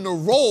put in a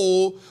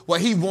role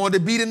where he wanted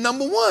to be the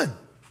number one.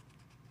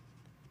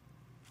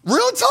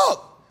 Real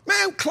talk.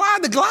 Man,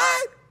 Clyde the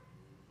Glide.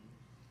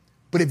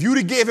 But if you'd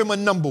have gave him a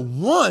number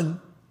one,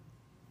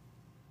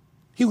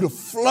 he would have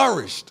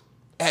flourished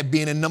at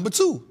being a number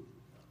two.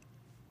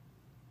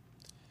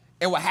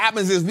 And what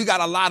happens is we got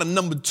a lot of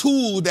number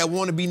twos that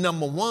want to be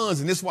number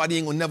ones, and this is why they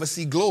ain't gonna never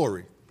see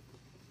glory.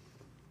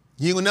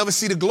 You ain't gonna never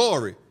see the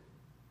glory.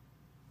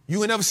 You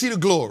ain't never see the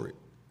glory.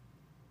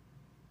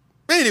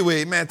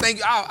 Anyway, man, thank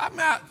you.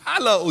 I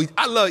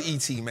love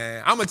E.T.,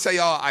 man. I'm gonna tell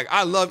y'all,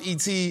 I love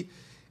E.T.,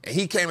 and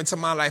he came into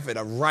my life at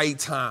the right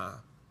time.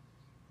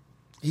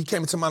 He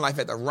came into my life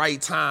at the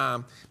right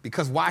time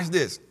because watch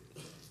this.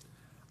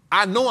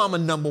 I know I'm a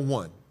number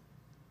one.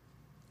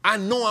 I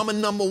know I'm a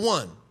number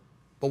one.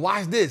 But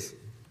watch this.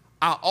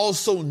 I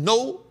also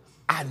know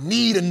I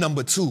need a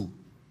number two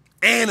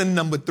and a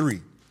number three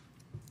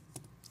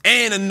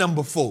and a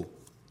number four.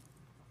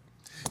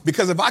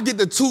 Because if I get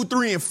the 2,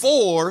 3, and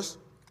 4s,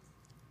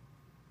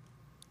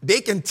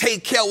 they can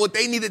take care of what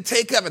they need to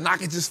take care of, and I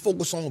can just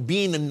focus on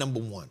being the number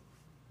one.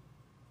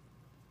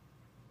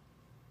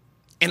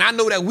 And I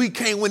know that we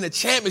can't win the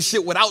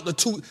championship without the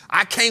two.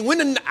 I can't win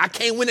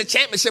the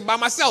championship by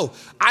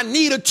myself. I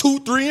need a 2,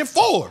 3, and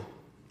 4.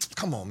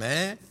 Come on,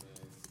 man.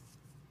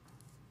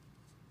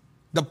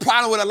 The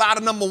problem with a lot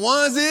of number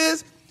ones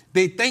is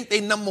they think they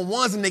number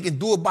ones and they can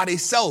do it by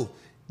themselves.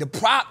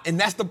 And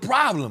that's the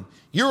problem.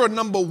 You're a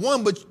number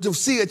one, but to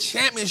see a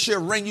championship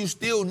ring, you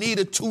still need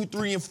a 2,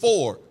 3, and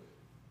 4.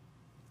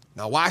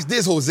 Now watch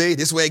this, Jose.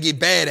 This is where it get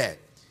bad at.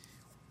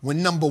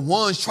 When number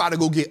ones try to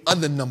go get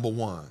other number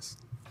ones.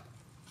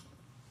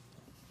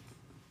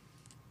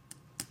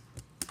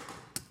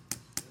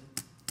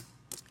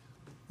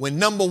 When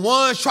number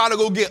ones try to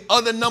go get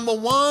other number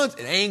ones,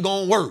 it ain't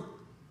gonna work.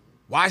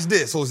 Watch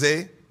this,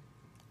 Jose.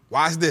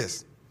 Watch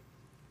this.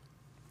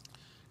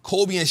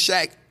 Kobe and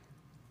Shaq,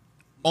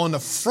 on the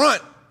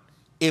front,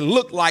 it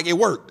looked like it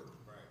worked.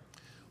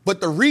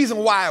 But the reason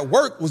why it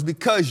worked was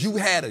because you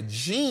had a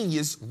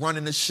genius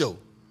running the show.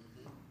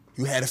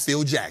 You had a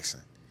Phil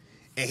Jackson.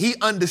 And he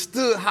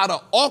understood how to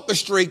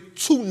orchestrate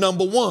 2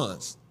 number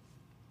ones.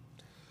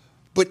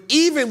 But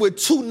even with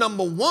 2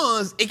 number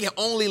ones, it can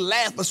only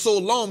last for so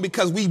long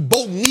because we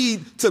both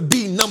need to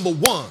be number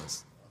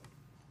ones.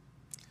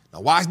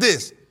 Now watch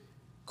this.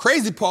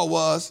 Crazy part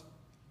was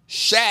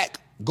Shaq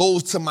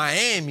goes to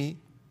Miami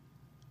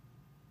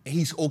and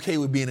he's okay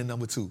with being a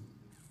number 2.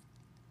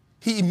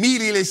 He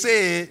immediately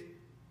said,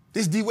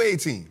 this D-Wade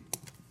team.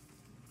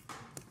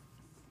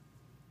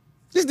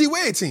 This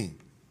D-Wade team.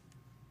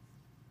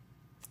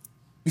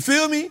 You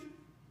feel me?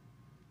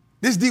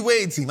 This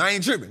D-Wade team. I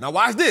ain't tripping. Now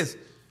watch this.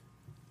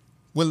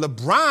 When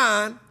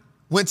LeBron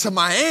went to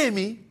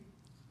Miami,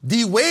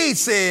 D-Wade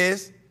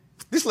says,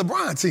 this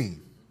LeBron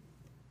team.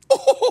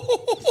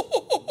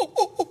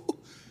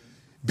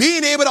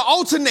 Being able to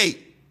alternate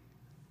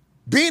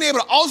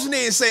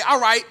and say, all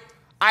right,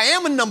 I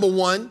am a number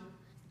one,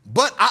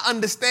 but I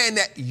understand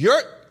that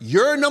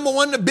your number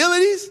one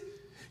abilities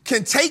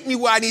can take me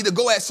where I need to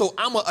go at, so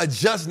I'm going to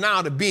adjust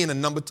now to being a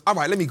number two. All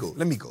right, let me go.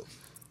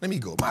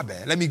 My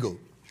bad. Let me go.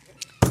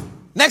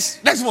 Next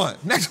one.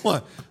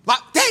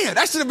 Damn,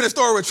 that should have been a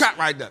story with Trap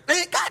right there.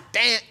 Man, God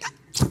damn.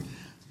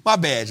 My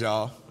bad,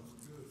 y'all.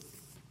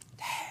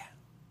 Damn.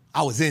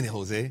 I was in it,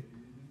 Jose.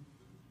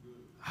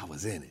 I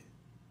was in it.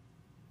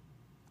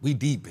 We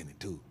deep in it,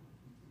 too.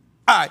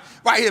 All right,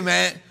 right here,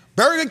 man.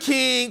 Burger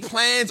King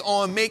plans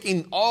on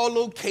making all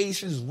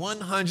locations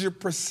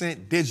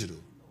 100% digital.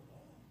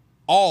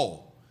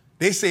 All.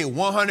 They say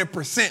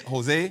 100%,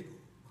 Jose.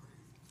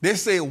 They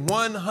say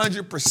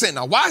 100%.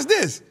 Now, watch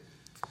this.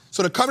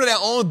 So the company that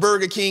owns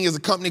Burger King is a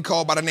company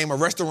called by the name of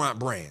Restaurant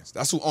Brands.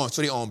 That's who owns.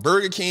 So they own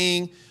Burger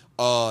King,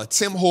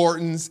 Tim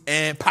Hortons,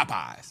 and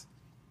Popeyes.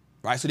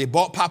 Right? So they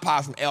bought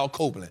Popeyes from Al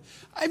Copeland.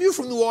 If you're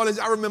from New Orleans,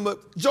 I remember,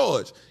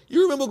 George,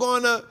 you remember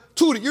going to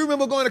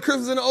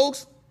Christmas in the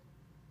Oaks?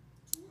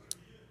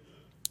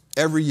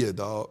 Every year,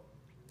 dog.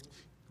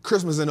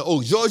 Christmas in the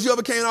Oaks. George, you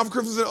ever came off of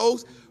Christmas in the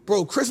Oaks?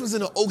 Bro, Christmas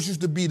in the Oaks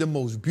used to be the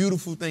most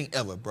beautiful thing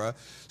ever, bro.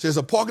 So there's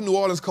a park in New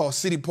Orleans called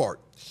City Park.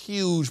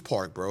 Huge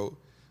park, bro.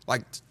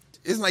 Like,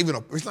 it's not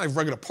a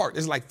regular park.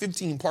 There's like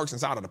 15 parks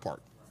inside of the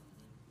park.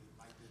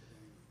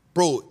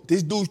 Bro,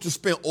 this dude used to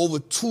spend over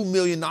 $2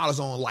 million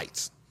on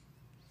lights.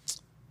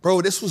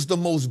 Bro, this was the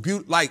most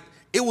beautiful, like,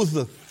 it was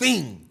the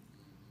thing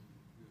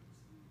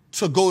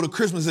to go to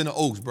Christmas in the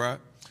Oaks, bro.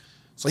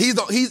 So he's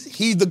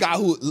the guy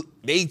who,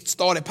 they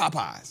started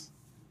Popeyes.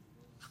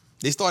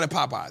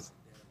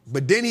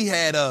 But then he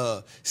had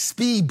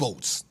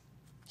speedboats.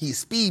 He's a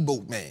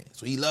speedboat man,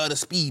 so he loved a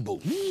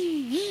speedboat.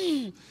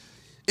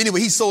 Anyway,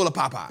 he sold the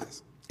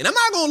Popeyes. And I'm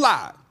not gonna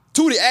lie,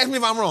 Tootie, ask me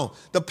if I'm wrong.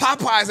 The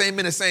Popeyes ain't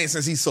been the same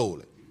since he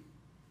sold it.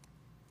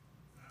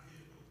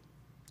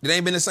 It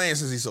ain't been the same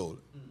since he sold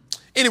it.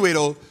 Anyway,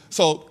 though,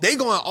 so they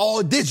going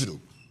all digital.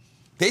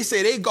 They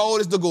say their goal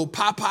is to go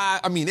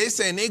they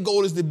saying their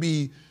goal is to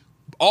be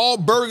all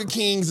Burger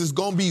Kings is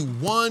going to be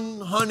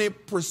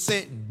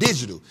 100%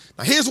 digital.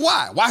 Now, here's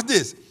why. Watch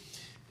this.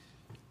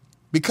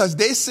 Because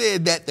they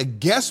said that the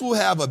guests will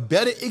have a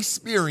better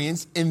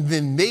experience, and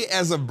then they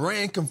as a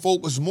brand can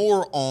focus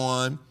more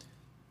on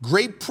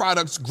great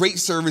products, great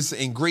service,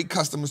 and great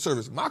customer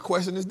service. My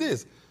question is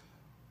this.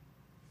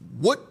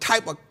 What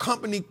type of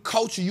company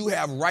culture you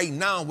have right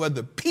now where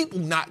the people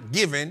not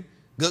giving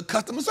good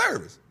customer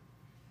service?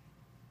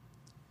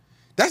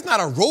 That's not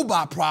a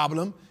robot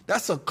problem.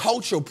 That's a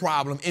cultural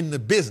problem in the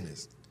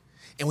business.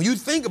 And when you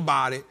think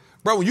about it,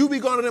 bro, when you be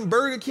going to them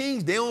Burger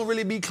Kings, they don't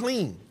really be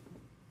clean.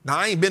 Now,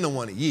 I ain't been to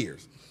one in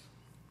years.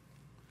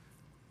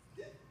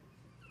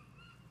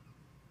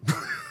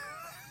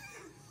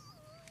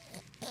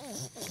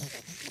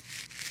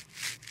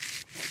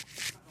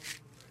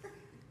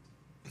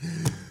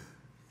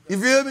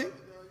 You feel me?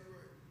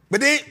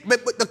 But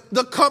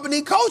the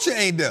company culture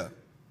ain't there.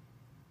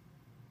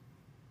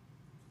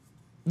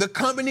 The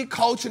company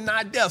culture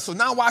not there. So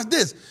now watch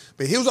this.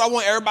 But here's what I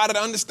want everybody to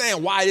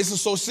understand why this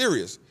is so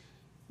serious.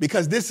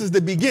 Because this is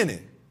the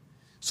beginning.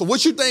 So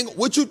what you think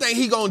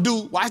he gonna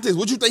do? Watch this.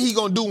 What you think he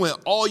gonna do when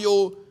all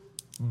your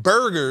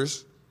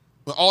burgers,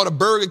 when all the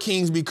Burger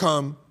Kings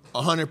become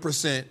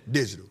 100%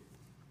 digital.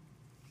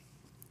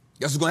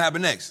 Guess what's going to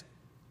happen next?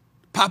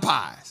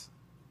 Popeyes.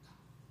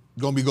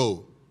 Going to be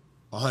gold.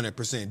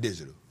 100%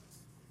 digital.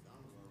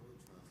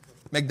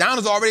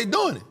 McDonald's already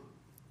doing it.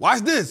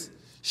 Watch this.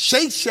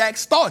 Shake Shack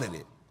started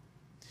it.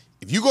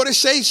 If you go to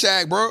Shake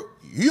Shack, bro,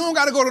 you don't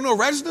got to go to no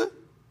register.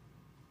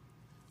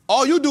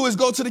 All you do is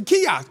go to the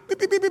kiosk. Beep,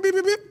 beep, beep, beep,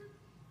 beep, beep.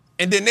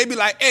 And then they be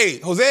like, hey,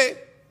 Jose.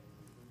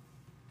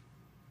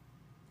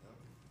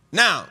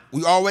 Now,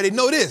 we already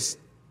know this.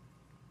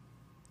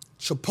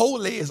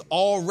 Chipotle is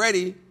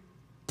already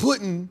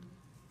putting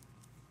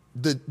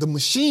the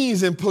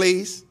machines in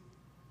place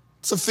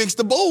to fix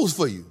the bowls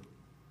for you.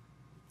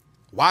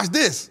 Watch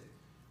this.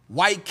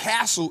 White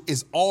Castle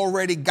is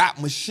already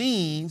got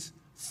machines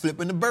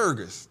flipping the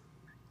burgers.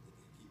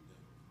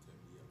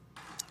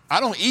 I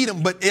don't eat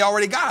them, but they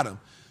already got them.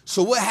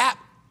 So what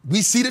happened?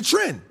 We see the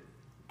trend.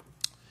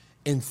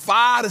 In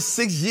 5 to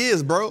 6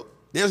 years, bro,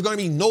 there's going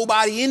to be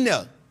nobody in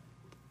there.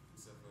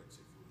 Except for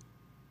Chick-fil-A.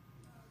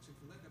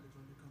 Chick-fil-A got the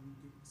joint to come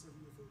and serve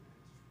you your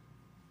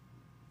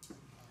food.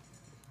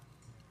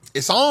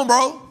 It's on,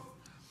 bro.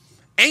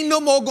 Ain't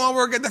no more going to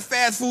work at the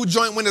fast food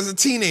joint when there's a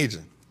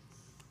teenager.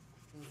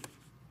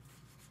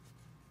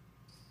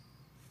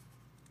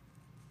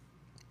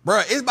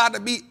 Bro, it's about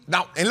to be,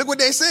 now, and look what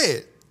they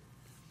said.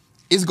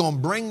 It's going to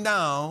bring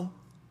down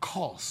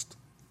cost.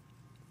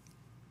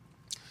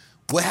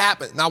 What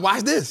happened? Now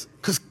watch this,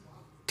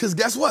 because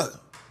guess what?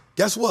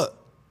 Guess what?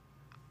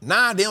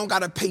 Now they don't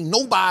got to pay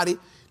nobody.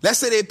 Let's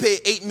say they pay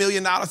 $8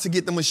 million to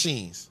get the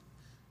machines.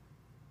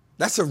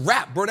 That's a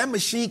wrap, bro. That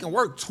machine can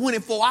work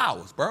 24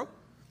 hours, bro.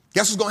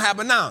 Guess what's going to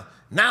happen now?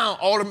 Now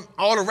all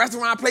the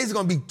restaurant places are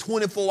going to be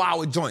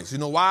 24-hour joints. You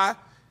know why?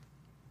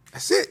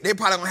 That's it. They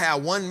probably going to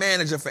have one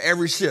manager for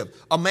every shift.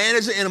 A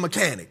manager and a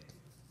mechanic.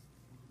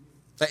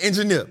 An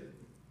engineer.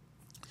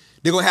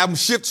 They're going to have them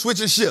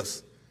switching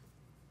shifts.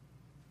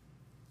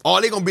 All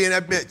they going to be in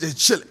that bed just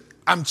chilling.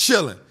 I'm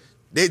chilling.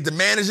 The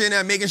manager in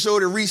there making sure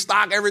to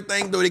restock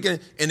everything, though they can,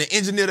 and the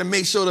engineer to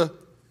make sure the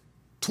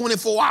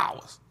 24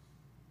 hours.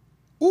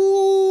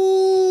 Ooh.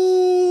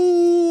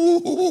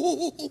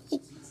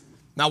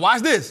 Now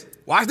watch this.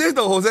 Watch this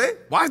though, Jose.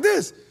 Watch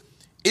this.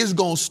 It's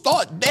going to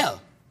start there.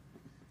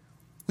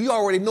 We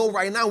already know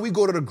right now we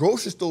go to the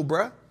grocery store,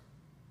 bruh.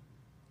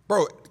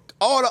 Bro,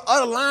 all the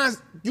other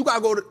lines, you got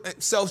to go to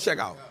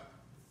self-checkout.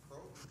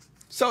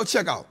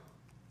 Self-checkout.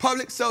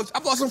 Public self. I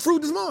bought some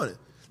fruit this morning.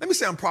 Let me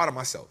say I'm proud of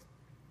myself.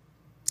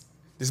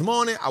 This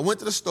morning, I went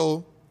to the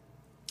store.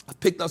 I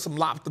picked up some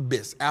lobster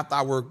bisques after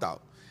I worked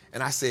out.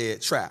 And I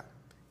said, Trap,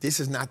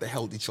 this is not the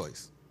healthy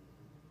choice.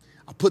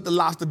 I put the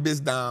lobster bisques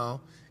down,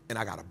 and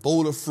I got a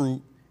bowl of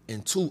fruit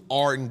and 2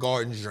 Arden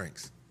Garden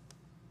drinks.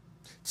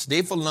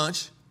 Today for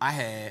lunch, I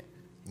had,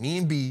 me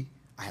and B,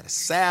 I had a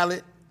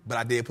salad, but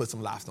I did put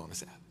some lobster on the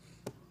salad.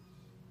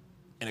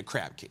 And a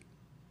crab cake.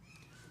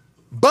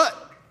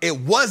 But it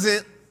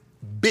wasn't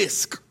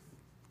bisque.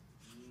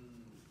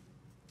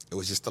 It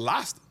was just the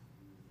lobster.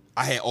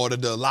 I had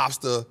ordered the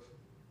lobster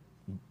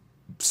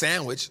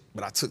sandwich,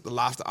 but I took the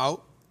lobster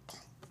out.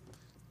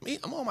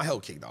 I'm on my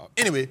health kick, dog.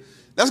 Anyway,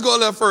 let's go a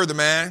little further,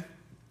 man.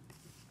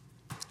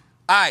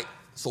 All right,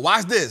 so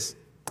watch this.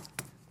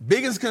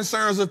 Biggest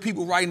concerns of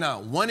people right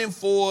now. 1 in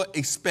 4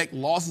 expect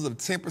losses of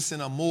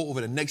 10% or more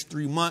over the next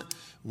 3 months.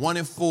 1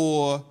 in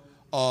 4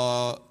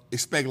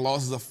 expect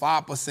losses of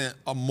 5%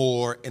 or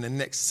more in the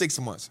next 6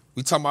 months.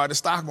 We talking about the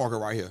stock market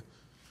right here.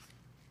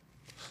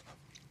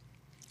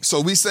 So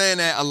we saying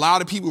that a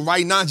lot of people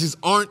right now just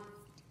aren't,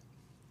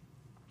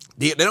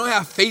 they don't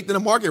have faith in the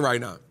market right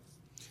now.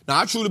 Now,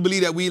 I truly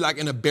believe that we like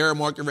in a bear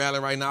market rally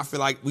right now. I feel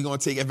like we're going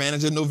to take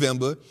advantage of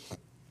November.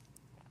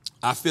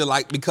 I feel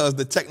like because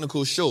the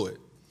technicals show it,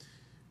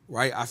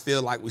 right? I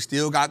feel like we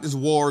still got this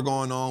war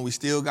going on. We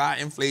still got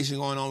inflation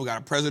going on. We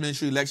got a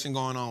presidential election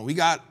going on. We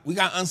got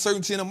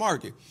uncertainty in the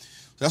market.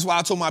 So that's why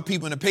I told my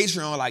people in the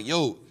Patreon, like,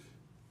 yo,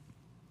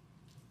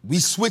 we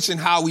switching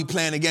how we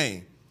plan the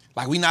game.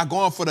 Like, we not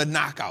going for the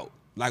knockout.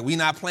 Like, we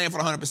not playing for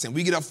the 100%.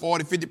 We get up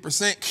 40,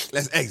 50%,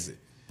 let's exit.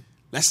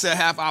 Let's sell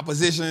half our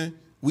position.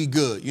 We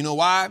good. You know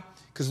why?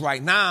 Because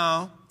right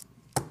now,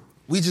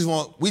 we just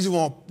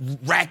want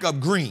rack up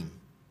green.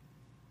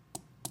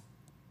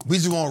 We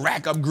just want to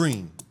rack up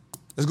green.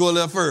 Let's go a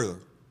little further.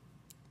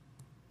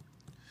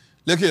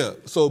 Look here.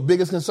 So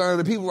biggest concern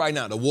of the people right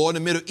now, the war in the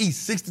Middle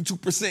East,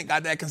 62%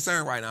 got that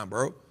concern right now,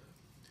 bro.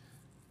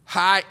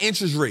 High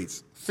interest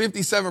rates,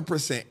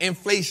 57%.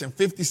 Inflation,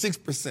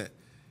 56%.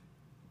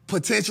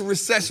 Potential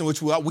recession,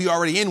 which we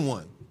already in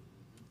one.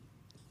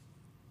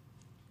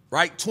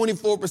 Right?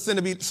 24%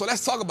 of people. So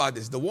let's talk about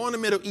this. The war in the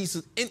Middle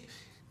East is,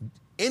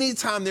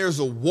 anytime there's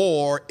a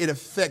war, it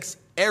affects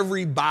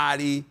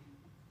everybody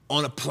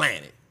on the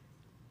planet.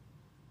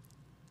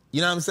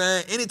 You know what I'm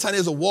saying? Anytime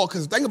there's a war,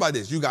 because think about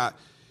this. You got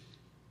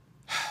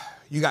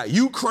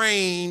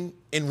Ukraine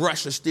and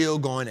Russia still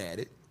going at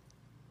it.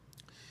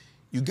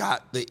 You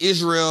got the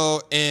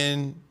Israel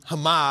and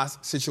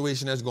Hamas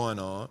situation that's going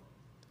on.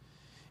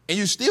 And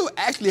you still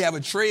actually have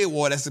a trade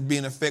war that's being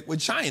in effect with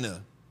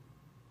China.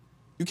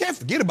 You can't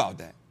forget about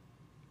that.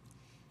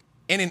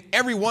 And in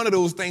every one of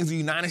those things, the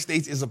United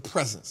States is a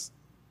presence.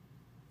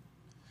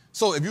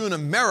 So if you're in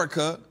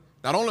America,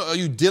 not only are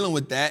you dealing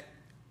with that,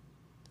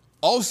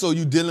 also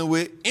you're dealing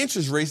with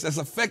interest rates that's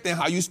affecting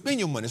how you spend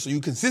your money. So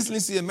you consistently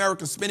see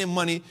America spending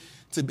money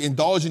to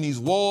indulge in these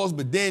wars,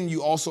 but then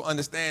you also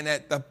understand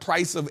that the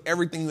price of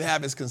everything you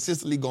have is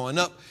consistently going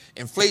up.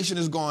 Inflation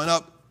is going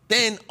up.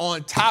 Then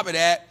on top of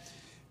that,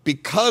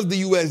 because the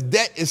U.S.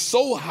 debt is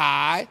so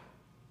high,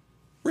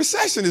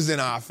 recession is in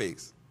our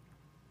face.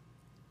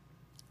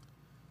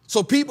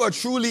 So people are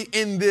truly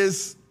in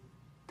this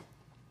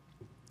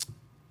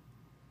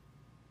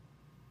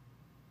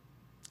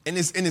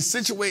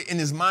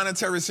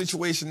monetary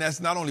situation that's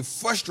not only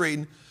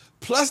frustrating,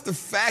 plus the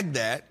fact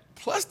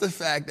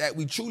that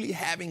we truly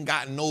haven't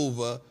gotten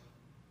over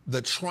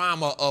the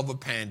trauma of a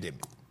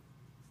pandemic.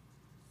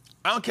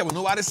 I don't care what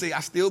nobody say, I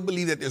still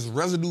believe that there's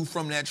residue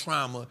from that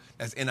trauma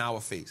that's in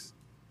our face.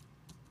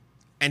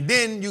 And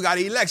then you got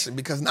an election,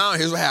 because now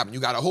here's what happened.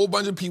 You got a whole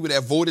bunch of people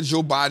that voted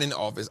Joe Biden in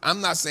office.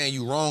 I'm not saying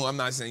you wrong, I'm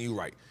not saying you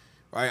right.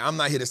 Right? I'm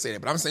not here to say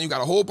that, but I'm saying you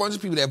got a whole bunch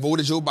of people that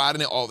voted Joe Biden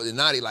in office, and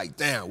now they like,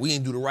 damn, we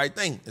didn't do the right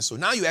thing. And so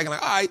now you acting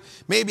like, all right,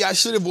 maybe I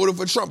should have voted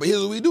for Trump, but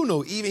here's what we do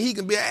know, even he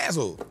can be an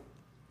asshole.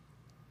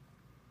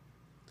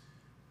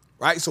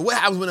 Right? So what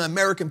happens when the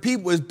American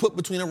people is put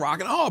between a rock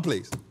and a hard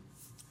place?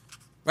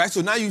 Right?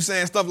 So now you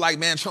saying stuff like,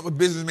 man, Trump a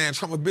businessman,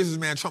 Trump a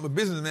businessman, Trump a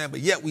businessman, but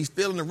yet we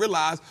failing to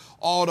realize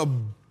all the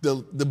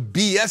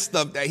BS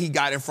stuff that he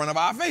got in front of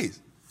our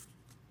face.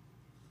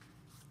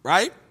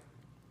 Right?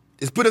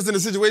 It's put us in a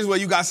situation where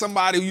you got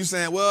somebody who you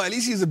saying, well, at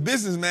least he's a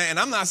businessman, and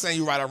I'm not saying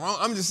you're right or wrong.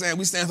 I'm just saying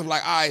we stand something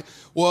like, all right,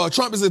 well,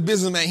 Trump is a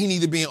businessman, he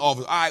needs to be in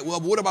office. All right, well,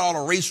 but what about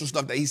all the racial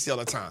stuff that he sees all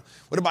the time?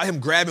 What about him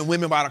grabbing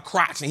women by the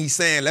crotch and he's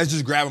saying, let's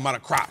just grab him by the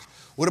crotch?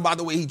 What about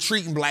the way he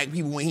treating black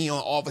people when he in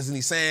office and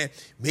he's saying,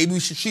 maybe we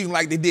should treat him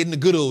like they did in the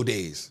good old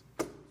days?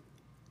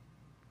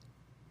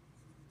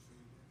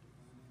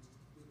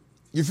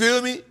 You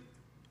feel me?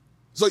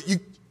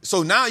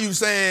 So now you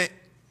saying,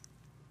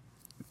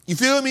 you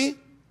feel me?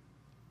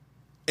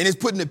 And it's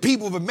putting the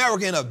people of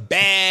America in a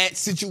bad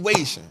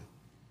situation.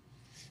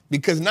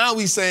 Because now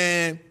we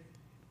saying,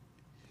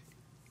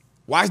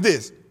 watch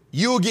this.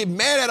 You'll get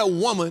mad at a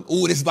woman.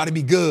 Oh, this is about to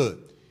be good.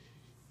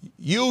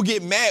 You'll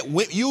get mad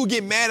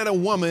at a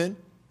woman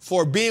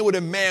for being with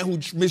a man who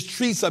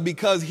mistreats her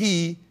because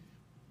he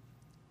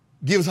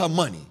gives her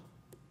money.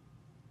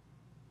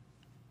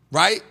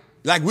 Right?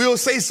 Like we'll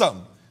say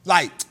something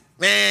like,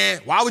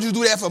 man, why would you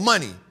do that for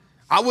money?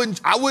 I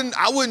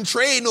wouldn't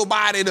trade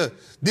nobody to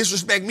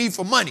disrespect me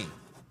for money.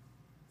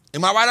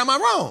 Am I right or am I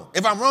wrong?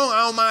 If I'm wrong,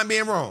 I don't mind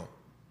being wrong.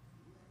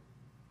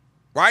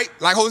 Right?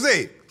 Like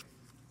Jose.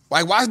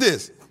 Like, watch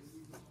this.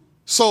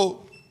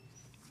 So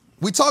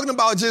we're talking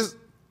about just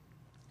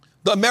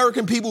the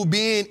American people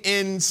being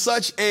in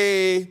such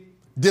a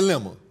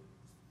dilemma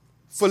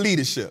for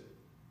leadership.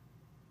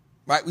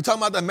 Right? We're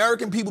talking about the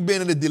American people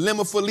being in a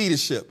dilemma for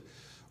leadership.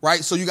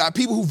 Right? So you got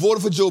people who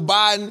voted for Joe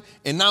Biden,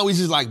 and now he's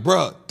just like,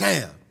 bruh,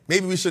 damn,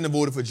 maybe we shouldn't have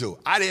voted for Joe.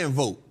 I didn't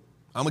vote.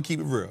 I'm going to keep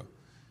it real.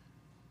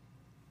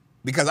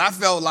 Because I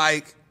felt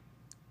like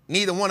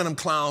neither one of them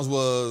clowns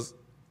was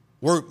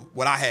worth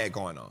what I had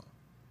going on.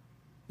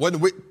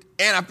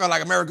 And I felt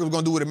like America was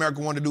going to do what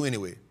America wanted to do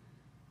anyway.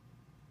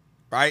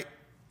 Right?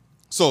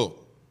 So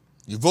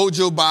you vote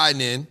Joe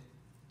Biden in.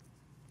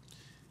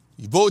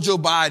 You vote Joe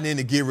Biden in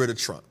to get rid of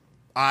Trump.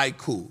 All right,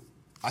 cool.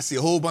 I see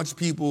a whole bunch of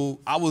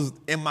people. I was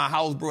in my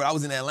house, bro. I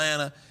was in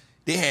Atlanta.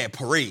 They had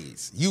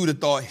parades. You would have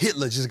thought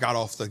Hitler just got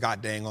off the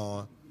goddamn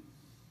on.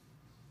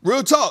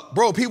 Real talk,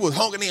 bro. People was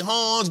honking their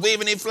horns,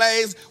 waving their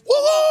flags.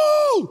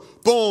 Woo!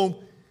 Boom.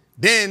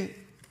 Then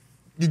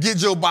you get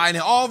Joe Biden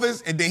in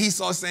office, and then he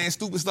starts saying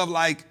stupid stuff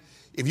like,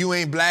 if you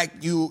ain't black,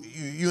 you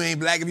ain't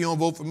black if you don't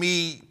vote for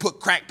me. Put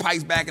crack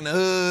pipes back in the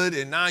hood.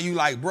 And now you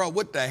like, bro,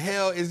 what the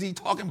hell is he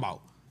talking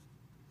about?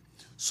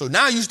 So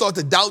now you start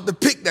to doubt the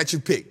pick that you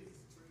picked.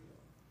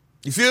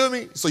 You feel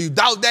me? So you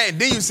doubt that, and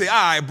then you say, all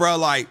right, bro,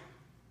 like,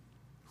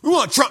 we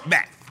want Trump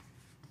back.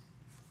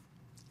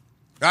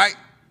 Right?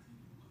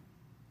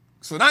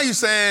 So now you're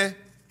saying,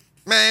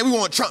 man, we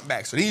want Trump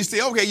back. So then you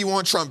say, okay, you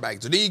want Trump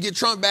back. So then you get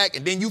Trump back,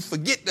 and then you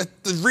forget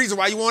the reason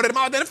why you wanted him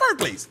out there in the first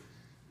place.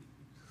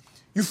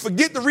 You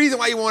forget the reason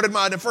why you wanted him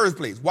out in the first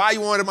place. Why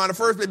you wanted him out in the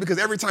first place? Because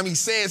every time he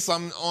says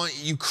something on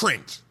you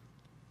cringe.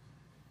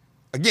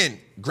 Again,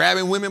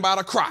 grabbing women by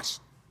the crotch.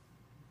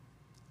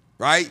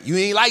 Right? You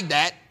ain't like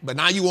that, but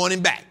now you want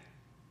him back.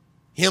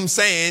 Him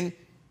saying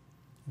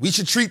we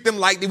should treat them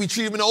like we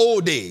treated them in the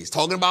old days,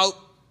 talking about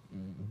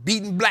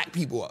beating black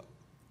people up.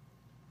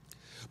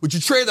 But you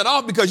trade that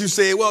off because you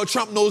say, well,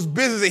 Trump knows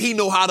business and he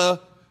know how to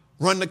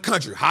run the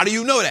country. How do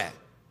you know that?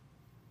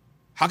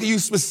 How can you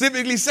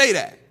specifically say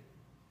that?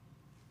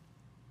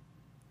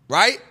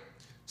 Right?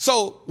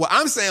 So what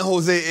I'm saying,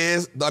 Jose,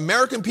 is the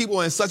American people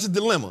are in such a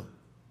dilemma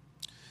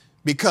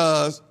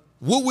because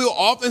what we'll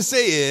often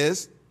say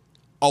is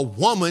a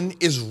woman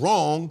is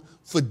wrong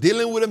for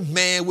dealing with a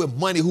man with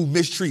money who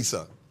mistreats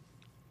her.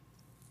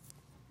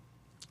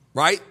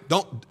 Right?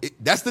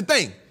 That's the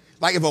thing.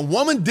 Like if a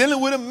woman dealing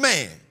with a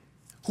man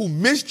who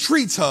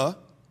mistreats her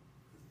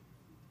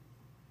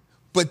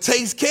but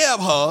takes care of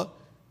her,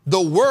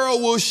 the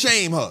world will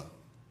shame her.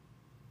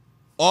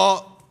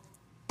 Or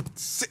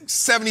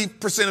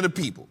 70% of the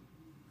people.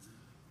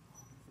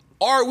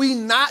 Are we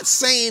not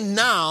saying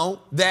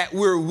now that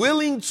we're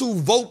willing to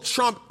vote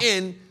Trump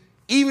in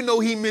even though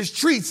he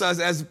mistreats us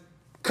as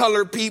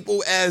colored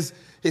people, as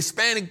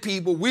Hispanic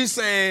people? We're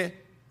saying,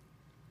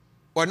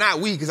 or not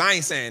we, because I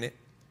ain't saying it,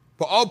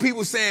 but all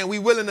people saying we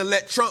willing to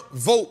let Trump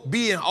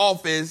be in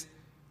office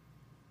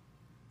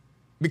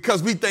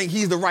because we think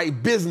he's the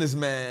right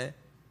businessman,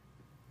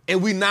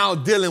 and we now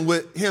dealing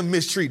with him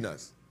mistreating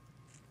us.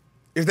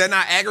 Is that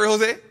not accurate,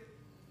 Jose?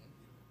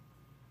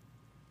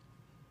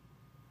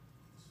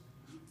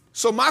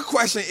 So my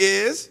question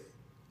is,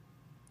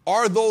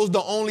 are those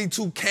the only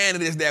two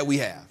candidates that we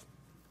have?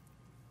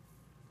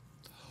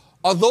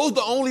 Are those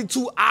the only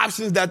two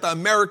options that the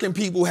American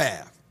people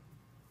have?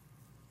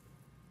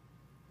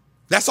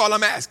 That's all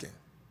I'm asking.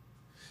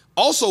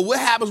 Also, what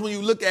happens when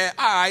you look at,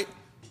 all right,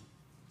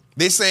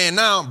 they're saying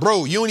now,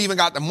 bro, you don't even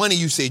got the money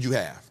you said you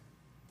have.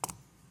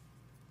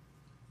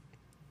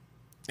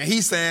 And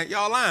he's saying,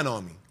 y'all lying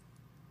on me.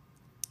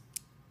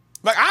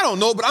 Like, I don't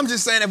know, but I'm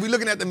just saying if we're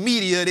looking at the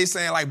media, they're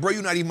saying like, bro,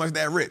 you're not even much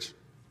that rich.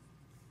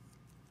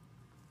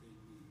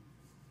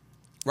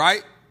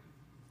 Right?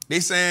 They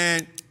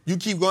saying you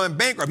keep going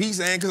bankrupt. He's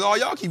saying because all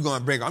y'all keep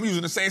going bankrupt. I'm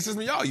using the same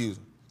system y'all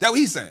using. That's what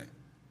he's saying.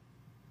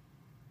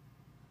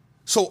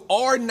 So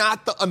are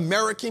not the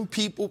American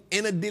people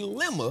in a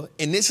dilemma?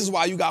 And this is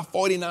why you got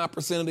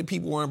 49% of the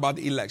people worrying about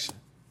the election.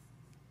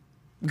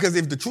 Because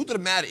if the truth of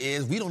the matter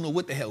is, we don't know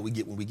what the hell we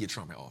get when we get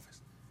Trump in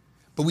office.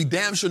 But we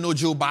damn sure know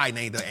Joe Biden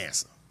ain't the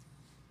answer.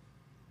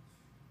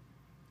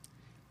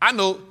 I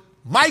know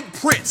Mike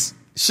Prince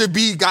should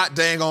be god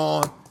dang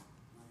on.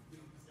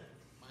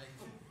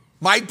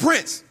 Mike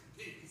Prince.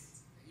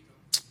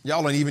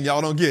 Y'all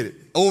don't get it.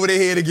 Over their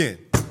head again.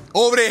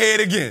 Over their head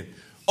again.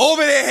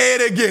 Over their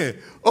head again.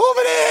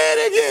 Over their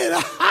head again.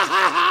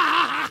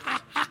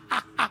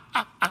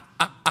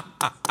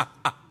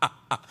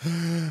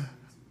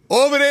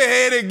 Over their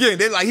head again.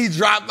 They're like, he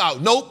dropped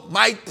out. Nope,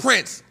 Mike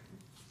Prince.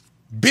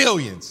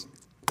 Billions.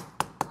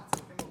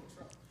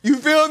 You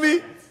feel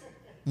me?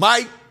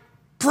 Mike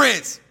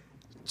Prince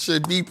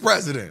should be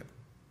president.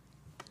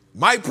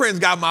 Mike Prince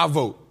got my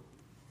vote.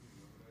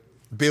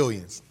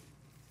 Billions.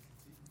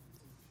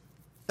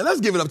 And let's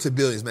give it up to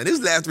billions, man.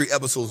 Them last three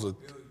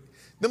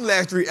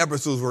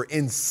episodes were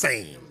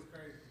insane.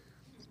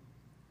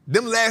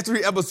 Them last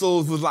three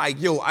episodes was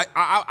like, yo,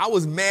 I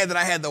was mad that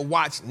I had to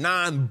watch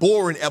 8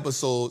 boring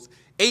episodes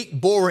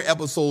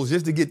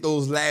just to get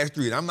those last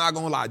three. And I'm not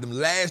going to lie, them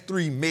last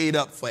three made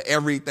up for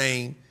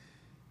everything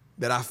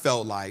that I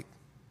felt like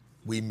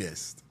we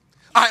missed.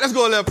 All right, let's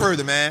go a little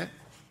further, man.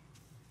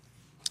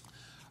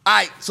 All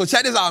right, so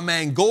check this out,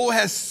 man. Gold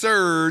has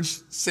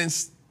surged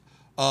since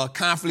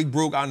conflict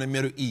broke out in the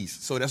Middle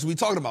East. So that's what we're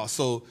talking about.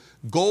 So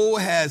gold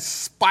has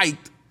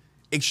spiked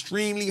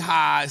extremely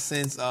high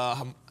since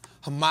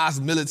Hamas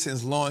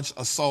militants launched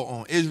assault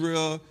on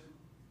Israel.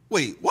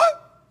 Wait,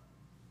 what?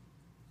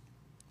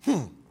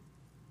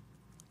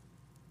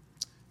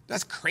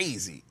 That's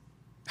crazy.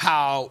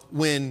 How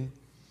when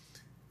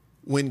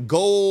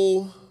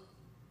gold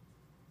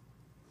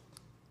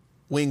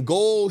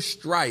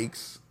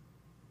strikes,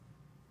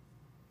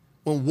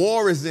 when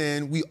war is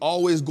in, we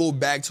always go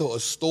back to a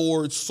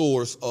stored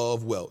source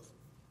of wealth.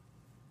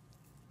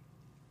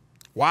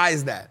 Why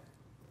is that?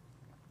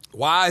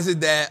 Why is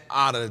it that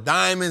out of the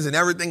diamonds and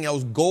everything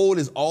else, gold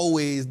is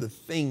always the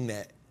thing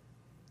that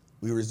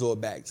we resort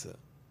back to?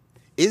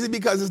 Is it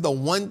because it's the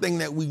one thing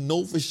that we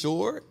know for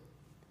sure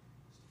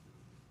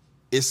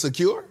is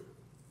secure?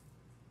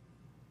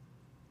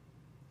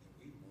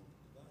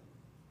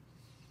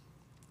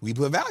 We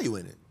put value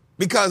in it.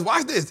 Because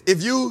watch this.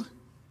 If you,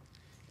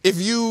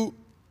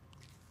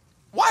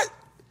 what?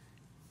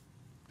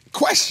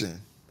 Question.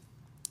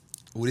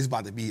 Oh, this is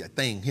about to be a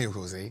thing here,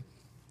 Jose.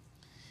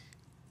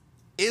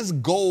 Is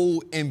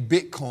gold and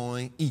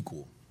Bitcoin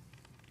equal?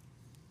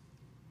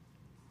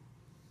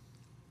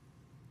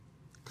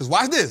 Because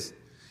watch this.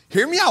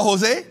 Hear me out,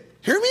 Jose.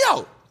 Hear me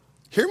out.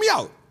 Hear me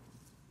out.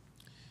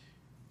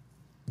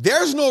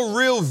 There's no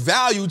real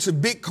value to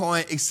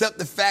Bitcoin except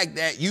the fact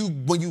that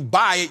when you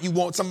buy it, you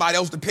want somebody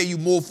else to pay you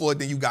more for it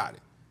than you got it.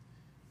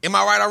 Am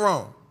I right or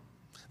wrong?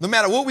 No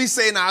matter what we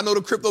say now, I know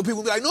the crypto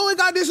people be like, no, it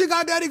got this, it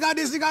got that, it got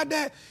this, it got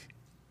that.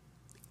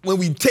 When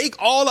we take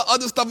all the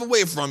other stuff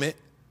away from it,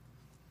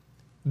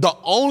 the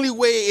only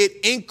way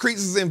it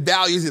increases in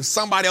value is if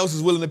somebody else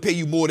is willing to pay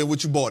you more than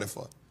what you bought it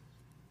for.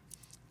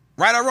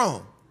 Right or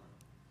wrong?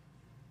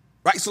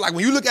 Right? So like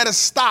when you look at a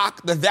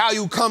stock, the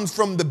value comes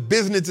from the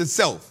business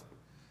itself.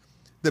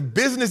 The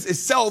business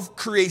itself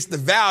creates the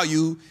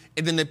value,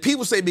 and then the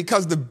people say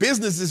because the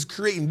business is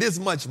creating this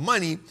much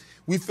money,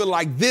 we feel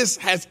like this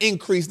has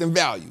increased in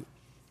value.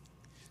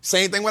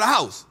 Same thing with a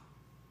house,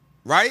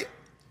 right?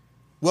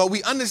 Well,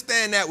 we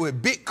understand that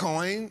with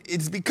Bitcoin,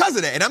 it's because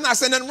of that. And I'm not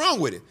saying nothing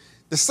wrong with it.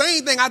 The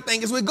same thing I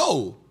think is with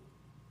gold,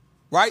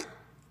 right?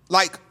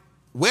 Like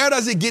Where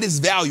does it get its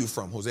value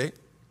from, Jose?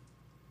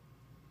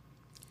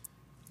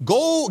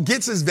 Gold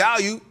gets its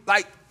value,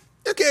 like,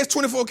 okay, it's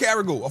 24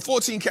 karat gold or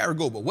 14 karat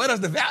gold, but where does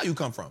the value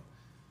come from?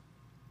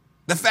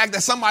 The fact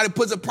that somebody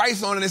puts a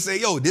price on it and say,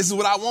 yo, this is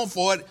what I want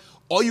for it.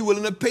 Are you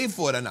willing to pay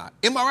for it or not?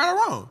 Am I right or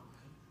wrong?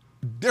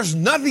 There's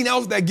nothing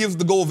else that gives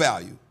the gold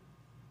value.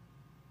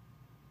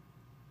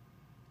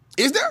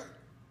 Is there?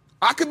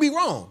 I could be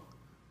wrong.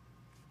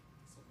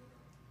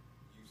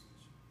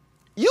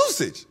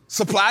 Usage.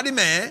 Supply,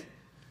 demand.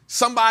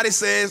 Somebody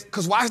says,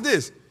 because watch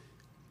this.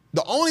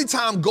 The only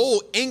time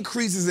gold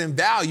increases in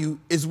value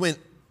is when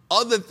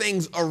other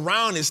things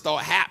around it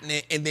start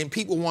happening and then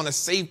people want a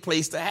safe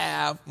place to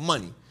have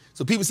money.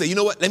 So people say, you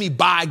know what? Let me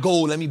buy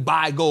gold. Let me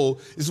buy gold.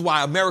 This is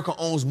why America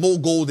owns more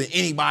gold than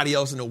anybody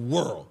else in the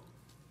world.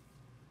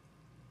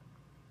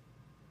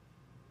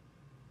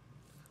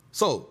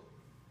 So,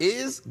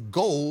 is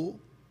gold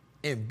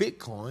and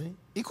Bitcoin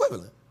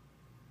equivalent?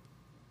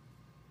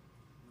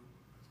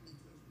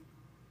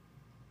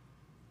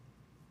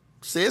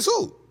 Says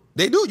who?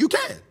 They do. You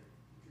can.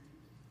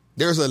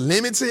 There's a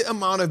limited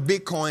amount of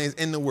Bitcoins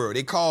in the world.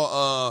 They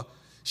call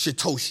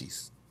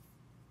Satoshis.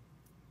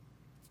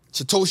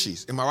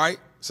 Satoshis, am I right?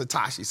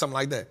 Satoshi, something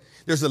like that.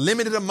 There's a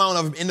limited amount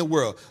of them in the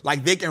world.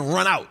 Like they can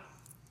run out.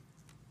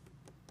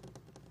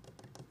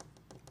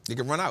 They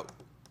can run out.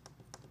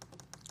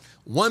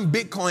 One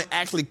Bitcoin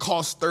actually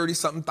costs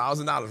 $30-something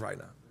thousand right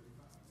now.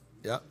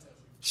 Yeah.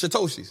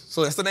 Satoshis.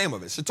 So that's the name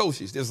of it.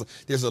 Satoshis.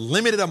 There's a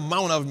limited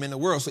amount of them in the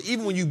world. So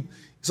even when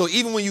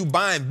you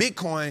buying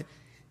Bitcoin,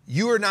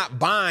 you're not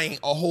buying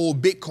a whole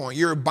Bitcoin.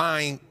 You're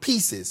buying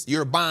pieces.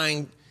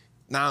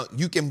 Now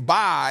you can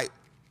buy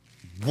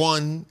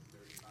one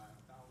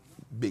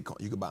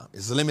Bitcoin. You can buy them.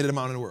 It's a limited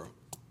amount in the world.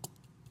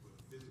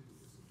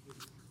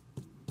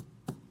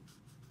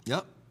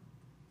 Yep.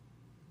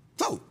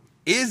 So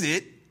is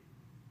it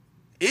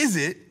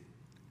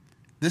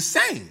the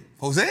same,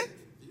 Jose?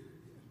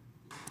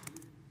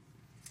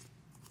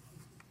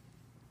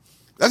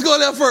 Let's go a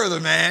little further,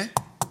 man.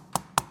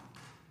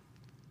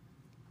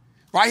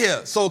 Right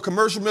here. So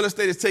commercial real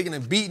estate is taking a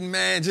beating,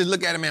 man. Just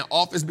look at it, man.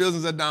 Office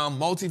buildings are down.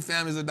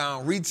 Multifamilies are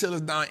down. Retail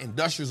is down.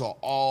 Industrials are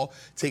all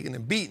taking a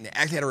beating. They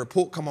actually had a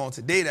report come on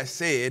today that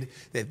said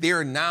that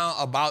they're now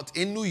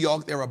in New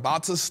York, they're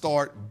about to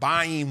start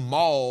buying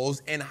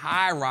malls and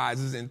high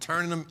rises and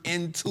turning them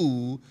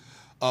into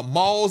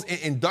malls and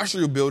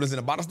industrial buildings and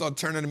about to start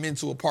turning them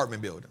into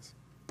apartment buildings.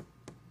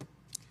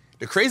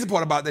 The crazy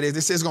part about that is they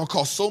say it's going to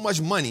cost so much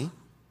money.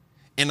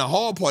 And the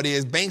hard part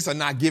is banks are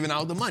not giving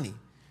out the money.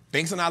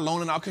 Banks are not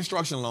loaning out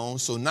construction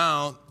loans. So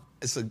now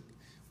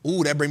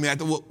that brings me back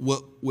to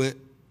what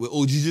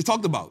OG just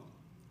talked about.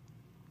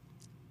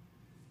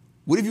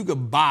 What if you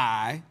could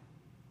buy?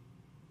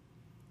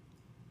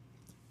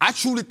 I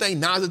truly think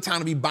now's the time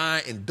to be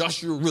buying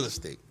industrial real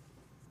estate.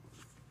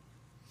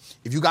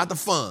 If you got the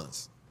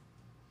funds,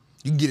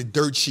 you can get it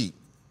dirt cheap.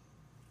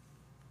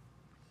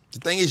 The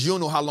thing is, you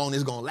don't know how long this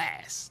is going to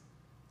last.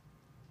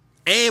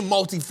 And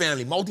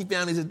multifamily.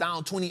 Multifamilies is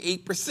down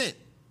 28%.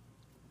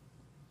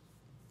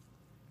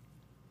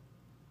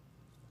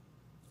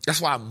 That's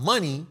why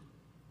money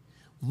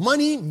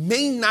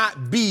may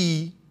not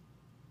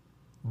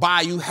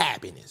buy you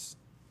happiness.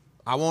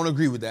 I won't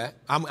agree with that.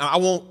 I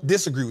won't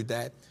disagree with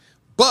that.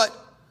 But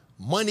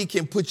money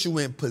can put you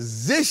in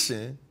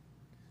position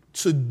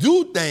to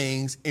do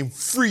things and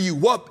free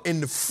you up.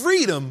 And the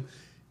freedom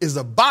is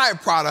a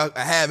byproduct of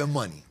having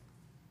money.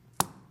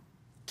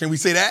 Can we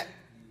say that?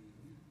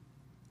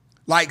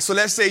 Like, so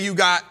let's say you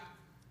got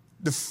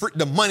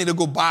the money to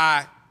go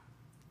buy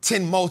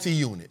 10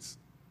 multi-units.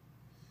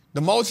 The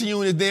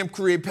multi-units then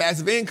create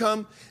passive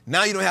income.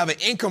 Now you don't have an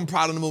income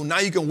problem anymore. Now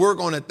you can work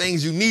on the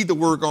things you need to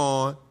work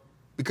on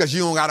because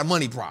you don't got a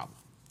money problem.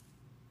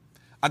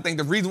 I think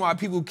the reason why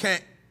people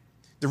can't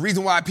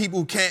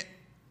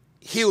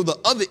heal the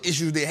other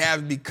issues they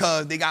have is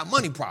because they got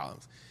money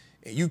problems.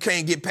 And you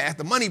can't get past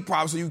the money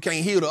problem, so you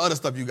can't heal the other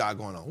stuff you got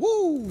going on.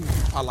 Woo!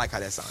 I like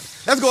how that sounded.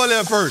 Let's go a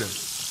little further.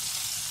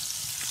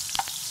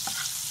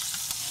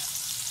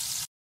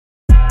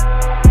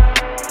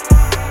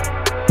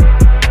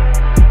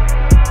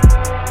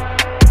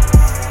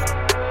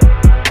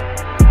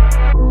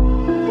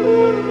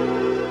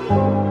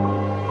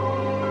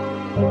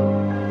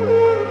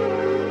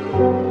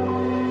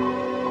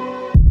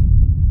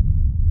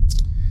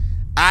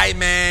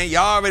 Man,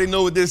 y'all already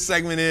know what this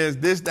segment is.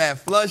 This, that,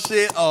 flush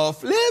it or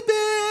flip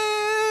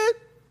it.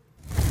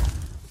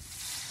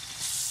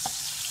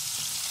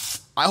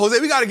 All right, Jose,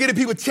 we got to give the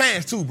people a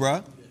chance too,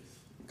 bro.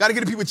 Got to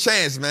give the people a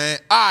chance, man.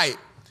 All right,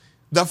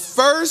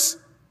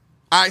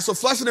 so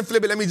flush it and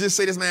flip it. Let me just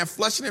say this, man.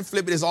 Flush it and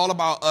flip it is all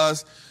about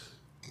us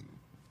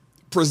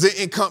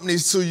presenting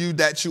companies to you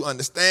that you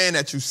understand,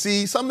 that you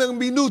see. Some of them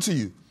be new to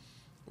you,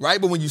 right?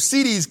 But when you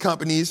see these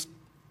companies,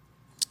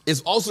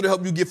 it's also to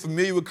help you get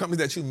familiar with companies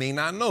that you may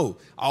not know.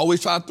 I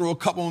always try to throw a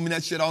couple of them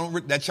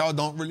that y'all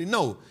don't really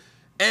know.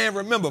 And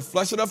remember,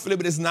 flush it or flip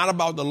it is not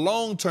about the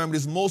long term.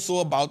 It's more so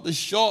about the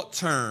short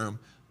term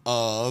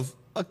of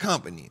a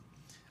company.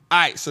 All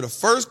right, so the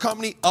first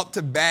company up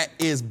to bat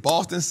is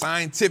Boston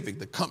Scientific.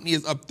 The company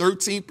is up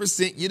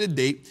 13% year to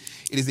date.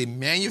 It is a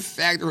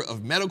manufacturer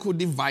of medical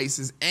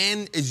devices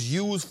and is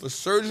used for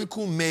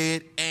surgical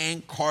med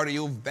and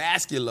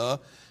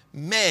cardiovascular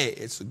med.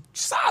 It's a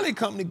solid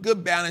company,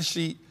 good balance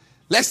sheet.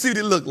 Let's see what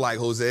it look like,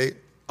 Jose.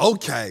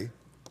 Okay.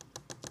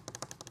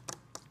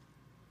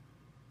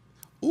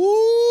 Ooh,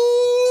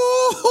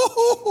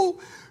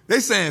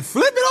 they saying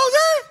flip it,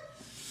 Jose?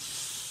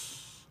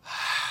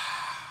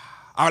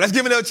 All right, let's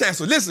give it another chance.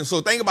 So listen,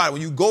 so think about it.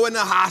 When you go in the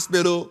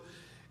hospital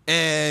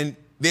and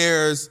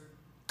there's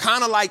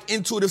kind of like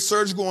intuitive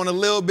surgical on a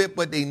little bit,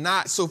 but they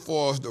not so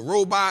far as the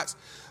robots,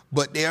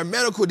 but they are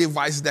medical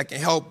devices that can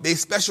help. They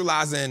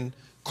specialize in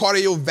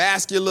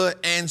cardiovascular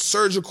and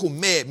surgical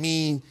med,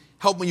 meaning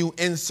helping you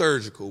in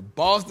surgical.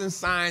 Boston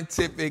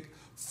Scientific,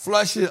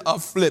 flush it or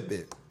flip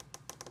it.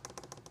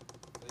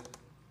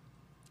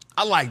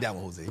 I like that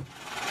one, Jose.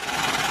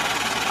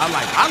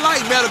 I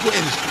like medical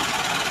industry.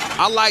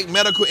 I like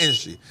medical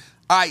industry.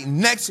 All right,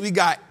 next we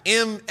got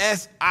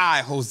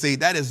MSI, Jose.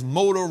 That is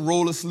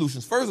Motorola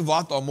Solutions. First of all,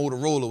 I thought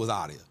Motorola was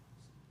out of here.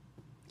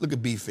 Look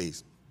at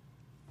B-face.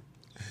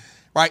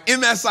 Right,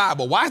 MSI,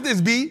 but watch this,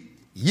 B.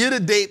 Year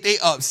to date, they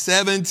up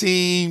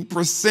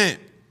 17%.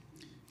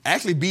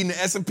 Actually beating the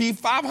S&P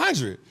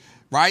 500,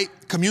 right?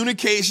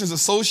 Communications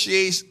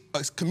accessories,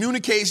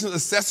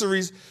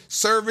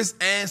 service,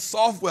 and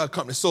software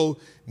companies. So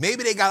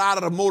maybe they got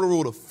out of the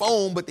Motorola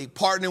phone, but they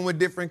partnering with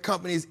different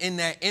companies in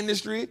that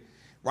industry,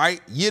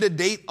 right? Year to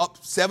date, up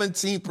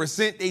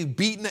 17%. They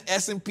beating the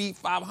S&P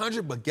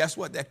 500, but guess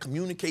what? That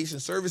communication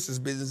services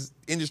business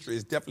industry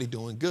is definitely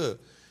doing good.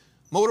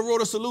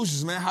 Motorola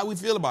Solutions, man, how we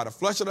feel about it?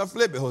 Flush it or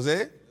flip it,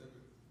 Jose?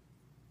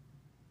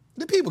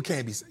 The people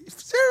can't be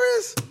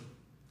serious.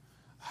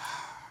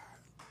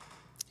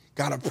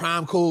 Got a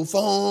prime code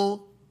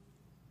phone.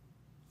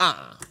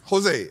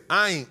 Jose,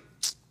 I'm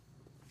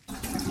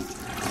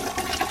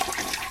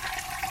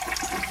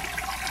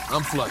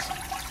flushing.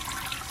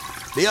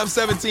 They up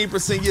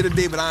 17% year to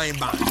date, but I ain't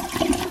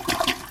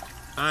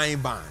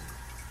buying.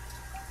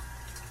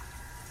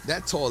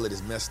 That toilet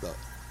is messed up.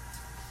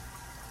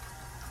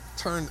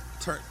 Turn,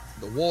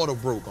 the water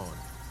broke on it.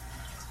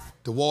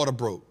 The water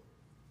broke.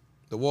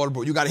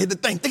 You gotta hit the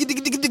thing.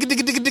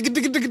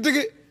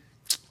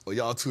 Oh,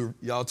 y'all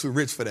too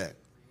rich for that.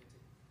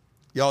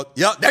 Y'all,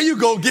 there you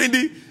go,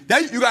 Gindy.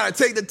 You gotta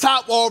take the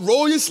top off,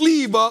 roll your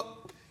sleeve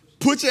up,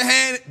 put your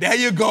hand, there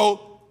you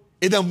go.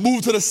 It done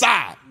move to the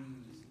side.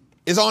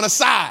 It's on the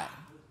side.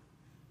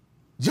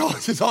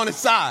 George, it's on the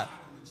side.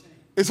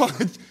 They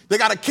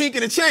got a kink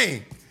in the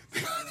chain.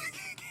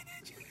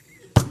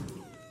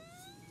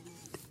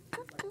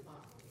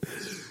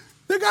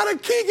 They got a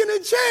kink in the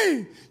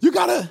chain. You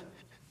gotta.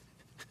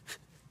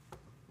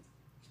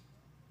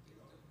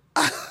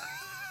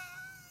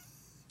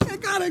 They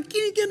got a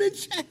kink in the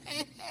chain.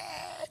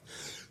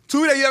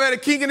 Tuda, you ever had a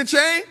kink in the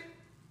chain?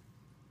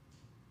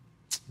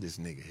 This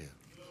nigga here.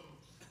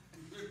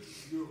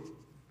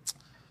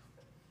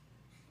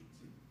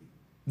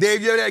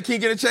 Dave, you ever had a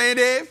kink in the chain,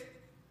 Dave?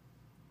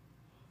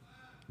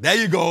 There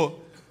you go.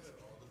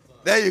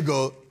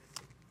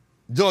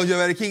 George, you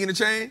ever had a kink in the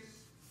chain?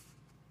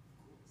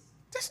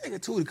 This nigga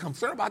Tuda come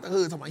straight about the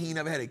hood talking about he ain't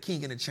never had a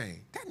kink in the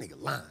chain. That nigga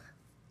lying.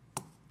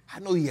 I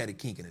know he had a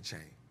kink in the chain.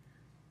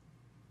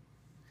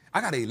 I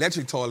got an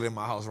electric toilet in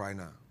my house right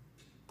now.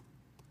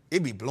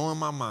 It be blowing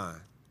my mind.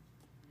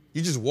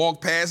 You just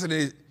walk past it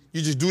and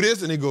you just do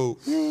this and it go,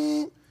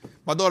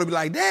 My daughter be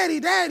like, Daddy,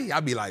 Daddy. I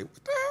be like,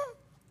 what the hell?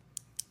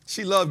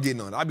 She love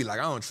getting on it. I be like,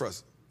 I don't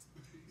trust it.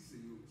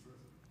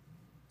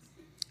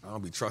 I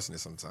don't be trusting it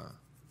sometimes.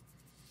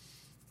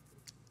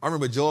 I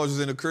remember George was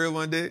in the crib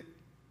one day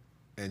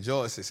and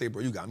George said, say,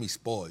 bro, you got me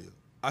spoiled.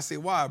 I said,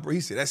 why, bro?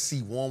 He said, that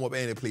seat warm up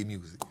and they play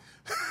music.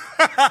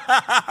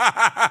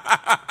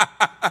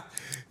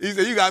 He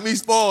said, you got me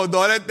spoiled,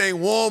 dog. That thing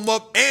warm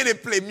up and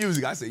it play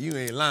music. I said, you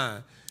ain't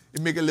lying.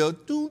 It make a little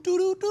do.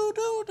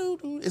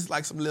 It's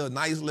like some little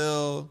nice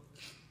little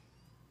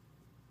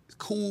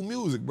cool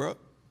music, bro.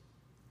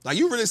 Like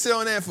you really sit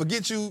on there and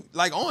forget you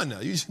like on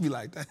there. You should be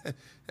like,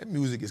 that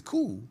music is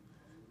cool.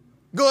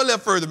 Go a little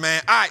further,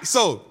 man. All right,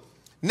 so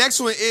next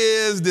one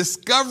is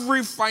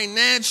Discovery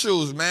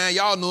Financials, man.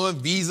 Y'all know it,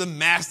 Visa,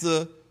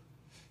 Master,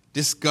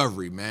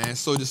 Discovery, man.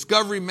 So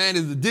Discovery, man,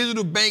 is the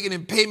digital banking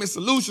and payment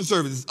solution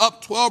service. It's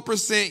up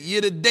 12%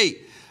 year to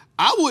date.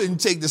 I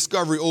wouldn't take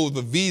Discovery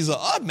over Visa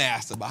or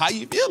Master, but how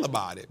you feel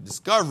about it?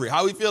 Discovery,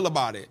 how we feel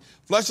about it?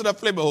 Flush it up,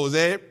 flip it,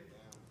 Jose.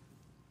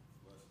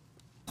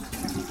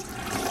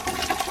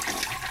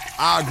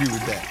 I agree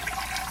with that.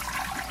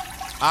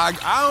 I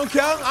don't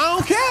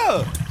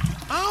care.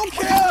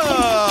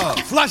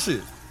 Flush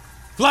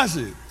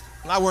it.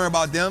 I'm not worrying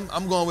about them.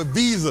 I'm going with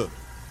Visa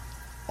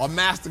or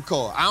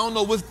MasterCard. I don't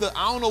know what's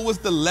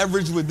the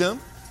leverage with them.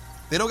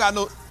 They don't got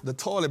the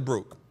toilet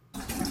broke.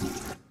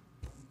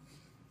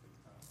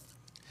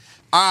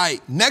 All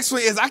right, next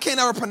one is, I can't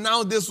ever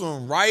pronounce this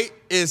one right.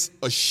 It's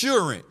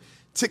Assurant,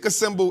 ticker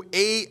symbol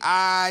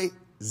AIZ.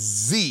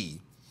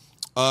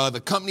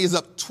 The company is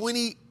up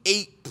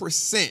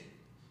 28%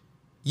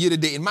 year to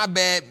date. And my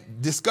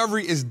bad,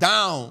 Discovery is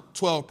down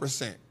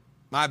 12%.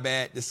 My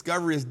bad,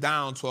 Discovery is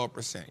down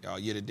 12%, y'all,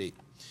 year to date.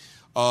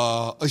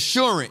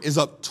 Assurant is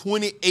up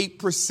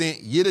 28%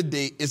 year to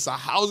date. It's a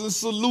housing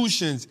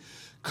solutions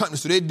company,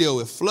 so they deal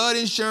with flood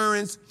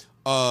insurance,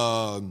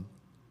 homeowners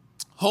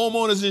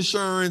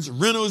insurance,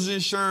 rentals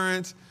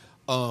insurance,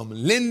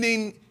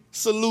 lending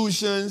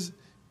solutions.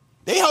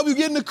 They help you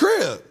get in the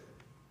crib.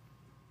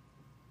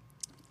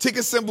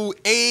 Ticker symbol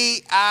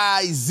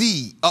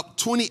AIZ, up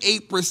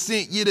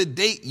 28% year to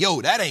date.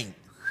 Yo, that ain't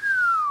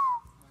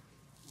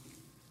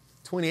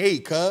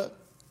 28, cuz.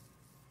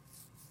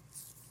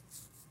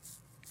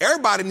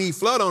 Everybody need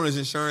flood owners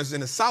insurance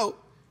in the South.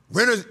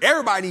 Renters,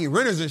 everybody need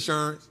renters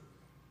insurance.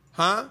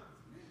 Huh?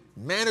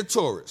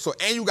 Mandatory. So,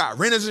 and you got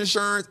renters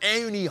insurance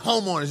and you need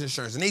homeowners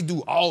insurance. And they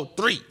do all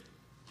three.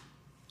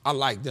 I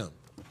like them.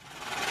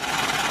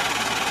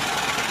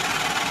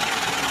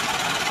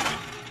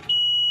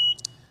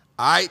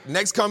 All right,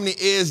 next company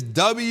is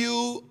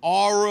WRK,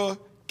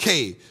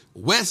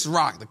 West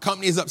Rock. The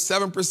company is up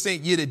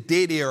 7% year to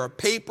date. They are a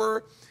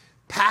paper,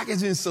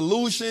 packaging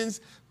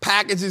solutions,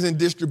 packages and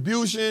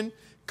distribution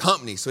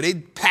company. So they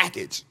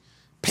package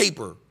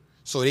paper.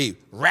 So they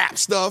wrap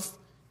stuff,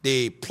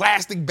 they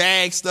plastic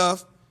bag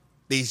stuff,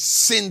 they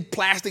send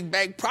plastic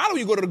bag. Probably when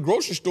you go to the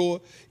grocery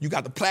store, you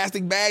got the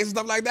plastic bags and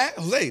stuff like that.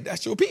 Jose,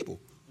 that's your people.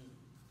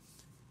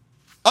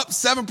 Up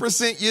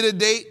 7% year to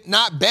date.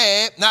 Not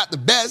bad, not the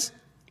best.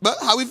 But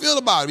how we feel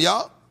about him,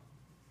 y'all?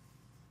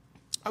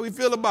 How we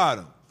feel about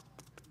him?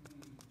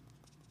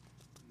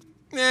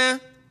 Nah.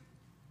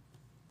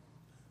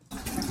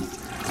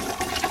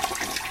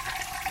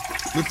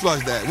 We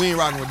flush that. We ain't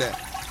rocking with that.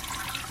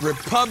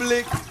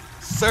 Republic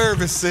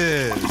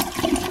Services.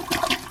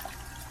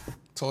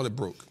 Toilet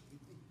broke.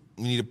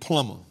 We need a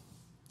plumber.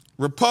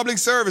 Republic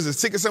Services,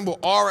 ticker symbol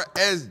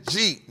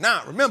RSG.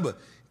 Now, remember,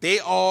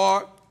 they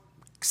are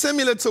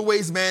similar to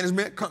Waste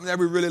Management, company that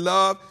we really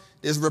love.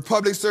 There's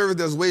Republic Service,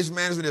 there's Waste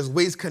Management, there's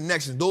Waste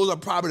Connections. Those are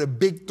probably the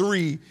big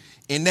three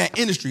in that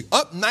industry.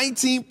 Up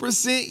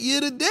 19%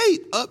 year to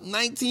date. Up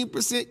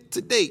 19%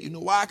 to date. You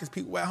know why? Because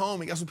people at home,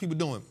 and guess what people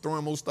doing?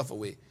 Throwing more stuff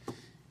away.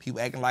 People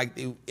acting like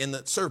they in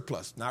the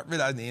surplus, not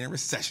realizing they're in a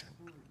recession.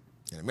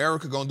 And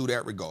America gonna do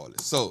that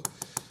regardless. So,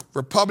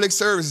 Republic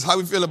Services, how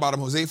we feel about them,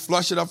 Jose?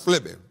 Flush it up,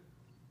 flip it.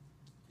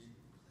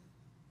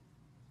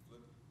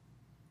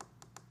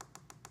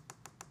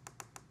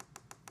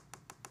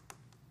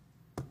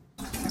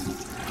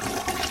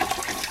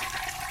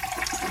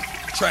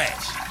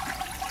 Trash.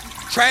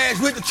 Trash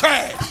with the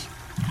trash.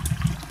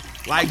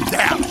 Like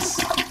Dallas.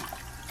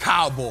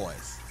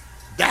 Cowboys.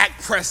 Dak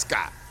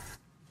Prescott.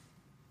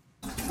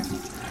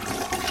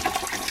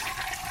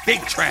 Big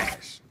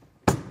trash.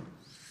 All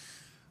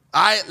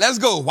right, let's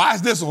go. Watch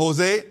this one,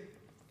 Jose.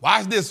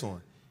 Watch this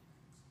one.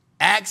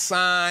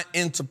 Axon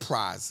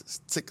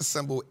Enterprises. Ticker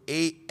symbol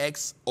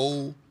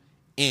AXON.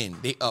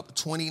 They up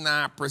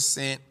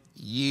 29%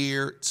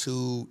 year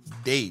to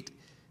date.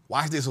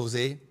 Watch this,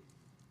 Jose.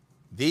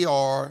 They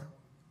are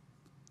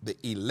the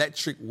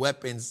electric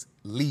weapons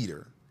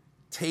leader.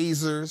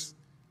 Tasers,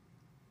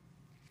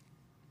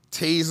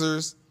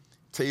 taser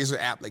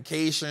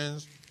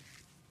applications,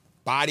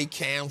 body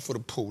cams for the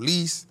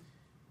police.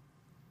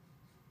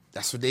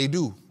 That's what they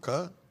do,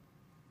 cuz.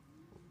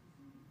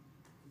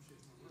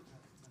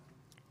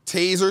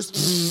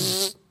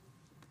 Tasers,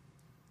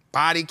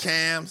 body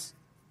cams,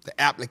 the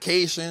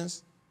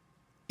applications,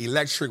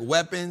 electric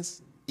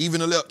weapons,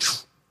 even a little,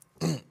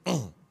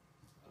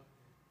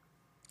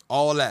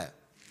 all that.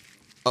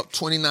 Up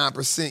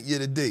 29% year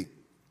to date.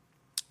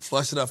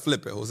 Flush it up,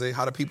 flip it, Jose.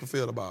 How do people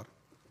feel about it?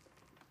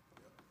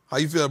 How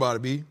you feel about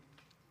it, B?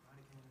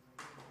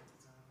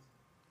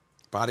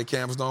 Body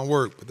cams don't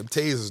work, but them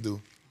tasers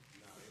do.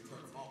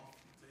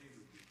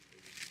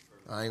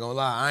 I ain't gonna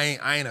lie,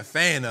 I ain't a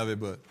fan of it,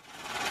 but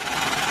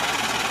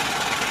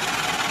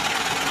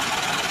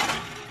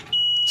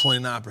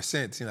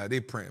 29% seems like they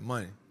printing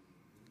money.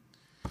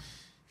 All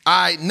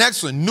right,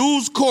 next one,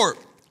 News Corp,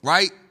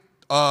 right?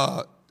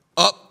 Up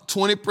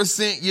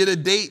 20% year to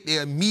date.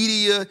 They're a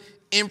media,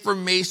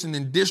 information,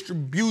 and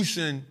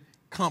distribution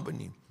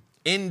company.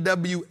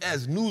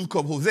 NWS, News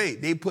Corp, Jose,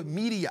 they put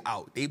media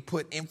out. They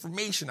put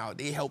information out.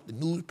 They help the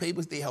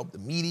newspapers. They help the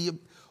media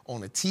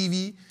on the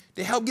TV.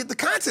 They help get the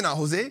content out,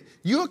 Jose.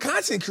 You're a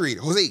content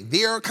creator. Jose,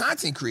 they're a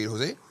content creator,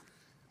 Jose.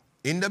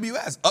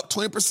 NWS, up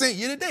 20%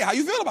 year to date. How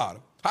you feel about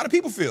them? How do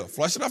people feel?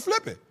 Flush it or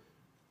flip it?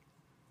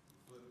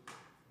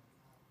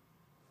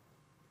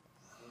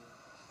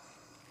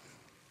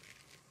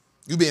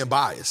 You being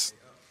biased.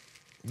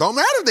 Don't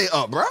matter if they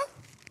up, bro.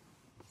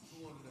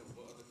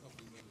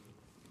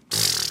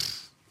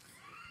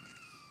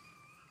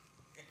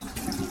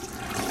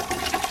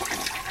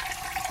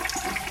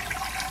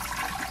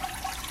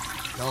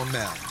 Don't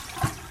matter.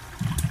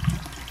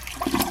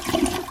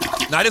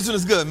 Now this one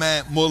is good,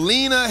 man.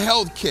 Molina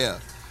Healthcare.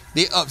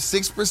 They up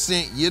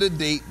 6% year to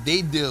date.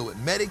 They deal with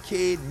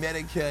Medicaid,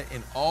 Medicare,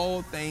 and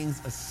all things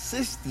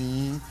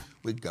assisting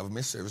with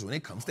government service when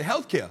it comes to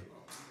healthcare.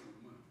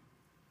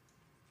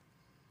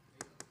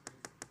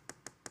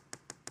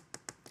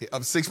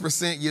 Up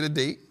 6% year to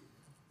date.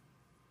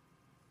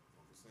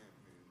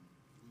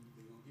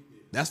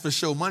 That's for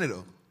show money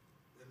though.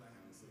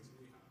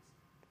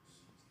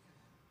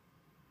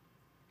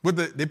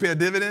 They pay a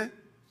dividend?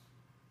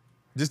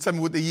 Just tell me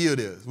what the yield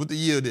is. What the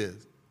yield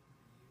is.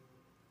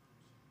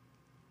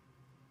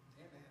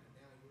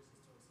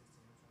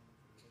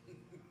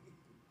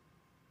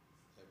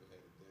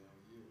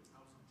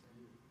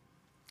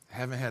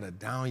 Haven't had a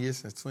down year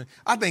since 20.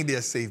 I think they're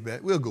a safe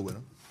bet. We'll go with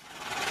them.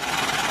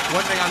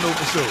 One thing I know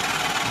for sure,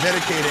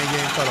 Medicaid ain't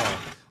getting cut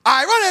off. All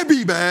right, run that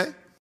beat, man.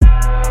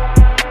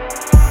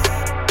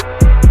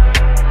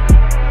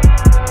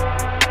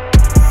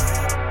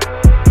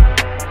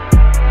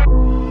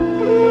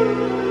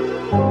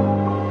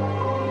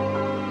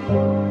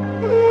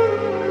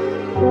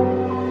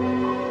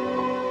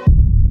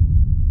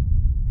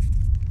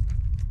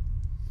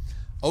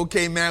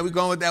 Okay, man, we're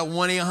going with that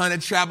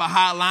 1-800-TRAPPER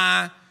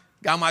hotline.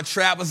 Got my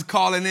trappers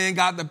calling in,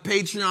 got the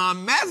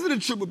Patreon, Master the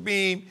Triple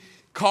Beam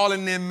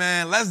calling in,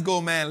 man. Let's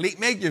go, man.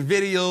 Make your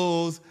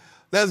videos.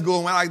 Let's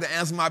go, man. I like to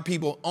answer my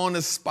people on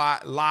the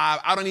spot, live.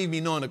 I don't even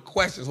be knowing the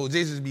questions. So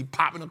Jay just be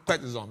popping the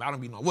questions on me. I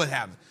don't be knowing what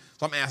happened.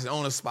 So I'm answering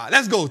on the spot.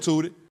 Let's go,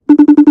 Tootie.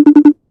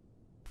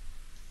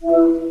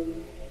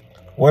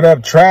 What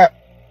up, Trap?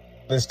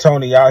 This is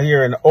Tony out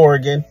here in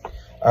Oregon.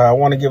 I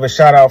want to give a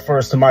shout out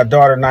first to my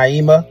daughter,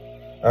 Naima.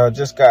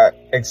 Just got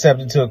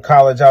accepted to a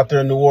college out there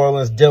in New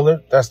Orleans,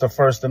 Dillard. That's the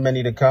first of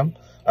many to come.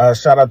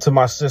 Shout out to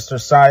my sister,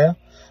 Saya.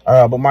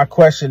 But my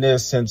question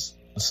is, since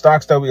the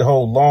stocks that we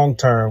hold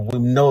long-term, we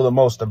know the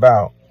most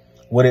about,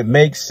 would it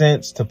make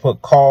sense to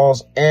put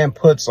calls and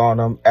puts on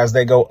them as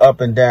they go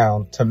up and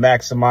down to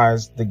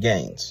maximize the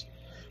gains?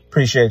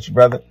 Appreciate you,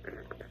 brother.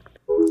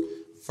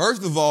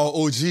 First of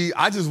all, OG,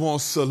 I just want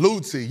to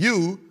salute to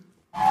you.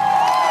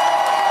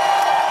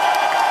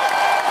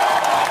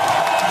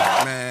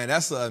 Man,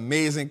 that's an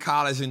amazing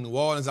college in New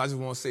Orleans. I just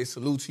want to say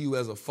salute to you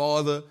as a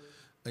father.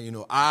 And, you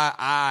know,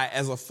 I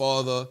as a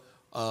father,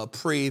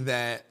 pray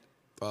that,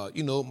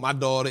 you know, my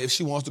daughter, if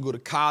she wants to go to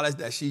college,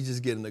 that she's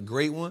just getting a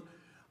great one.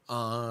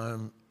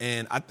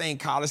 And I think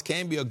college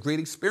can be a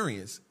great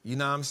experience. You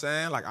know what I'm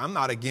saying? Like, I'm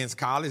not against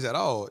college at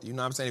all. You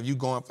know what I'm saying? If you're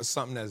going for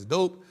something that's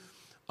dope.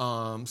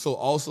 So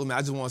also, man,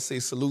 I just want to say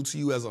salute to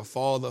you as a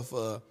father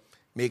for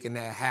making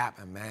that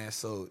happen, man.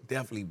 So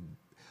definitely,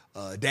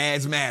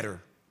 dads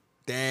matter.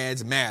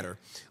 Dads matter.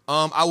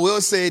 I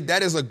will say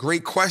that is a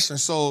great question.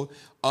 So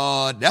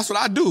that's what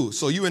I do.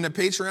 So you in the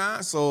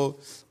Patreon. So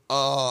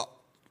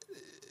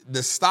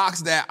the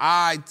stocks that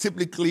I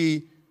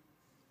typically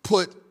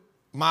put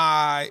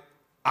my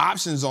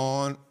options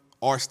on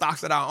are stocks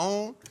that I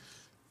own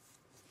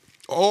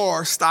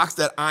or stocks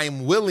that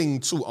I'm willing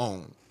to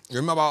own. You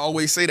remember I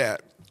always say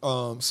that.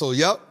 So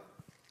yep,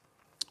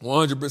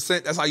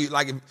 100%. That's how you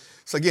like it.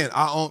 So again,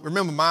 I own.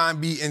 Remember, mine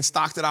be in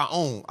stocks that I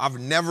own.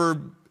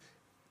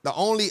 The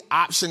only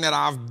option that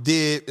I've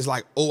did is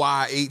like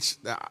OIH,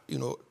 you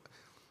know.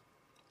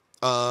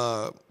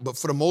 But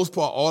for the most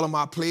part, all of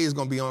my plays is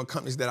going to be on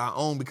companies that I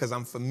own because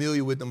I'm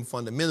familiar with them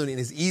fundamentally,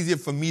 and it's easier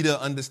for me to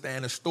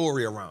understand the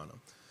story around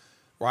them,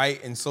 right?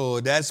 And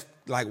so that's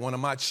like one of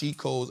my cheat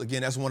codes.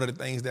 Again, that's one of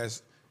the things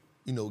that's,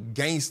 you know,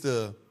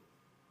 gangster.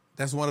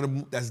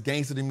 That's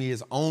gangster to me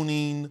is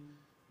owning,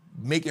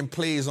 making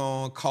plays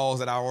on calls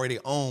that I already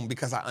own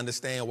because I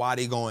understand why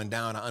they going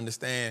down. I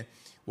understand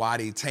why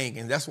they tank.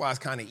 And that's why it's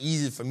kind of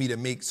easy for me to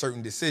make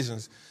certain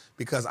decisions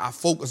because I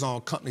focus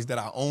on companies that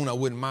I own. I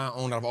wouldn't mind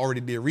owning that I've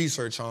already did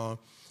research on,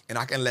 and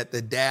I can let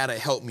the data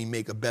help me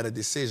make a better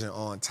decision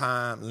on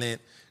time,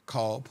 length,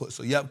 call, put.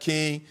 So, yep,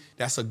 King,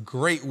 that's a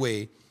great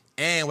way.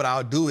 And what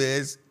I'll do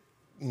is,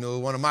 you know,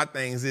 one of my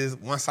things is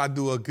once I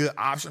do a good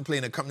option play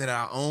in a company that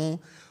I own,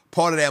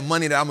 part of that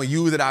money that I'm going to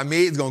use that I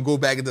made is going to go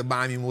back into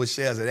buying me more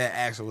shares of that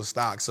actual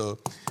stock. So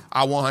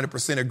I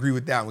 100% agree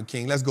with that one,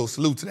 King. Let's go.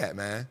 Salute to that,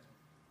 man.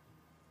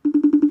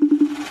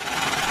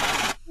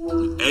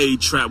 Hey,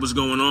 Trap, what's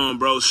going on,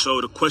 bro?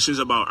 So the question's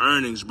about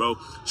earnings, bro.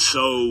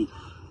 So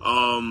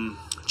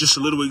just a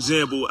little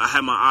example, I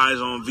had my eyes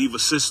on Viva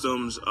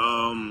Systems.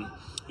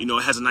 You know,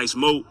 it has a nice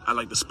moat. I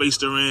like the space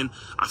they're in.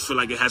 I feel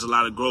like it has a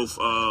lot of growth,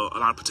 a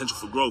lot of potential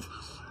for growth.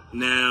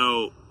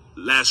 Now,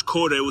 last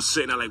quarter, it was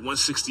sitting at like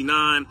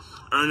 169.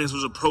 Earnings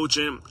was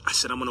approaching. I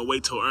said, I'm going to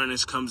wait till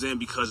earnings comes in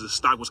because the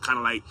stock was kind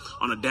of like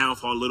on a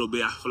downfall a little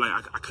bit. I feel like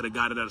I could have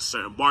got it at a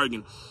certain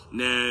bargain.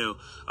 Now,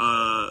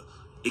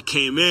 it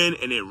came in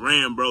and it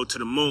ran, bro, to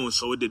the moon.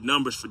 So it did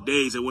numbers for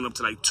days. It went up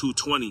to like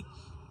 220.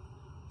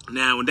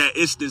 Now, in that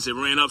instance, it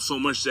ran up so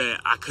much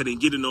that I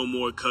couldn't get it no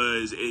more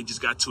because it just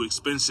got too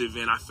expensive.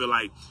 And I feel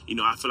like,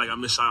 I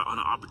missed out on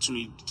an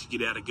opportunity to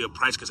get it at a good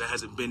price because it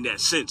hasn't been that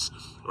since,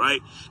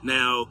 right?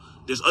 Now,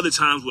 there's other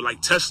times with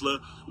like Tesla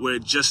where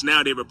just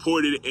now they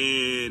reported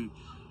and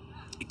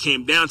it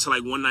came down to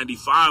like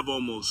 195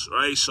 almost,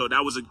 right? So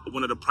that was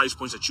one of the price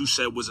points that you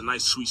said was a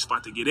nice sweet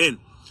spot to get in.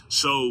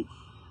 So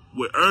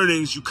with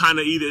earnings, it's kind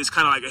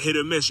of like a hit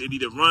or miss. It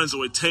either runs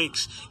or it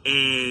tanks.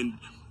 And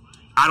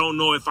I don't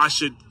know if I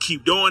should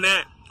keep doing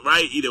that,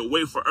 right? Either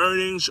wait for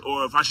earnings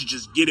or if I should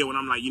just get it when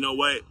I'm like, you know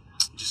what?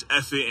 just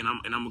F it, and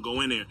I'm gonna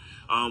go in there.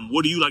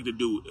 What do you like to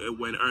do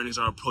when earnings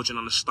are approaching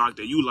on the stock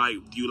that you like?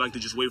 Do you like to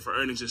just wait for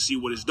earnings and see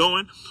what it's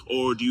doing,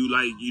 or do you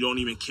don't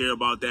even care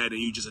about that and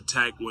you just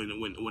attack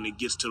when it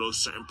gets to those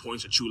certain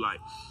points that you like?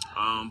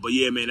 But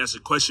yeah, man, that's a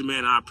question,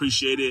 man. I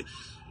appreciate it.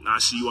 I'll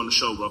see you on the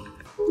show, bro.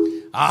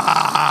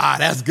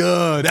 That's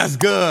good. That's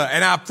good.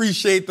 And I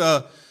appreciate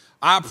the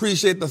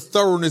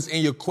thoroughness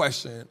in your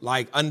question,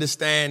 like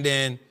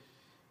understanding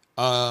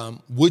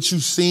what you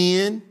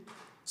seeing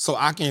so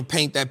I can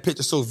paint that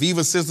picture. So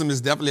Viva System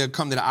is definitely a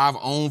company that I've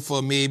owned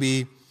for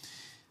maybe,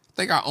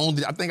 I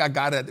think I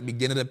got it at the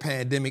beginning of the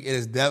pandemic. It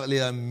is definitely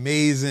an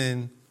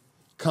amazing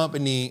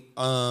company.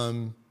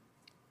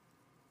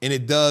 And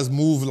it does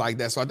move like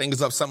that. So I think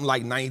it's up something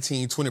like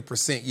 19,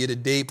 20% year to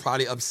date,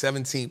 probably up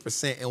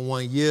 17% in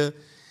 1 year,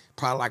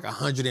 probably like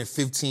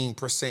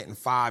 115% in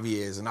 5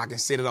 years. And I can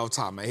say that off the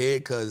top of my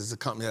head because it's a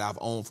company that I've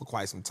owned for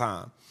quite some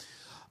time.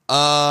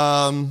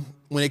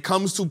 When it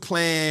comes to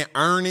playing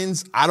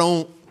earnings, I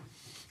don't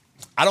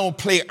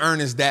play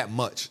earnings that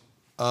much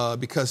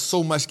because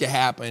so much can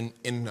happen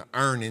in the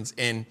earnings.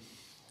 And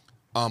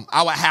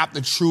I would have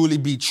to truly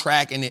be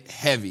tracking it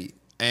heavy.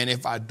 And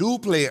if I do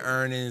play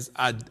earnings,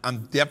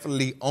 I'm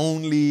definitely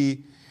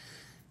only,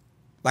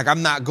 like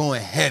I'm not going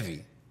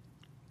heavy.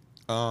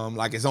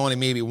 Like it's only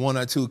maybe 1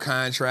 or 2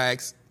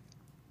 contracts.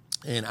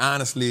 And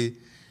honestly,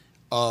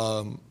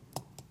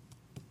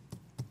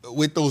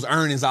 with those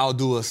earnings, I'll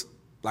do a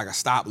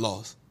stop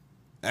loss.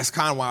 That's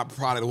kind of why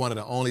probably one of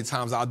the only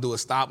times I'll do a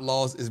stop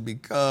loss is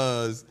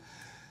because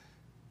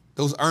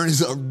those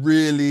earnings are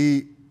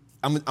really,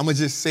 I'm going to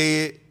just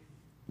say it,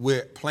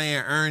 with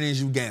playing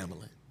earnings, you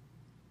gambling.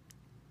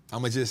 I'm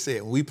going to just say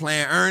it. When we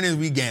playing earnings,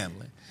 we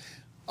gambling.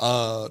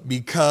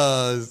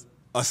 Because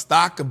a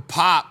stock can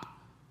pop,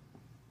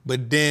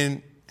 but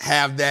then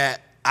have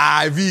that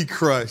IV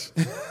crush.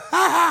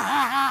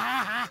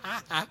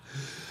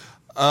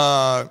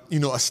 A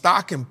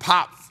stock can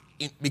pop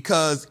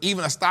because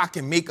even a stock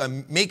can make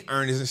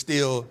earnings and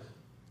still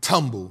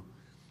tumble.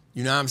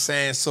 You know what I'm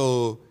saying?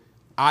 So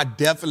I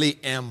definitely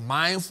am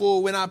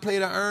mindful when I play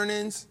the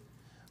earnings.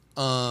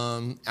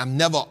 I'm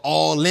never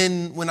all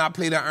in when I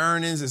play the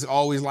earnings. It's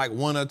always like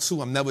 1 or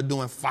 2. I'm never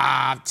doing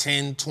 5,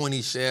 10,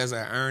 20 shares of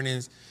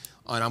earnings.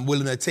 And I'm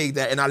willing to take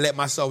that. And I let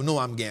myself know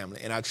I'm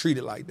gambling. And I treat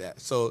it like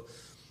that. So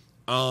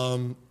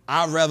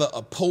I'd rather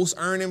a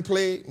post-earning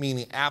play,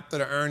 meaning after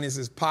the earnings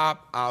is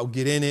popped, I'll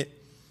get in it.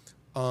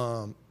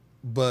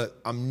 But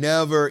I'm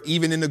never,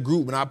 even in the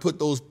group, when I put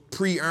those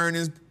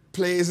pre-earnings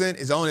plays in,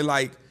 it's only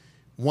like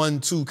 1,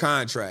 2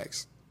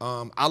 contracts.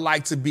 I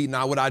like to be,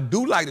 now what I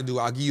do like to do,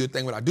 I'll give you a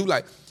thing what I do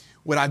like.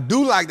 What I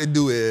do like to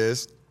do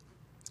is,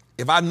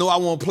 if I know I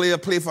want to play a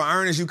play for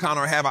earnings, you kind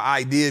of have an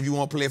idea if you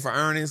want to play for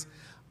earnings,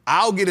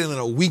 I'll get in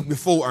a week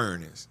before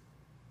earnings.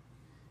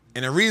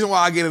 And the reason why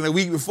I get in a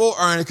week before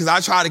earnings, because I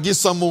try to get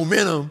some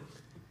momentum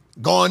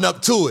going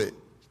up to it.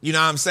 You know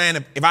what I'm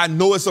saying? If I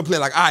know it's a play,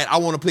 like, all right, I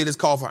want to play this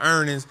call for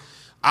earnings,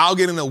 I'll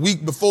get in a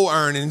week before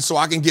earnings so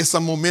I can get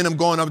some momentum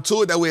going up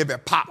to it. That way if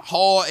it pop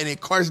hard and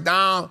it crushed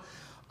down,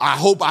 I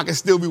hope I can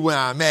still be where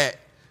I'm at.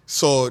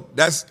 So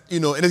that's,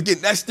 and again,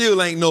 that still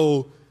ain't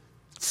no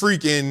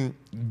freaking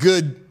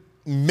good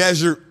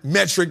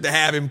metric to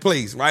have in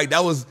place, right?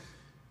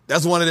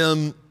 That's one of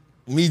them,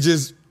 me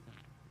just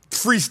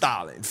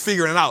freestyling,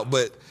 figuring it out.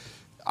 But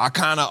I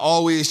kind of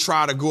always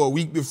try to go a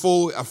week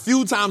before. A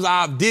few times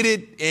I've did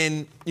it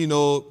and,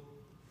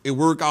 it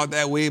worked out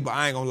that way, but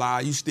I ain't gonna lie,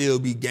 you still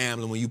be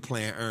gambling when you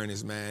playing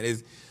earnings, man.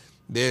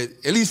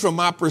 At least from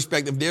my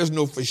perspective, there's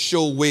no for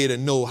sure way to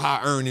know how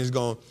earnings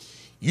going.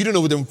 You don't know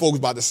what them folks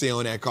about to say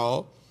on that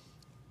call.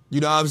 You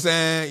know what I'm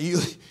saying?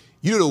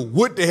 You don't know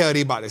what the hell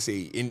they about to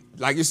say. And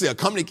like you said, a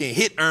company can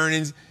hit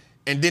earnings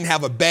and then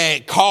have a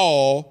bad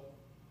call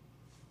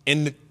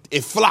and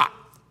it flop.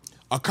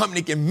 A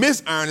company can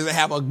miss earnings and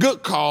have a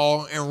good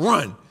call and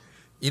run.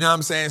 You know what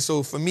I'm saying?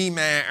 So for me,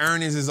 man,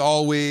 earnings is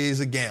always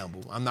a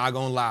gamble. I'm not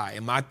going to lie.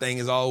 And my thing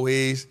is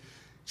always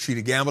treat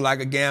a gamble like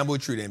a gamble,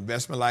 treat an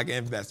investment like an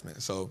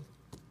investment. So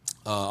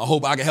I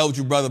hope I can help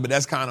you, brother, but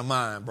that's kind of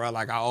mine, bro.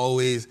 Like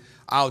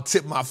I'll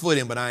tip my foot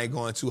in, but I ain't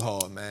going too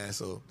hard, man.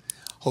 So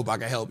hope I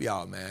can help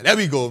y'all, man. There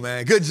we go,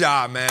 man. Good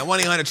job, man.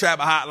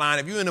 1-800-TRAPPER hotline.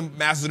 If you're in the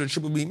Masters of the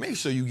Triple B, make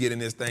sure you get in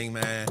this thing,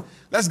 man.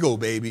 Let's go,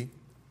 baby.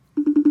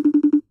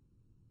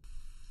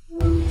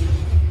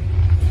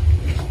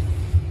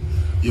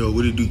 Yo,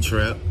 what it do,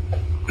 Trap?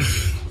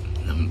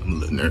 I'm a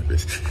little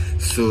nervous.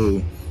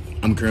 So,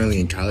 I'm currently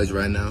in college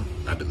right now.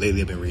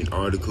 Lately I've been reading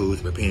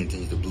articles, been paying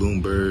attention to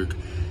Bloomberg,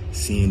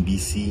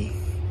 CNBC,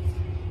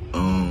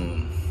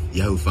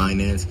 Yahoo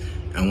Finance.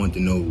 I want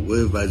to know, what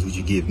advice would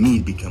you give me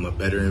to become a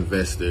better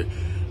investor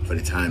for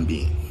the time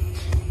being?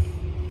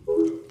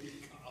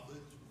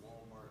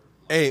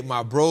 Hey,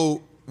 my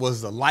bro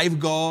was the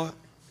lifeguard,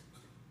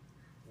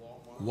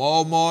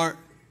 Walmart,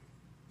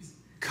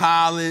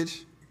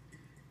 college,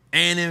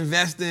 and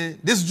investing.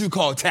 This is what you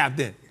call tapped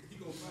in.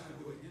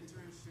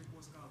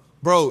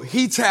 Bro,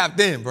 he tapped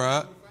in,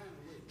 bro.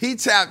 He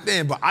tapped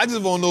in, but I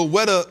just want to know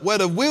where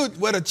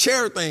the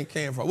chair thing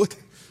came from.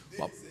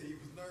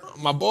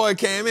 my boy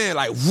came in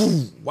like,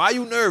 woo, why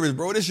you nervous,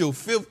 bro? This your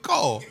 5th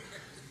call.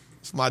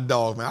 It's my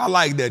dog, man. I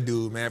like that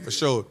dude, man, for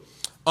sure.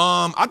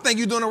 I think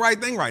you're doing the right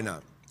thing right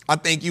now. I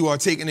think you are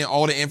taking in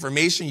all the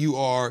information.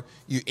 You're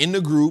in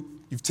the group.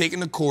 You've taken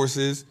the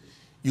courses.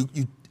 You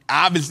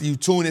obviously you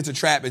tune into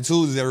Trappin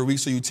Tuesdays every week,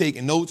 so you're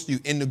taking notes. You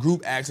in the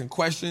group asking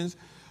questions.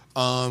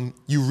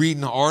 You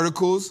reading the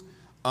articles.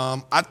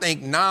 I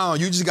think now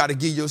you just got to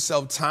give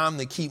yourself time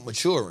to keep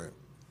maturing.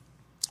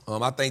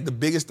 I think the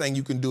biggest thing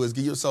you can do is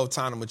give yourself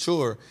time to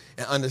mature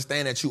and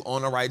understand that you're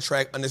on the right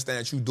track, understand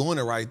that you're doing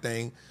the right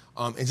thing,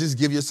 and just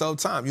give yourself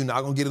time. You're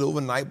not going to get it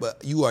overnight,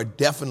 but you are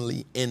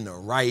definitely in the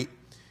right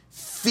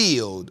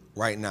field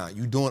right now.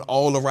 You're doing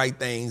all the right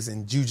things,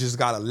 and you just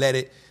got to let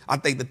it. I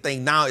think the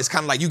thing now is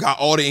kind of like you got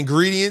all the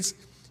ingredients,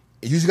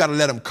 and you just got to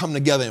let them come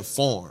together and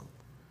form.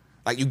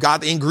 Like you got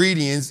the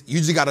ingredients, you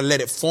just got to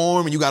let it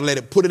form, and you got to let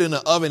it, put it in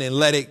the oven and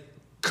let it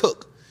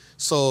cook.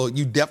 So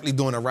you definitely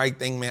doing the right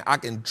thing, man.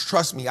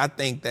 Trust me, I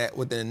think that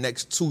within the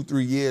next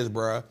 2-3 years,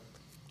 bro,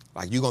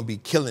 like you're going to be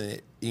killing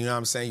it. You know what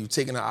I'm saying? You're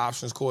taking the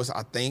options course,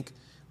 I think.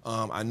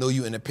 I know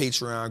you in the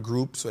Patreon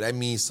group, so that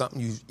means something.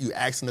 You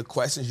asking the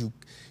questions.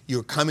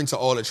 You're coming to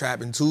all the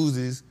Trappin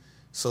Tuesdays.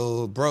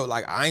 So, bro,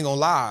 like, I ain't going to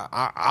lie.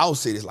 I'll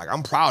say this, like,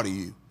 I'm proud of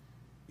you.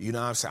 You know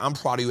what I'm saying? I'm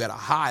proud of you at a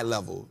high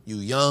level. You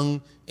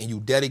young and you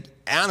dedicated.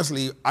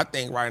 Honestly, I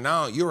think right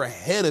now you're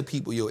ahead of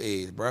people your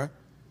age, bro.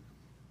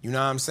 You know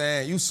what I'm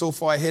saying? You so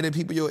far ahead of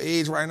people your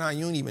age right now,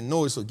 you don't even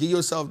know it. So give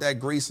yourself that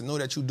grace and know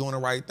that you're doing the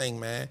right thing,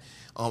 man.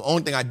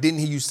 Only thing I didn't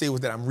hear you say was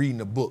that I'm reading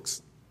the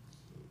books.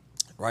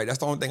 Right? That's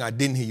the only thing I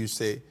didn't hear you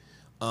say.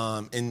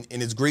 And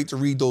it's great to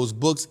read those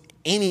books,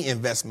 any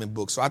investment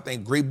books. So I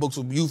think great books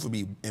will be you for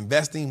me.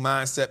 Investing,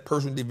 mindset,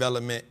 personal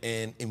development,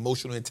 and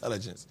emotional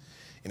intelligence.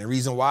 And the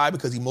reason why,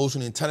 because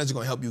emotional intelligence is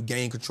going to help you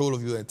gain control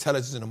of your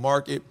intelligence in the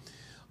market.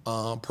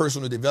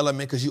 Personal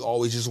development, because you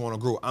always just want to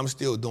grow. I'm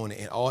still doing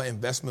it. And all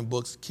investment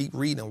books, keep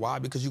reading. Why?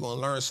 Because you're going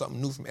to learn something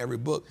new from every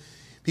book.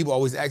 People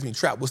always ask me,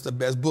 Trap, what's the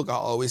best book? I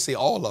always say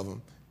all of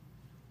them.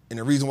 And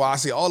the reason why I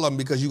say all of them,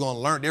 because you're going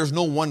to learn. There's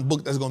no one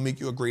book that's going to make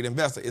you a great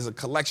investor. It's a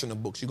collection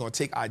of books. You're going to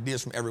take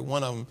ideas from every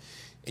one of them,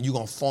 and you're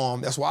going to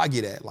form. That's why I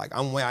get at. Like,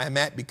 I'm where I'm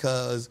at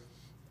because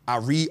I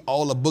read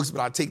all the books,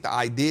 but I take the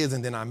ideas,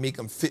 and then I make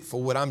them fit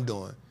for what I'm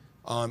doing.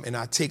 And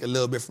I take a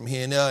little bit from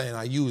here and there, and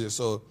I use it.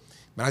 So,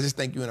 man, I just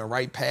think you're in the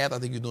right path. I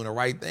think you're doing the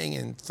right thing.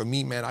 And for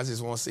me, man, I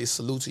just want to say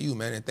salute to you,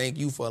 man, and thank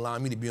you for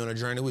allowing me to be on a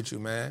journey with you,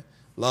 man.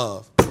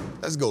 Love.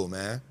 Let's go,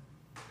 man.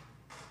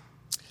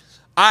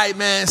 All right,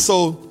 man,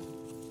 so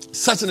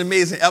such an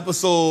amazing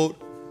episode.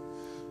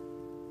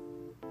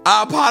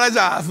 I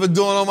apologize for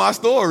doing all my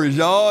stories,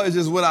 y'all. It's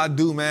just what I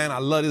do, man. I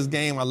love this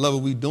game. I love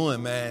what we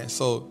doing, man.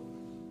 So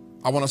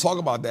I want to talk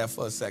about that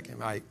for a second.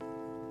 Like,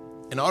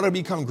 in order to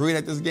become great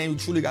at this game, you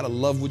truly got to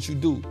love what you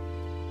do.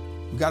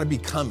 You got to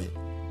become it.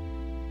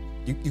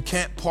 You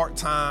can't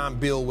part-time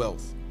build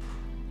wealth.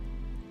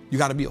 You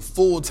got to be a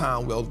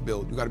full-time wealth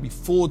builder. You got to be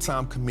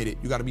full-time committed.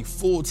 You got to be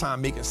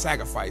full-time making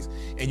sacrifice.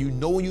 And you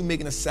know when you're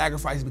making a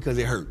sacrifice because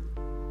it hurt.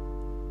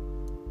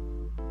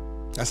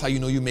 That's how you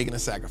know you're making a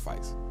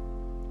sacrifice.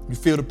 You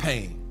feel the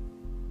pain.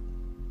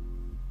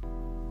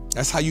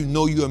 That's how you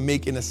know you are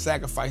making a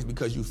sacrifice,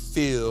 because you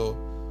feel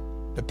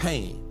the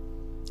pain.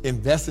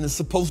 Investing is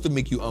supposed to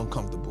make you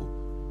uncomfortable.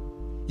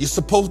 You're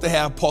supposed to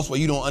have parts where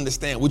you don't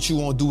understand what you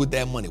want to do with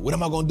that money. What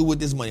am I going to do with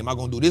this money? Am I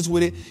going to do this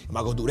with it? Am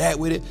I going to do that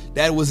with it?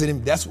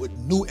 That's what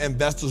new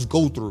investors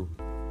go through.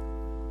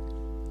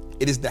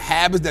 It is the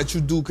habits that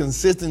you do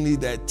consistently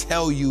that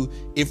tell you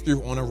if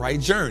you're on the right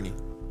journey.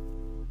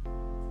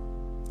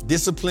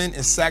 Discipline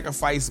and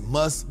sacrifice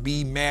must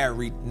be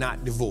married,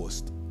 not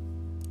divorced.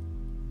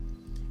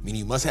 Meaning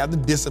you must have the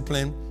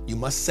discipline, you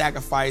must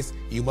sacrifice,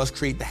 you must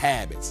create the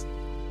habits.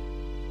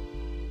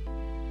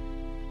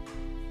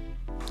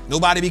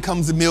 Nobody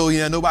becomes a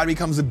millionaire, nobody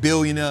becomes a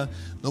billionaire,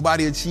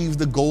 nobody achieves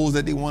the goals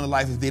that they want in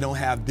life if they don't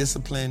have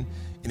discipline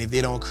and if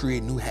they don't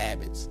create new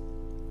habits.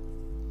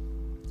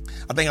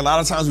 I think a lot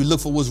of times we look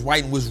for what's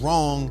right and what's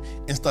wrong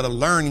instead of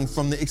learning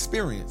from the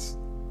experience.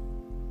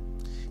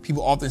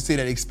 People often say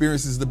that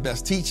experience is the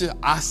best teacher.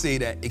 I say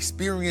that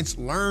experience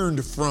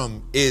learned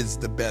from is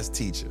the best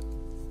teacher.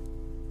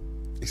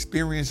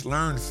 Experience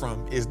learned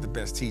from is the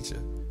best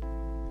teacher.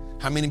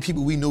 How many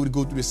people we know to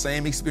go through the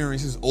same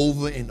experiences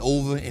over and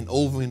over and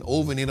over and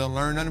over, and they don't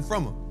learn nothing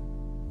from them?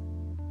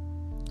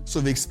 So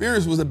if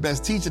experience was the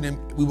best teacher, then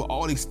we would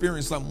all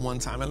experience something one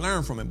time and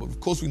learn from it. But of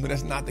course we know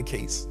that's not the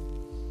case.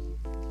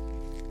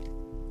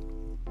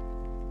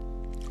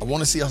 I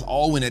want to see us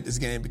all win at this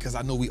game because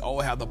I know we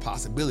all have the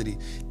possibility.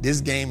 This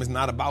game is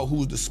not about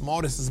who's the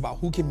smartest, it's about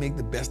who can make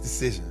the best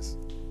decisions.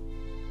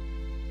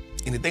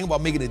 And the thing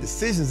about making the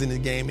decisions in this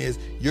game is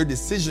your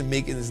decision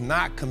making is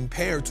not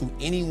compared to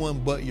anyone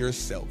but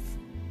yourself.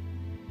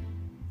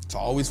 So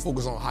always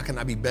focus on how can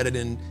I be better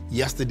than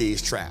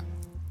yesterday's Trap?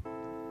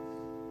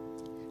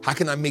 How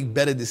can I make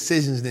better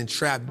decisions than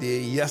Trap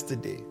did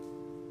yesterday?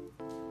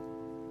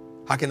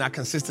 How can I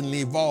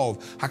consistently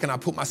evolve? How can I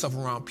put myself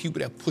around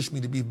people that push me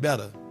to be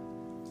better?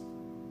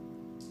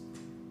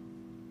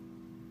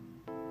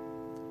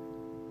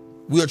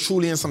 We are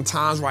truly in some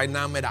times right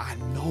now, man, I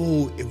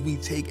know if we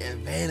take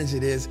advantage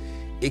of this,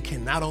 it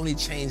can not only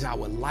change our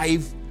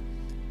life,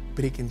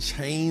 but it can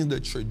change the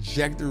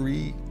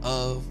trajectory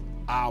of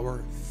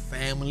our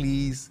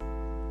family's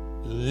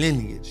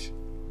lineage.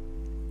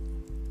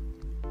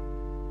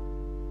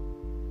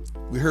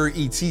 We heard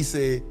E.T.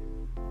 say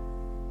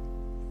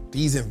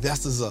these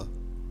investors are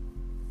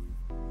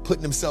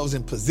putting themselves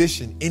in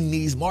position in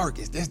these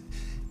markets.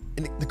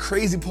 And the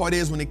crazy part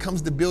is when it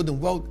comes to building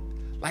wealth,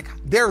 like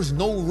there's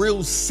no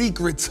real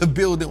secret to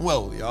building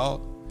wealth, y'all.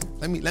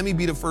 Let me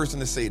be the first one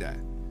to say that.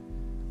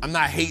 I'm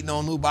not hating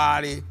on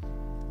nobody,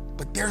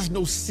 but there's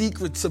no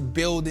secret to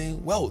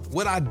building wealth.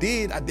 What I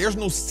did, there's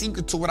no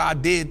secret to what I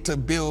did to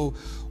build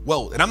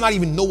wealth. And I'm not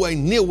even nowhere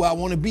near where I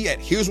want to be at.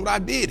 Here's what I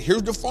did.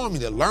 Here's the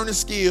formula. Learn a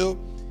skill,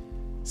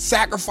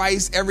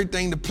 sacrifice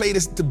everything to play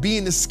this, to be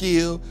in the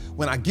skill.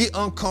 When I get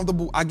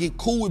uncomfortable, I get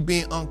cool with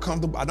being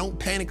uncomfortable. I don't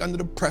panic under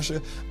the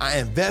pressure. I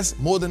invest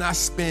more than I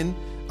spend.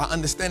 I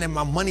understand that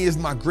my money is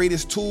my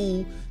greatest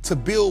tool to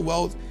build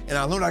wealth. And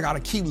I learned I got to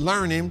keep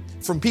learning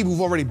from people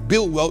who've already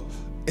built wealth.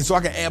 And so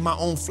I can add my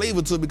own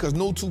flavor to it because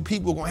no two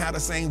people are going to have the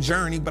same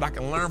journey, but I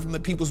can learn from the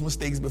people's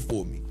mistakes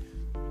before me.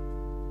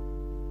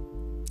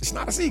 It's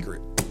not a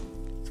secret.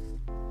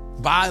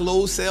 Buy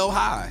low, sell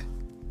high.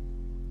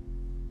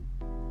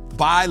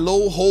 Buy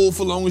low, hold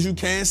for long as you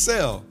can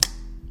sell.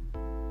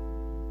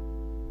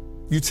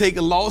 You take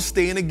a loss,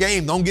 stay in the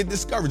game. Don't get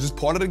discouraged. It's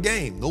part of the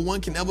game. No one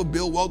can ever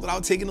build wealth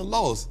without taking a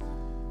loss.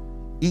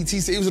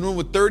 E.T. said he was in a room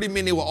with 30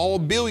 men. They were all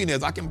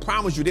billionaires. I can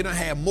promise you they don't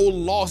have more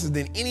losses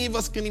than any of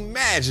us can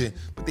imagine.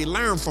 But they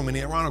learn from it.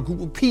 They're around a group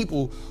of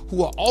people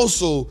who are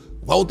also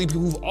wealthy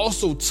people who've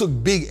also took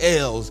big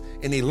L's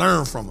and they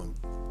learn from them.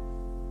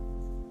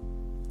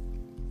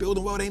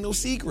 Building wealth ain't no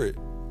secret.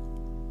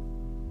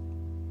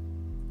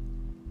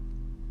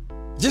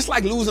 Just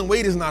like losing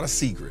weight is not a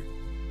secret.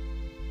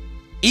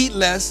 Eat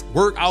less,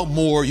 work out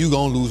more, you're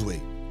gonna lose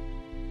weight.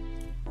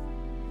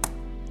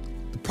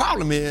 The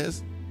problem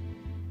is,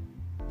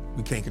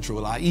 we can't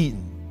control our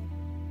eating.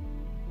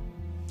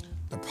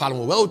 The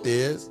problem with wealth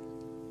is,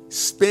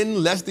 spend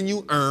less than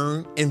you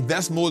earn,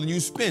 invest more than you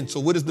spend. So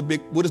what is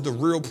the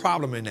real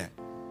problem in that?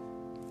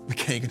 We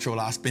can't control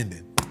our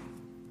spending.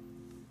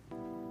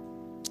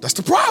 That's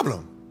the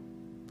problem.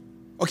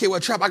 Okay, well,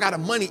 Trap, I got a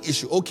money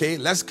issue. Okay,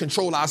 let's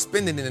control our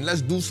spending and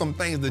let's do some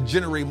things to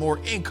generate more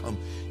income.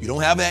 You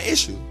don't have that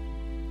issue.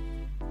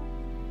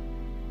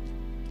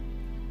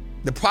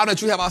 The problem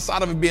that you have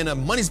outside of it being a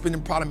money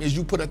spending problem is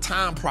you put a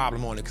time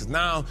problem on it because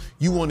now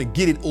you want to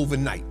get it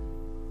overnight.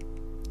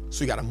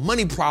 So you got a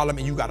money problem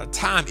and you got a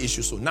time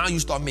issue. So now you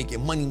start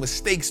making money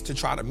mistakes to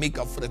try to make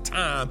up for the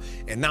time.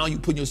 And now you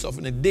put yourself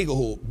in a bigger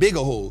hole.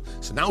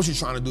 So now what you're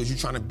trying to do is you're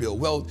trying to build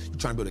wealth. You're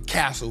trying to build a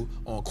castle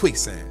on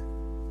quicksand.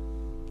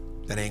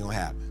 That ain't gonna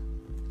happen.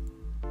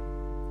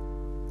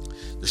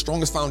 The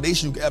strongest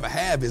foundation you can ever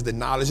have is the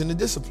knowledge and the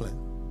discipline.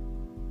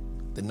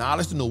 The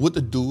knowledge to know what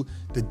to do,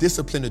 the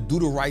discipline to do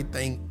the right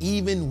thing,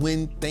 even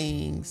when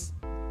things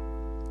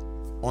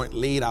aren't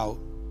laid out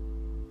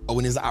or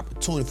when there's an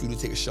opportunity for you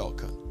to take a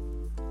shortcut.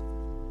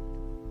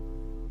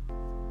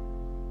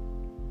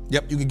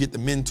 Yep, you can get the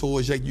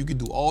mentors, you can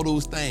do all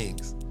those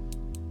things,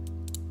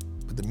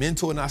 but the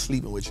mentor not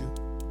sleeping with you.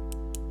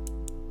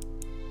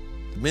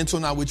 The mentor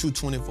not with you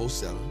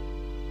 24/7.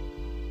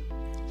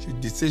 It's your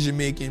decision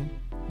making,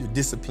 your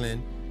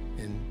discipline,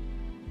 and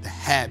the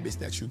habits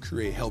that you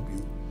create help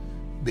you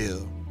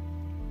build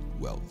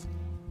wealth.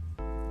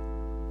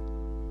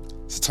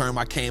 It's a term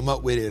I came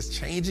up with is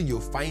changing your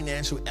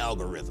financial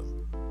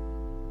algorithm.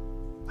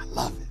 I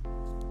love it.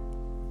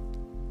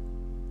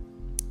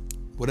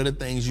 What are the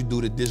things you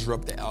do to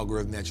disrupt the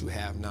algorithm that you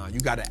have now? You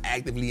got to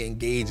actively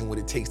engage in what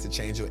it takes to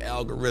change your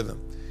algorithm.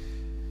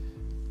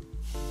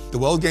 The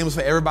wealth game is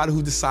for everybody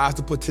who decides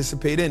to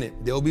participate in it.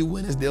 There'll be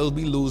winners, there'll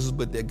be losers,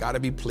 but there got to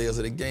be players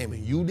of the game.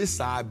 And you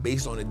decide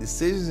based on the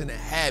decisions and the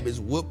habits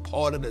what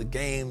part of the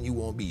game you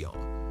want to be on.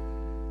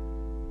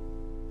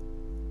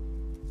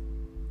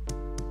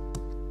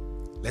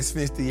 Let's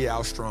finish the year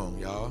out strong,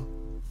 y'all.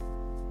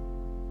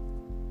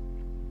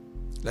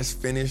 Let's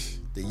finish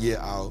the year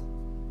out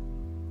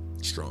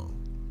strong.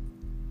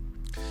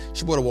 It's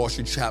your boy, the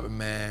Wallstreet Trappin,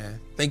 man.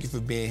 Thank you for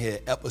being here.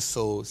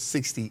 Episode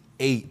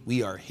 68.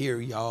 We are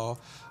here, y'all.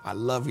 I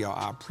love y'all.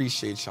 I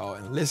appreciate y'all.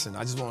 And listen,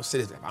 I just want to say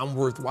this. If I'm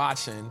worth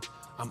watching,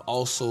 I'm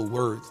also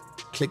worth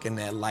clicking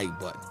that like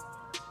button.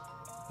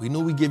 We know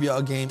we give y'all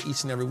a game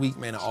each and every week,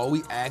 man. And all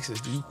we ask is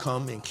you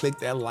come and click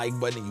that like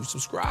button and you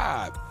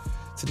subscribe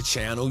to the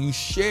channel. You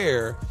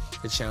share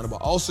the channel,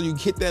 but also you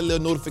hit that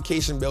little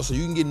notification bell so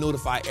you can get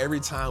notified every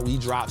time we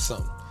drop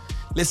something.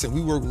 Listen,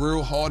 we work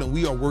real hard and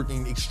we are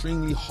working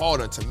extremely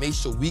harder to make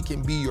sure we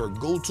can be your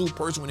go-to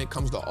person when it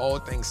comes to all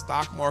things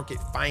stock market,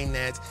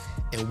 finance,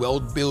 and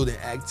wealth building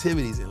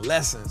activities and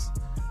lessons.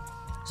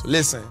 So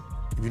listen,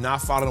 if you're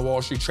not following the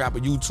Wallstreet Trap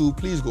on YouTube,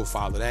 please go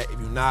follow that. If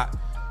you're not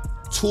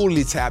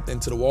totally tapped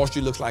into the Wall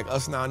Street Looks Like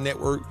Us Now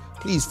network,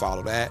 please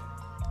follow that.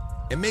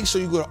 And make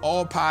sure you go to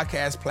all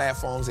podcast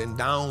platforms and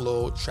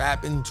download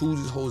Trappin,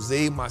 Tuesdays,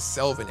 Jose,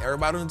 myself, and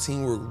everybody on the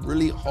team. Work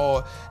really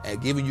hard at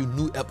giving you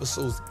new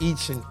episodes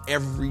each and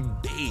every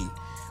day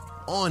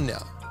on there.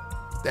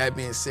 That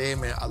being said,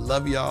 man, I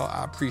love y'all.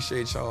 I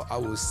appreciate y'all. I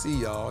will see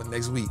y'all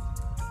next week.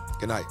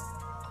 Good night.